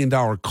 $2 billion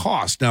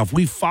cost. Now, if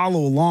we follow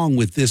along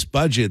with this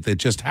budget that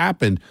just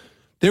happened,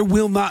 there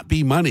will not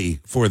be money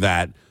for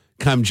that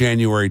come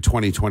January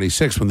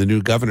 2026 when the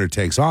new governor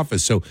takes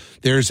office. So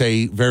there's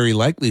a very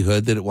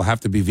likelihood that it will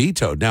have to be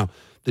vetoed. Now,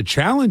 the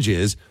challenge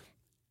is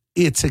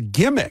it's a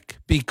gimmick,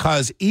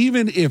 because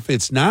even if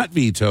it's not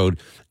vetoed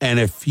and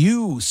a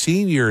few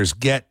seniors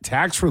get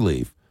tax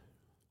relief,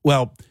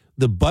 well,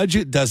 the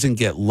budget doesn't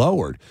get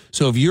lowered.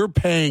 So if you're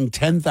paying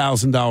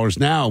 $10,000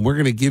 now and we're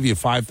going to give you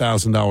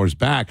 $5,000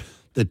 back,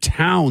 the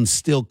town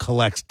still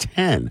collects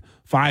 10.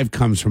 5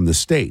 comes from the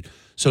state.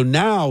 So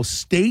now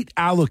state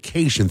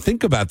allocation,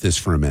 think about this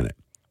for a minute.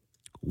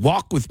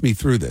 Walk with me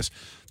through this.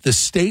 The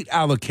state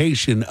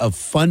allocation of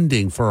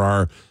funding for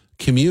our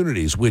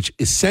communities, which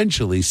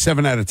essentially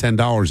 7 out of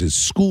 $10 is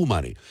school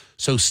money.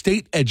 So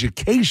state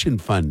education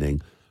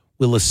funding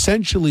will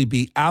essentially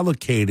be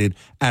allocated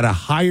at a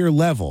higher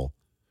level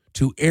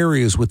to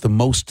areas with the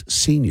most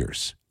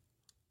seniors.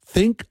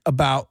 Think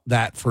about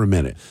that for a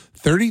minute.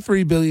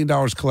 $33 billion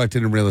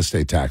collected in real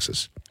estate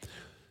taxes.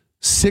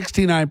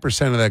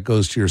 69% of that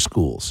goes to your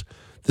schools.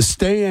 The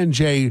Stay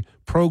NJ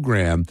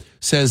program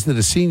says that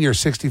a senior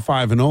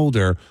 65 and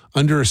older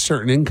under a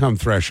certain income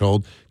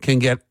threshold can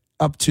get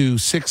up to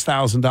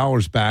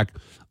 $6,000 back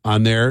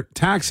on their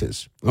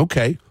taxes.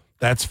 Okay,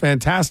 that's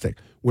fantastic.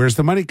 Where's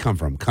the money come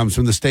from? Comes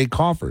from the state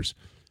coffers.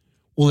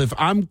 Well, if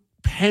I'm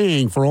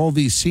paying for all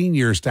these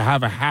seniors to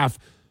have a half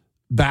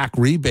back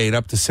rebate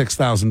up to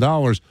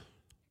 $6,000,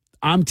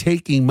 I'm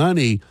taking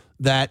money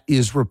that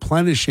is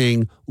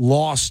replenishing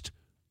lost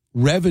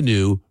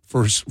revenue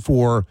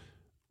for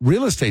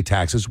real estate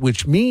taxes,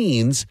 which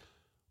means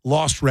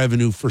lost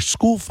revenue for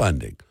school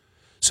funding.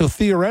 So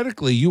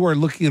theoretically, you are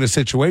looking at a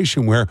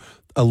situation where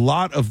a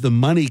lot of the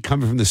money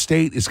coming from the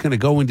state is going to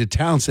go into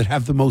towns that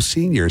have the most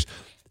seniors,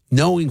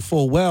 knowing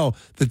full well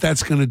that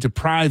that's going to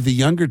deprive the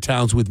younger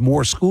towns with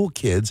more school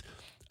kids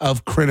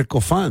of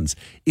critical funds.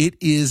 It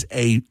is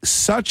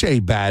such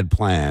a bad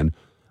plan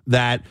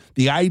that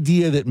the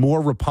idea that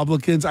more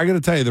Republicans, I got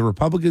to tell you, the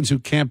Republicans who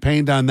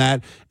campaigned on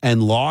that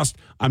and lost,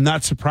 I'm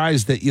not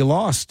surprised that you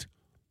lost.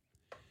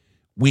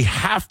 We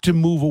have to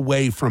move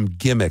away from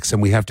gimmicks,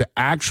 and we have to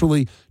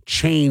actually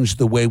change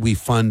the way we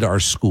fund our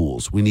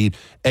schools. We need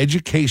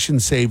education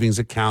savings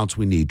accounts.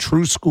 We need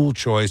true school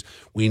choice.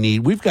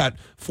 We've got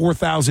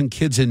 4,000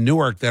 kids in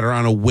Newark that are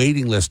on a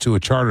waiting list to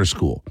a charter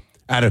school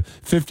out of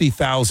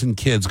 50,000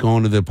 kids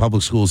going to the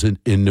public schools in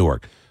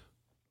Newark.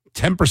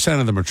 10%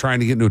 of them are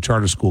trying to get into a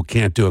charter school,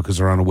 can't do it because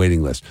they're on a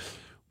waiting list.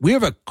 We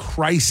have a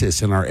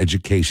crisis in our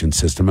education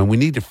system, and we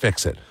need to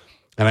fix it.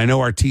 And I know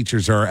our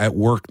teachers are at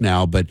work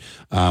now, but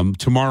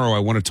tomorrow I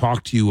want to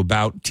talk to you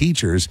about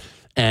teachers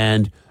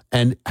and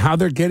how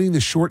they're getting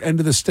the short end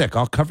of the stick.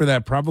 I'll cover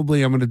that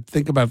probably. I'm going to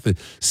think about the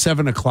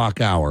 7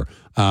 o'clock hour.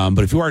 But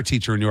if you are a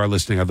teacher and you are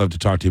listening, I'd love to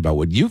talk to you about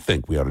what you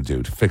think we ought to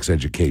do to fix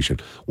education.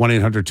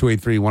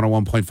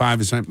 1-800-283-101.5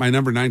 is my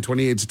number.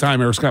 9:28 is the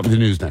time. Eric Scott with the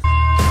news now.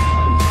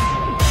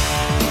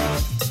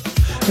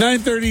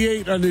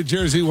 9:38 on New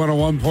Jersey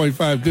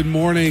 101.5. Good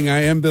morning.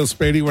 I am Bill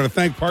Spadea. I want to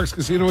thank Parks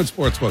Casino and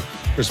Sportsbook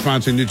for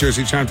sponsoring New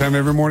Jersey Chime Time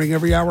every morning,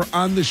 every hour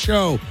on the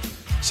show.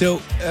 So,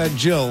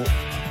 Jill,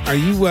 are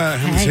you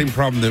having the same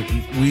problem that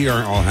we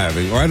are all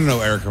having? Or I don't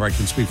know, Eric, if I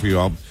can speak for you.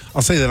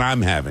 I'll say that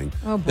I'm having.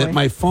 Oh, boy. That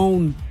my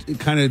phone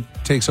kind of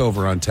takes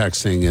over on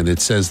texting, and it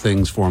says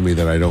things for me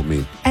that I don't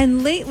mean.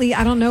 And lately,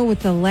 I don't know, with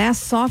the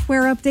last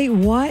software update,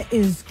 what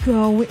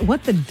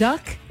the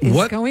duck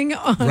is going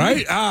on.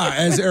 Right?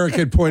 As Eric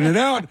had pointed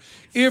out,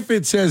 if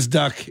it says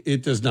duck,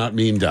 it does not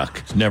mean duck.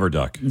 It's never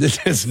duck.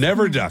 It's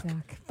never duck.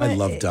 I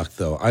love duck,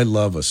 though. I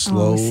love a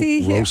slow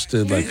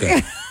roasted, like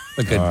a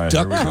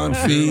duck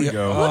confit.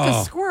 Look,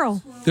 a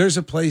squirrel. There's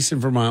a place in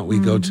Vermont we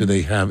go to.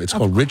 It's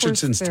called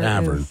Richardson's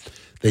Tavern.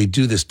 They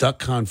do this duck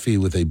confit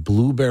with a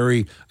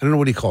blueberry. I don't know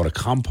what do you call it, a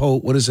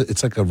compote? What is it?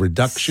 It's like a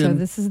reduction. So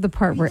this is the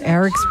part where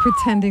Eric's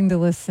pretending to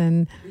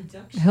listen.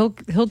 He'll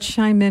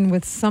chime in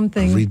with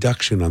something. A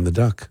reduction on the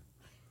duck.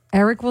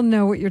 Eric will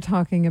know what you're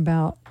talking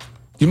about.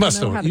 You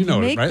must know. You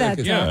know it, right? Like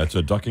it's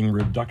a ducking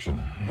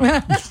reduction.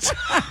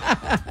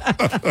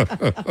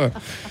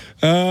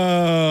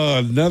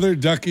 Another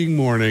ducking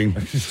morning.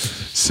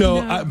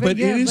 So, but it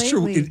is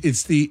true.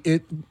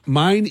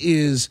 Mine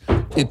is.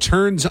 It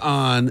turns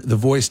on the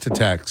voice to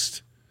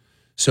text.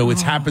 So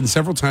it's happened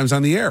several times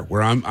on the air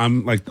where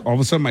I'm like, all of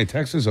a sudden my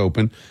text is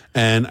open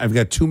and I've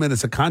got 2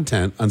 minutes of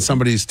content on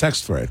somebody's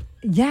text thread.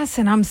 Yes,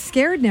 and I'm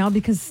scared now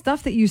because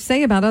stuff that you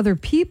say about other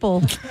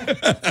people,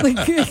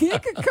 like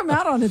it could come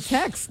out on a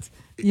text,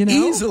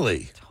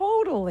 easily.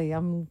 Totally.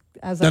 Now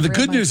the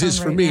good news is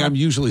for me, now. I'm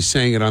usually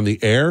saying it on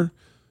the air,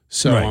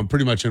 so I'm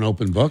pretty much an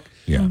open book.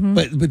 Yeah. Mm-hmm.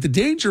 But the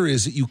danger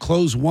is that you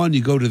close one,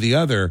 you go to the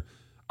other.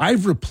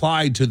 I've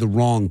replied to the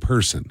wrong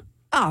person.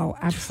 Oh,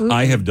 absolutely.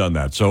 I have done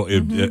that. So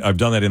I've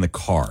done that in the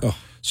car. Oh.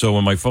 So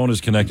when my phone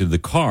is connected to the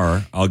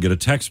car, I'll get a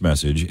text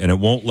message, and it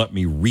won't let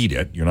me read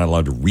it. You're not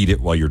allowed to read it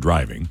while you're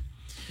driving.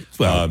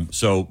 Well,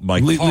 so my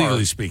car,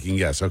 legally speaking,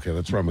 yes. Okay,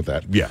 let's run with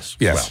that. Yes.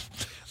 Yes.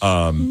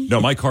 Well,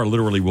 no, my car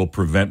literally will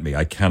prevent me.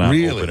 I cannot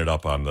Really? open it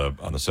up on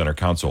the center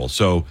console.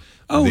 So.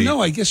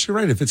 No, I guess you're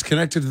right. If it's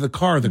connected to the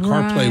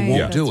CarPlay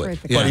won't do it.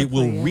 But it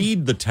will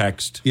read the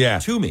text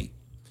to me.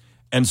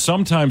 And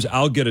sometimes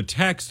I'll get a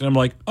text and I'm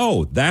like,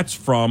 oh, that's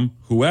from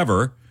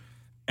whoever.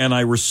 And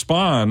I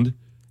respond,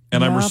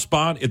 and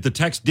if the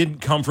text didn't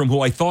come from who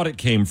I thought it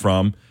came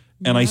from,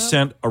 and I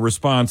sent a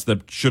response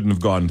that shouldn't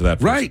have gone to that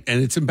person. Right,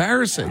 and it's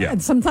embarrassing. Yeah.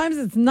 And sometimes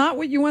it's not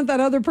what you want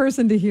that other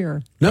person to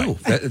hear. No,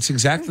 that's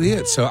exactly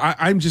it. So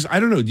I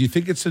don't know. Do you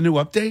think it's a new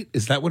update?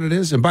 Is that what it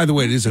is? And by the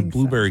way, it is a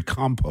blueberry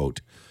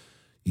compote.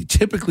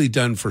 Typically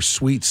done for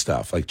sweet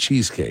stuff like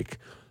cheesecake,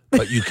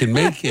 but you can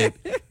make it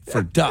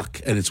for duck,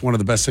 and it's one of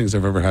the best things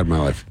I've ever had in my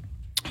life.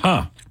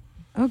 Huh.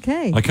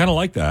 Okay. I kind of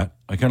like that.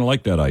 I kind of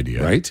like that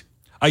idea. Right?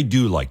 I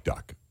do like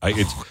duck.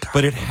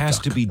 But it has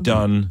to be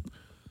done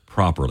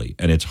properly,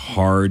 and it's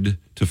hard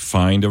to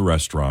find a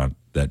restaurant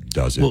that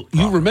does it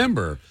properly. You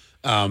remember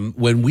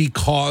when we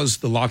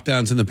caused the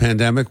lockdowns in the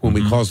pandemic, when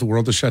we caused the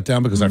world to shut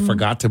down because I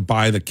forgot to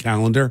buy the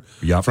calendar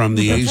from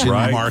the Asian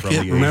market.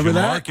 From the Remember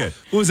Asian that? market.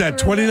 What was that?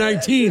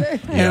 2019.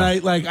 And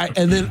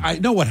I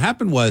know what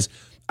happened was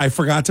I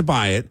forgot to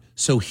buy it,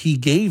 so he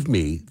gave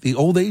me, the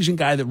old Asian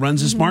guy that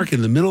runs this market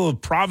in the middle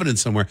of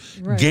Providence somewhere,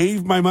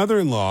 gave my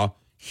mother-in-law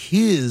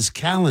his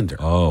calendar.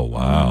 Oh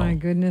wow! Oh my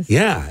goodness!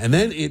 Yeah, and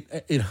then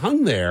it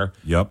hung there.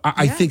 Yep.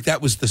 I think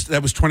that was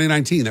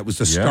 2019. That was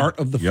the start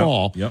of the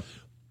fall. Yep.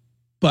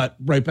 But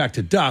right back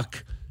to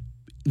duck,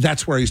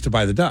 that's where I used to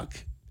buy the duck,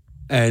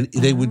 and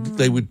they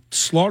would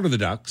slaughter the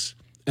ducks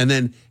and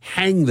then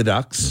hang the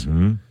ducks,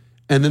 and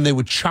then they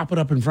would chop it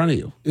up in front of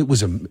you. It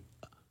was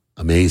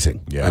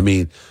amazing. Yeah. I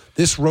mean,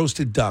 this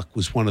roasted duck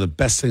was one of the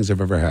best things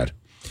I've ever had.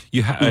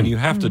 And you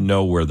have to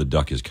know where the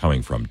duck is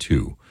coming from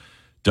too.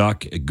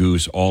 Duck,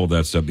 goose, all of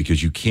that stuff,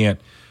 because you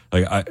can't.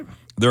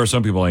 There are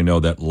some people I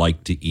know that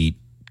like to eat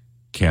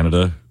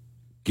Canada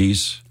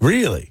geese.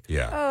 Really?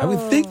 Yeah. I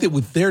would think that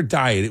with their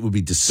diet, it would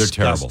be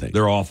disgusting. They're terrible.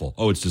 They're awful.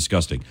 Oh, it's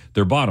disgusting.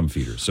 They're bottom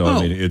feeders. So I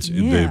mean, it's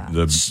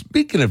the.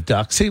 Speaking of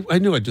duck, see, I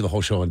knew I'd do the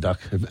whole show on duck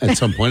at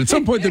some point. At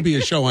some point, there'd be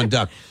a show on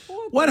duck.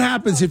 What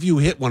happens if you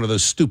hit one of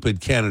those stupid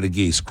Canada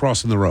geese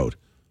crossing the road?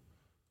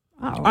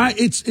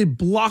 It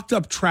blocked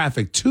up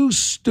traffic. Two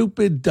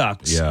stupid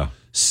ducks. Yeah.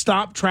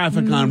 Stopped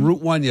traffic on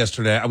Route 1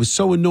 yesterday. I was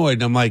so annoyed.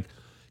 And I'm like,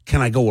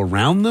 can I go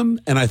around them?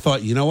 And I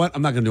thought, you know what?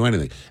 I'm not going to do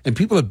anything. And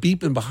people are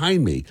beeping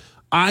behind me.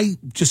 I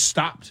just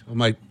stopped. I'm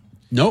like,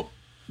 nope.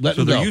 Let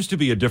them go. There used to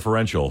be a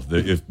differential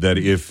that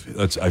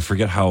if I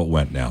forget how it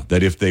went now,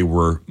 that if they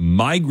were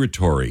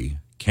migratory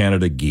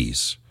Canada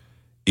geese,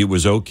 it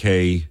was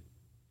okay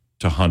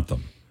to hunt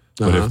them.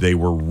 But if they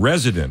were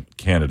resident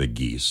Canada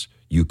geese,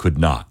 you could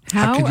not.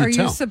 How are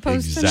you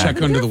supposed to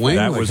check under the wing?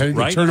 That was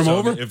right. Turn them So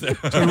over?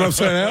 Turn them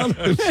upside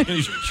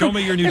down? Show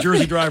me your New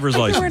Jersey driver's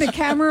license. Wearing a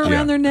camera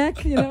around their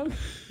neck, you know?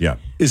 Yeah.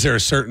 Is there a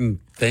certain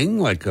thing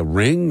like a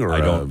ring or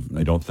I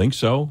don't think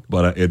so,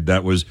 but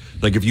that was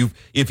like if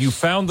you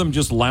found them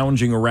just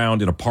lounging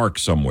around in a park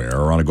somewhere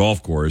or on a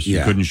golf course,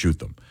 you couldn't shoot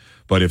them.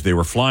 But if they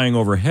were flying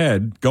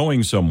overhead,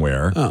 going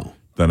somewhere,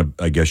 then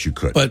I guess you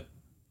could. But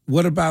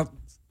what about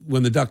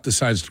when the duck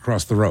decides to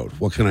cross the road?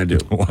 What can I do?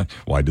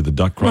 Why did the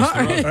duck cross the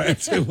road? Right.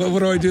 So what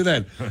do I do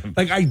then?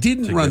 Like I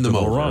didn't run them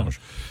over,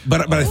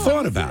 but I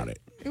thought about it.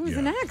 It was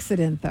an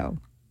accident, though.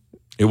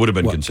 It would have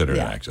been considered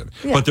an accident.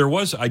 Yeah. But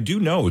I do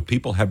know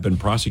people have been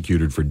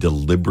prosecuted for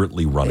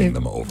deliberately running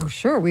them over.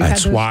 Sure.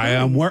 That's why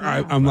I'm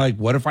like,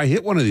 what if I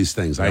hit one of these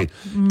things?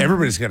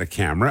 Everybody's got a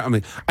camera.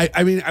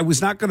 I mean, I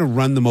was not going to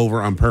run them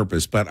over on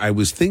purpose, but I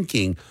was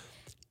thinking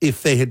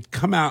if they had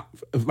come out,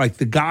 like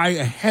the guy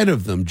ahead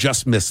of them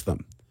just missed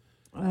them.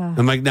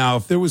 I'm like, now,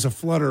 if there was a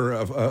flutter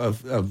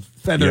of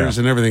feathers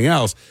and everything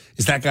else,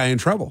 is that guy in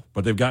trouble?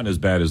 But they've gotten as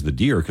bad as the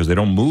deer because they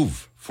don't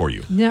move for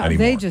you No, anymore.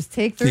 they just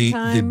take their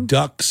time. The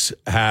ducks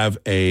have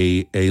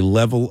a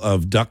level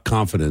of duck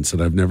confidence that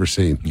I've never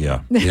seen.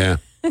 Yeah. Yeah.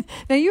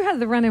 Now, you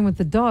had the run-in with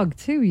the dog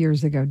 2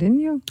 years ago,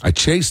 didn't you? I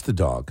chased the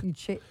dog.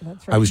 That's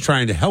right. I was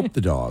trying to help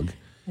the dog.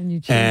 And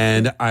you chased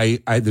And I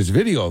there's a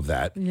video of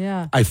that.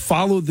 Yeah. I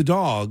followed the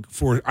dog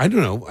for, I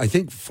don't know, I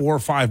think 4 or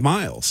 5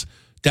 miles.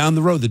 Down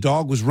the road, the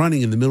dog was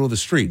running in the middle of the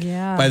street.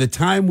 Yeah. By the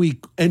time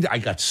I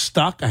got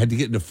stuck. I had to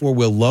get in a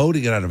 4-wheel low to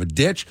get out of a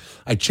ditch.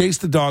 I chased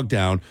the dog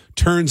down.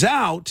 Turns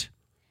out,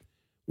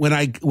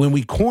 when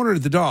we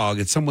cornered the dog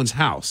at someone's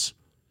house,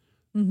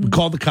 we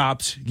called the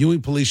cops.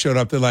 Ewing police showed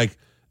up. They're like,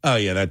 oh,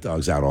 yeah, that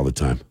dog's out all the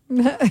time.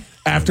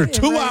 After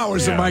 2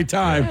 hours of my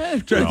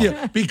time.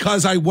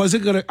 Because I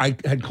wasn't going to, I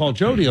had called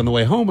Jody on the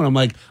way home, and I'm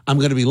like, I'm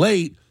going to be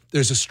late.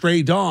 There's a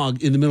stray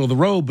dog in the middle of the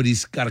road, but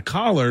he's got a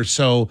collar,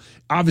 so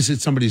obviously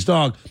it's somebody's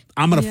dog.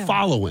 I'm going to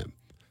follow him.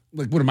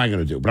 Like, what am I going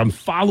to do? But I'm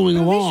following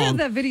along. They showed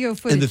that video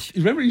footage.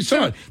 Remember, you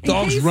saw it.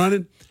 Dog's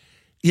running.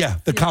 Yeah,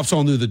 the cops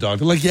all knew the dog.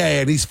 They're like, yeah,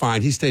 and he's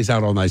fine. He stays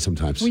out all night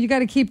sometimes. Well, you got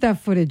to keep that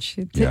footage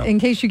in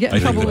case you get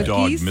in trouble with geese. I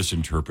think the dog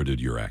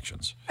misinterpreted your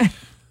actions.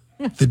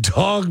 The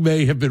dog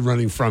may have been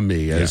running from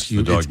me. Yes,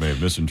 the dog may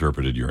have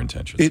misinterpreted your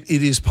intentions. It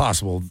is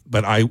possible,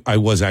 but I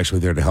was actually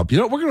there to help. You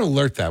know, we're going to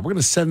alert that. We're going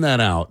to send that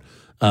out.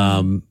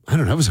 I don't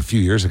know. It was a few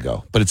years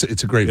ago, but it's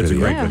a great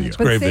video. It's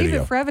a great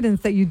video. It for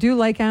evidence that you do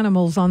like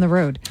animals on the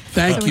road.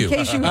 Thank you. In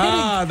case you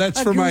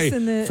that's for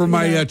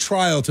my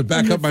trial to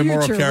back up my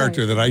moral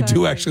character that I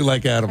do actually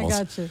like animals. I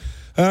got you.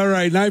 All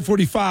right,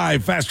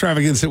 9:45. Fast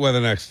traffic instant weather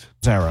next.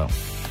 Zero.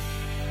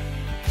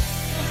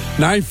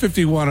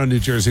 9:51 on New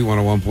Jersey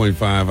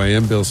 101.5. I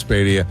am Bill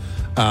Spadea.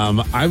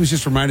 I was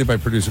just reminded by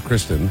producer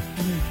Kristen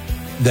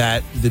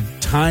that the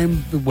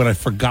time when I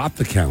forgot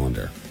the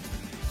calendar.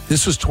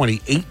 This was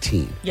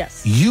 2018.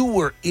 Yes. You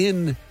were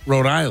in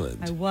Rhode Island.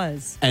 I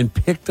was. And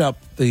picked up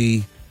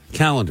the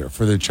calendar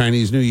for the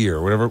Chinese New Year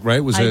or whatever,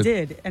 right? I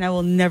did, and I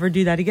will never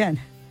do that again.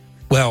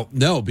 Well,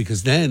 no,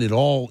 because then it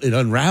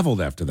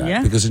unraveled after that.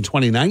 Yeah. Because in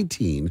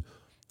 2019,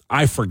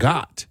 I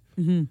forgot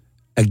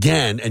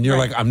again, and you're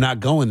like, I'm not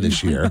going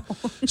this year.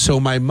 So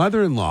my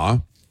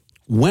mother-in-law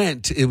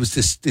went. It was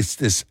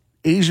this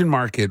Asian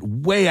market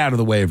way out of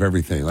the way of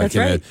everything, like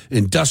in an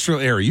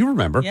industrial area. You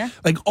remember? Yeah.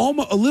 Like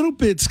almost a little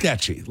bit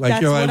sketchy. Like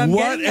That's you're like,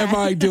 what am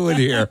I doing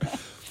here?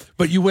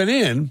 But you went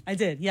in. I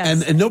did,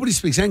 yes. And nobody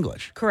speaks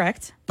English.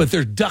 Correct. But there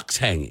are ducks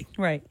hanging.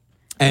 Right.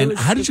 And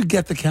how did you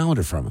get the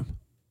calendar from him?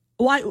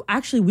 Well,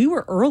 actually, we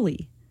were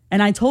early.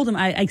 And I told him,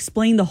 I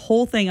explained the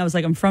whole thing. I was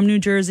like, I'm from New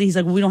Jersey. He's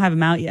like, well, we don't have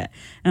him out yet.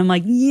 And I'm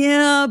like,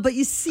 yeah, but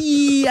you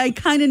see,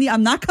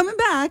 I'm not coming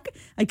back.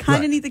 I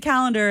kind of need the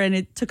calendar. And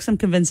it took some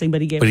convincing, but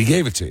he gave it to me. But he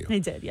gave it to you. He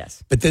did,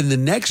 yes. But then the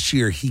next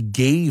year, he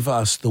gave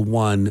us the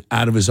one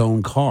out of his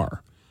own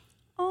car.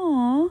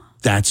 Aw.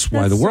 That's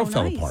why the world so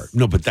fell nice. apart.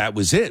 No, but that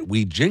was it.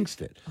 We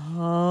jinxed it.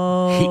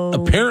 Oh.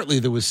 Apparently,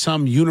 there was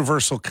some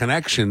universal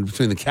connection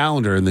between the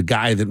calendar and the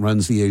guy that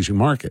runs the Asian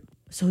market.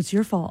 So it's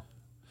your fault.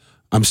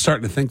 I'm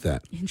starting to think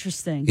that.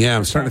 Interesting. Yeah,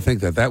 I'm starting to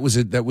think that. That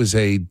was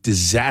a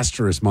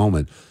disastrous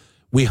moment.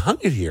 We hung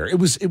it here.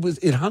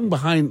 It hung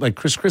behind like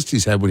Chris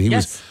Christie's head when he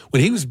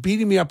was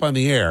beating me up on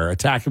the air,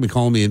 attacking me,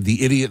 calling me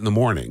the idiot in the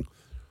morning.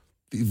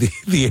 The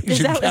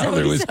Asian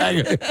calendar was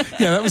hanging.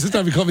 Yeah, that was the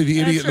time he called me the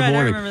idiot in the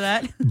morning. I remember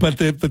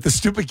that. But the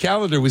stupid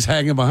calendar was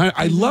hanging behind.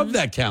 I love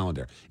that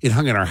calendar. It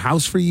hung in our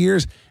house for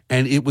years,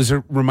 and it was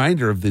a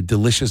reminder of the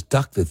delicious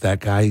duck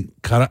that guy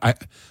cut.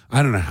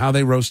 I don't know how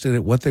they roasted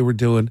it, what they were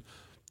doing.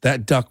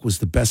 That duck was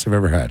the best I've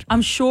ever had.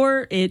 I'm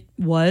sure it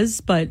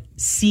was, but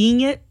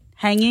seeing it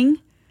hanging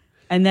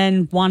and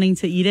then wanting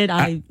to eat it,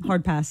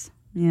 hard pass.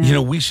 Yeah. You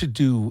know, we should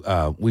do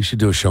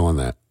a show on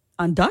that.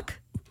 On duck?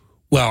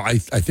 Well, I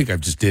think I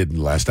just did in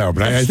the last hour,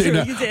 but I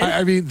think you did.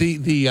 I mean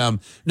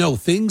the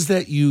things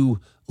that you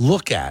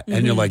look at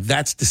and you're like,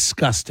 that's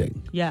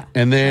disgusting. Yeah.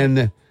 And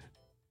then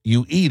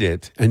you eat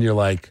it and you're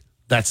like,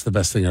 that's the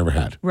best thing I ever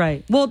had.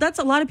 Right. Well, that's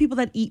a lot of people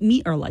that eat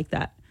meat are like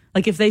that.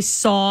 Like if they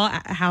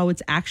saw how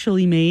it's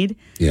actually made,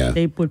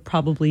 they would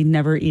probably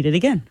never eat it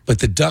again. But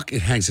the duck,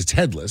 it hangs, it's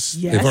headless.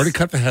 Yes. They've already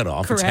cut the head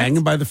off. Correct. It's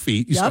hanging by the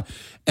feet.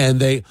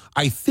 And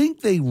I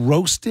think they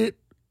roast it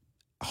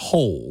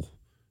whole.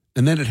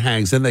 And then it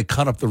hangs. Then they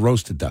cut up the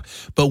roasted duck.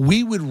 But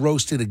we would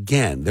roast it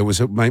again. There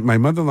was my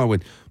mother-in-law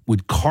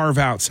would carve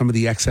out some of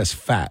the excess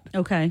fat.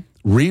 Okay.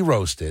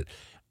 Re-roast it.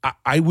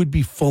 I would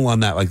be full on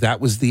that. Like that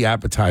was the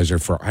appetizer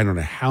for I don't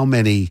know how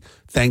many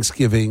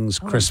Thanksgivings,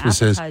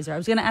 Christmases. Appetizer. I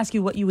was going to ask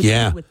you what you would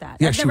do with that.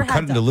 Yeah, I've she never would cut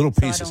had it into duck, little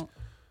so pieces.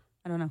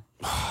 I don't know.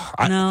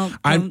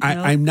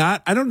 I'm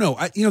not. I don't know.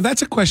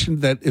 That's a question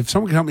that if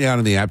someone can help me out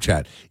in the app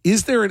chat,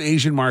 is there an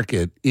Asian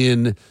market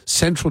in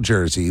Central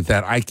Jersey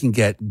that I can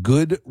get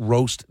good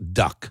roast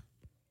duck?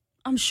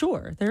 I'm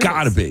sure there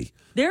Gotta be.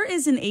 There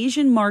is an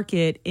Asian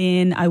market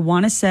in, I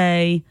want to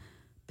say,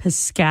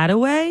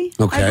 Piscataway,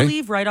 I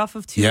believe, right off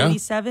of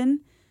 287.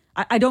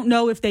 Yeah. I don't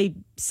know if they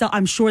sell.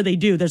 I'm sure they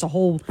do. There's a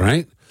whole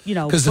right.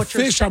 Because the butcher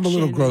fish, I'm a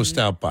little section grossed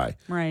out by.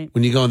 Right.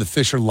 When you go and the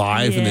fish are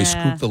live and they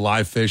scoop the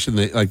live fish and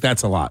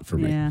that's a lot for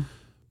me. Yeah.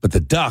 But the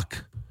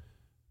duck.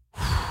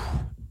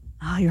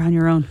 You're on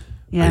your own.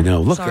 Yeah. I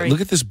know. Look Sorry.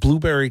 at this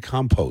blueberry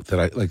compote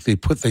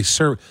that they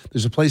serve.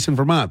 There's a place in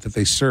Vermont that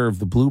they serve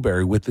the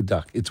blueberry with the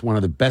duck. It's one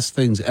of the best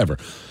things ever.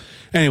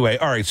 Anyway,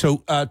 all right.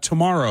 So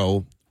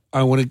tomorrow,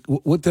 I want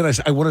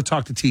to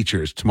talk to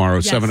teachers tomorrow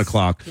at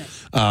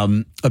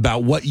 7:00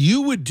 about what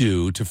you would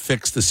do to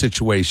fix the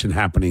situation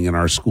happening in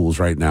our schools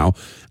right now.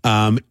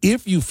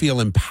 If you feel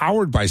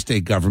empowered by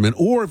state government,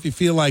 or if you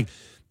feel like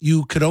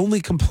you could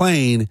only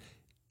complain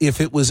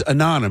if it was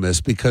anonymous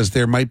because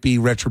there might be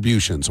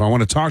retribution. So I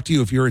want to talk to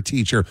you if you're a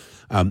teacher.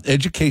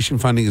 Education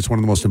funding is one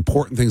of the most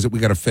important things that we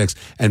got to fix.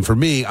 And for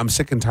me, I'm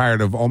sick and tired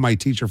of all my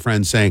teacher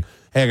friends saying,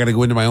 hey, I got to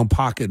go into my own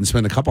pocket and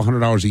spend a couple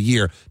 $100 a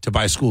year to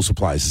buy school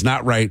supplies. It's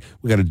not right.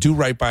 We got to do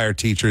right by our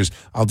teachers.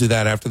 I'll do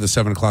that after the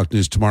 7:00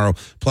 news tomorrow.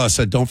 Plus,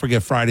 don't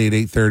forget Friday at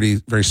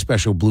 8:30, very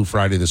special Blue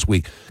Friday this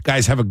week.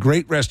 Guys, have a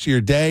great rest of your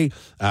day.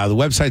 The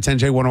website's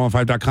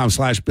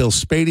nj1015.com/Bill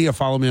Spadea.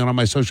 Follow me on all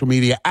my social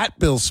media at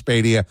Bill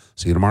Spadea.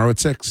 See you tomorrow at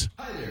 6.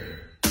 Hi there.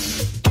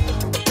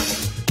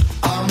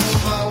 I'm on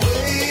my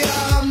way,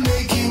 I'm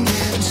making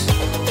it.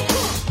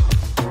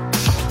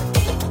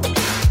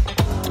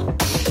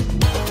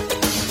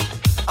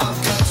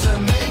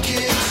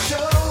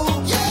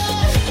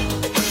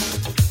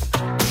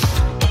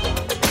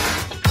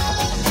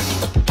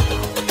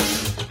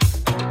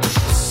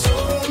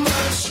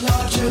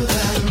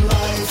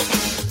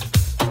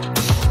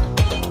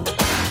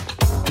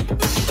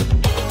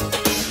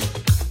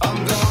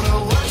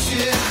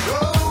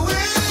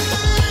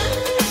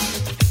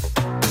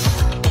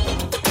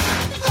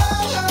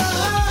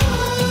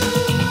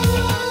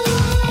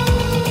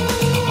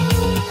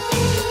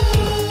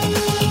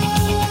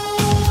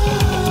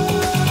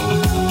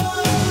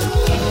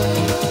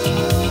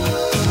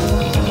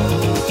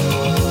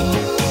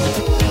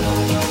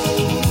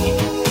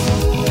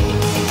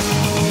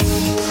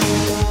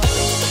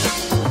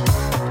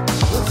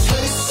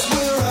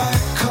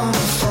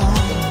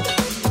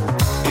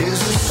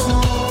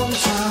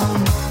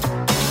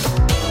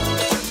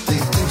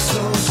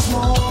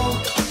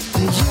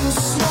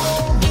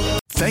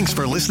 Thanks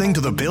for listening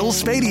to the Bill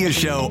Spadea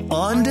Show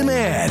on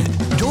demand.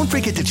 Don't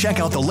forget to check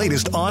out the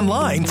latest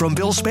online from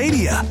Bill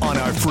Spadea on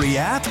our free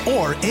app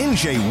or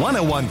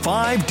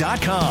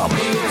NJ1015.com. New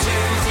Jersey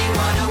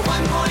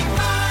 101.5.